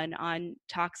gone on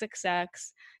toxic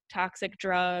sex, toxic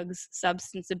drugs,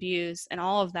 substance abuse, and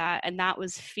all of that, and that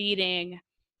was feeding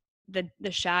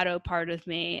the shadow part of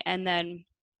me. And then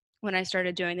when I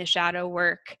started doing the shadow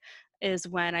work is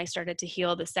when I started to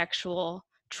heal the sexual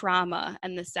trauma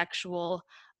and the sexual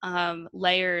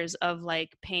layers of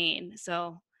like pain.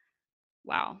 So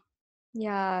wow.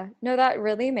 Yeah, no, that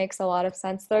really makes a lot of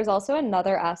sense. There's also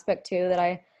another aspect too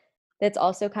that's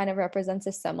also kind of represents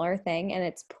a similar thing, and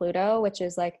it's Pluto, which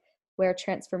is like where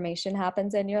transformation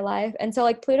happens in your life. And so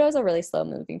like Pluto is a really slow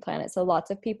moving planet. So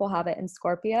lots of people have it in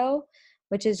Scorpio,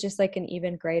 which is just like an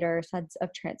even greater sense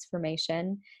of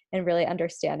transformation and really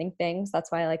understanding things.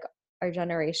 That's why like our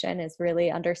generation is really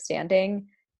understanding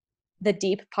the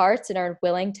deep parts and are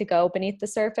willing to go beneath the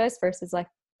surface versus like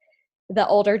the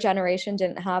older generation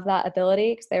didn't have that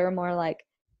ability because they were more like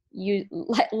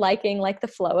liking like the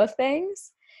flow of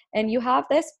things. And you have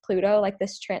this Pluto, like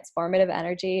this transformative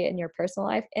energy in your personal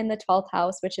life in the 12th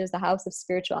house, which is the house of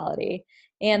spirituality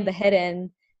and the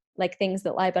hidden like things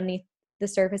that lie beneath the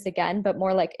surface again, but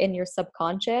more like in your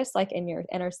subconscious, like in your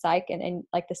inner psyche and in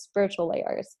like the spiritual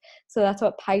layers. So that's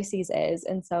what Pisces is.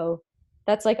 And so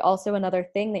that's like also another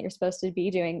thing that you're supposed to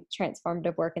be doing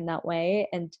transformative work in that way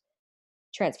and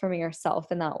transforming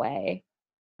yourself in that way,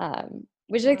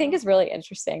 which I think Wow. is really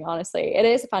interesting. Honestly, it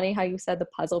is funny how you said the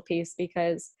puzzle piece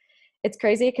because it's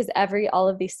crazy because all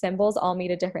of these symbols all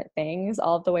mean different things.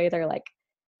 All of the way they're like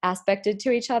aspected to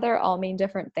each other all mean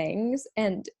different things,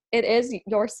 and it is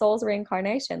your soul's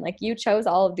reincarnation. Like you chose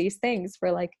all of these things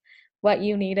for like what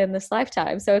you need in this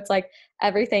lifetime. So it's like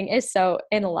everything is so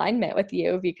in alignment with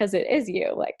you because it is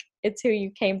you. Like it's who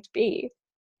you came to be.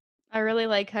 I really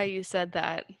like how you said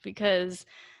that because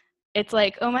it's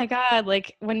like, oh my God,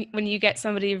 like when you get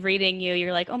somebody reading you,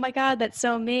 you're like, oh my God, that's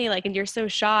so me. Like, and you're so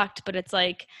shocked, but it's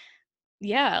like,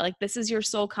 yeah, like this is your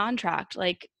soul contract.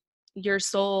 Like your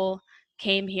soul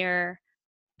came here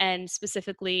and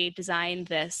specifically designed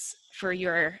this for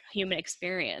your human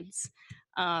experience.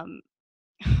 Um,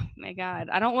 my God,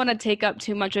 I don't want to take up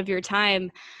too much of your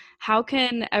time. How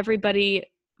can everybody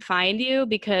find you?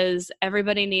 Because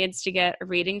everybody needs to get a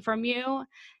reading from you.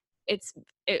 it's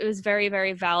it was very,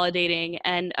 very validating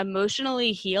and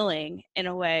emotionally healing in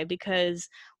a way, because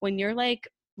when you're like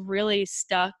really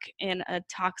stuck in a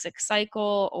toxic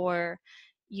cycle, or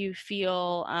you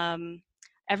feel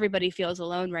everybody feels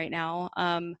alone right now,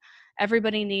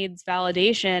 everybody needs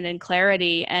validation and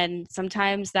clarity, and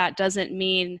sometimes that doesn't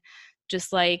mean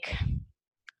just like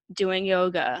doing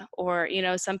yoga, or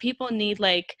some people need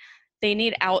like they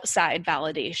need outside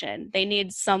validation. They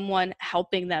need someone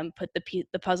helping them put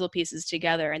the puzzle pieces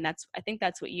together, and I think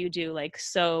that's what you do like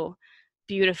so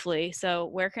beautifully. So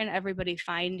where can everybody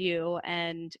find you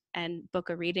and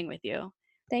book a reading with you?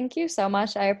 Thank you so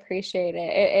much. I appreciate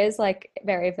it. It is like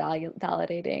very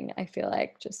validating. I feel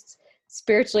like just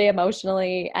spiritually,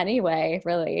 emotionally, anyway,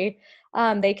 really.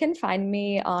 They can find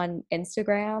me on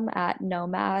Instagram at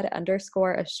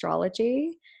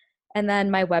nomad_astrology. And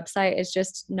then my website is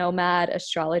just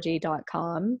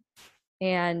nomadastrology.com.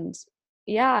 And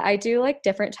yeah, I do like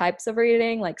different types of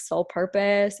reading, like soul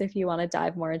purpose, if you want to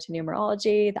dive more into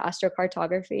numerology, the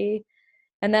astrocartography.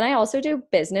 And then I also do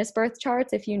business birth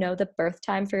charts if you know the birth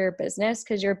time for your business,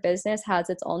 because your business has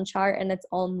its own chart and its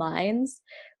own lines,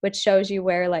 which shows you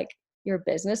where like your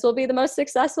business will be the most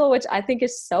successful, which I think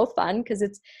is so fun because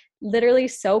it's literally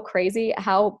so crazy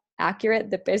how accurate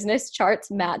the business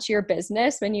charts match your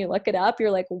business. When you look it up,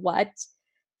 you're like, what? It's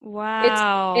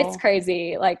Wow.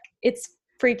 crazy. Like it's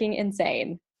freaking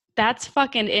insane. That's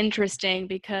fucking interesting,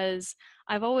 because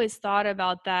I've always thought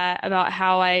about that, about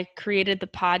how I created the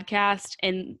podcast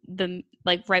in the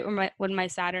like right when my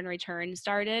Saturn return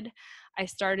started. I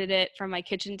started it from my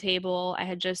kitchen table. I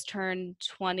had just turned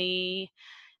 28.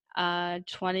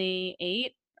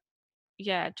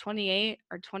 28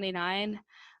 or 29.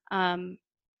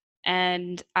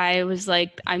 And I was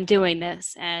like, I'm doing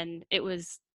this. And it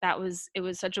was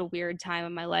such a weird time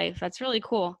in my life. That's really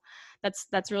cool.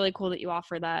 That's really cool that you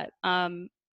offer that.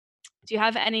 Do you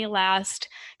have any last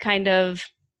kind of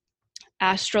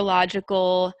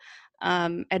astrological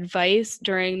advice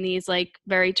during these like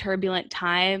very turbulent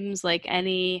times? Like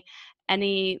any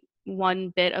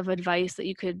one bit of advice that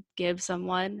you could give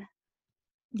someone?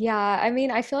 Yeah, I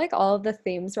mean, I feel like all of the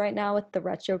themes right now with the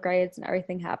retrogrades and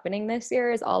everything happening this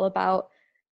year is all about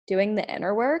doing the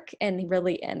inner work and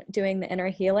really doing the inner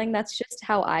healing. That's just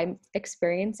how I'm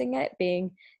experiencing it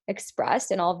being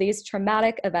expressed. And all these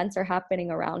traumatic events are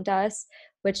happening around us,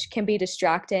 which can be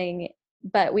distracting.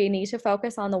 But we need to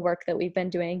focus on the work that we've been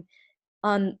doing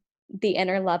on the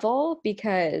inner level,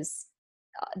 because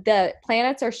the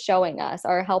planets are showing us,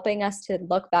 are helping us to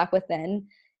look back within.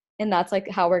 And that's like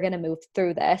how we're going to move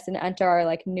through this and enter our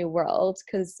like new world,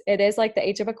 because it is like the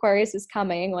age of Aquarius is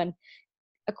coming when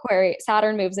Aquarius,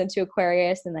 Saturn moves into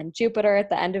Aquarius, and then Jupiter at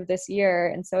the end of this year.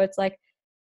 And so it's like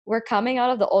we're coming out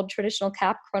of the old traditional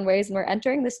Capricorn ways and we're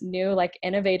entering this new like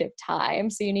innovative time.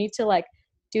 So you need to like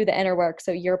do the inner work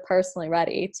so you're personally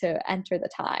ready to enter the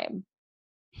time.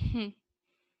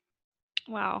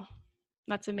 Wow,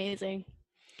 that's amazing.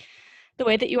 The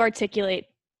way that you articulate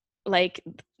like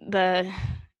the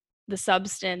the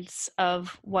substance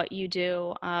of what you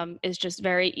do is just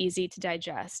very easy to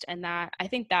digest, and that I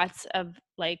think that's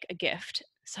like a gift.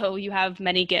 So you have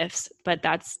many gifts, but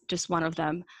that's just one of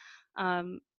them.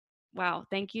 Wow,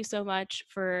 thank you so much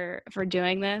for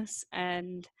doing this,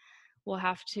 and we'll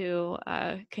have to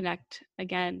connect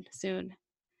again soon.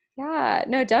 Yeah,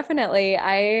 no, definitely.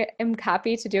 I am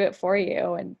happy to do it for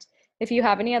you. And if you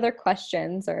have any other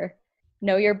questions or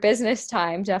know your business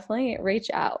time, definitely reach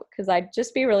out, because I'd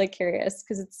just be really curious,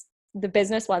 because it's the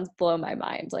business ones blow my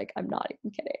mind. Like, I'm not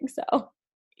even kidding. So,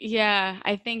 Yeah,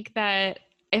 I think that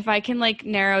if I can like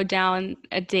narrow down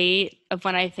a date of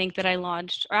when I think that I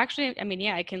launched, or actually, I mean,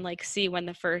 yeah, I can like see when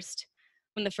the first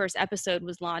episode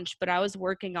was launched, but I was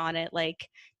working on it like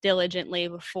diligently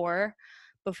before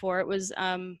it was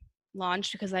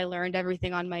launched, because I learned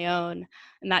everything on my own,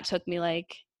 and that took me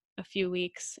like a few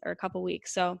weeks or a couple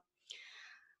weeks. So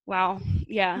wow.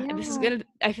 Yeah. This is yeah. gonna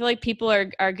I feel like people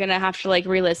are gonna have to like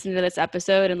re-listen to this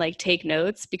episode and like take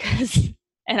notes because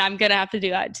and I'm gonna have to do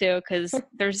that too, because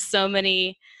there's so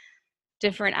many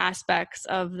different aspects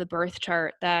of the birth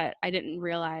chart that I didn't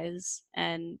realize.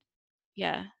 And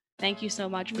yeah, thank you so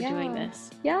much for doing Yeah. this.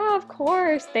 Yeah, of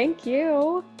course. Thank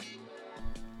you.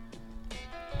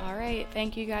 All right.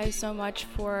 Thank you guys so much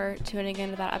for tuning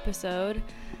into that episode.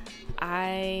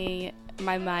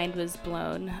 My mind was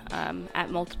blown at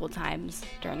multiple times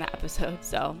during that episode.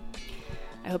 So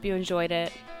I hope you enjoyed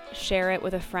it. Share it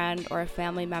with a friend or a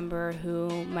family member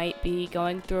who might be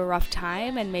going through a rough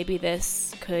time, and maybe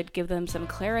this could give them some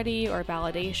clarity or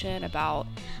validation about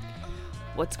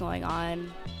what's going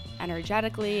on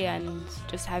energetically, and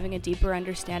just having a deeper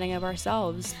understanding of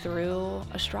ourselves through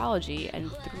astrology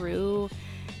and through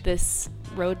this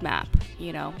roadmap,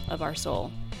 of our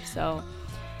soul. So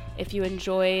if you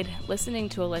enjoyed listening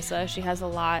to Alyssa, she has a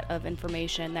lot of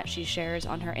information that she shares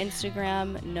on her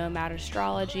Instagram, Nomad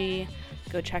Astrology.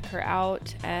 Go check her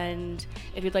out. And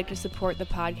if you'd like to support the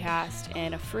podcast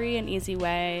in a free and easy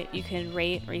way, you can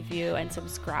rate, review, and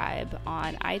subscribe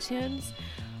on iTunes,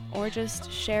 or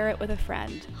just share it with a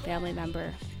friend, family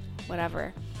member,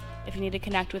 whatever. If you need to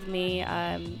connect with me,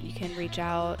 you can reach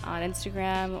out on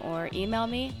Instagram or email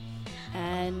me.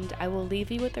 And I will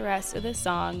leave you with the rest of this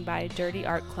song by Dirty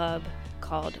Art Club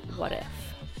called What If.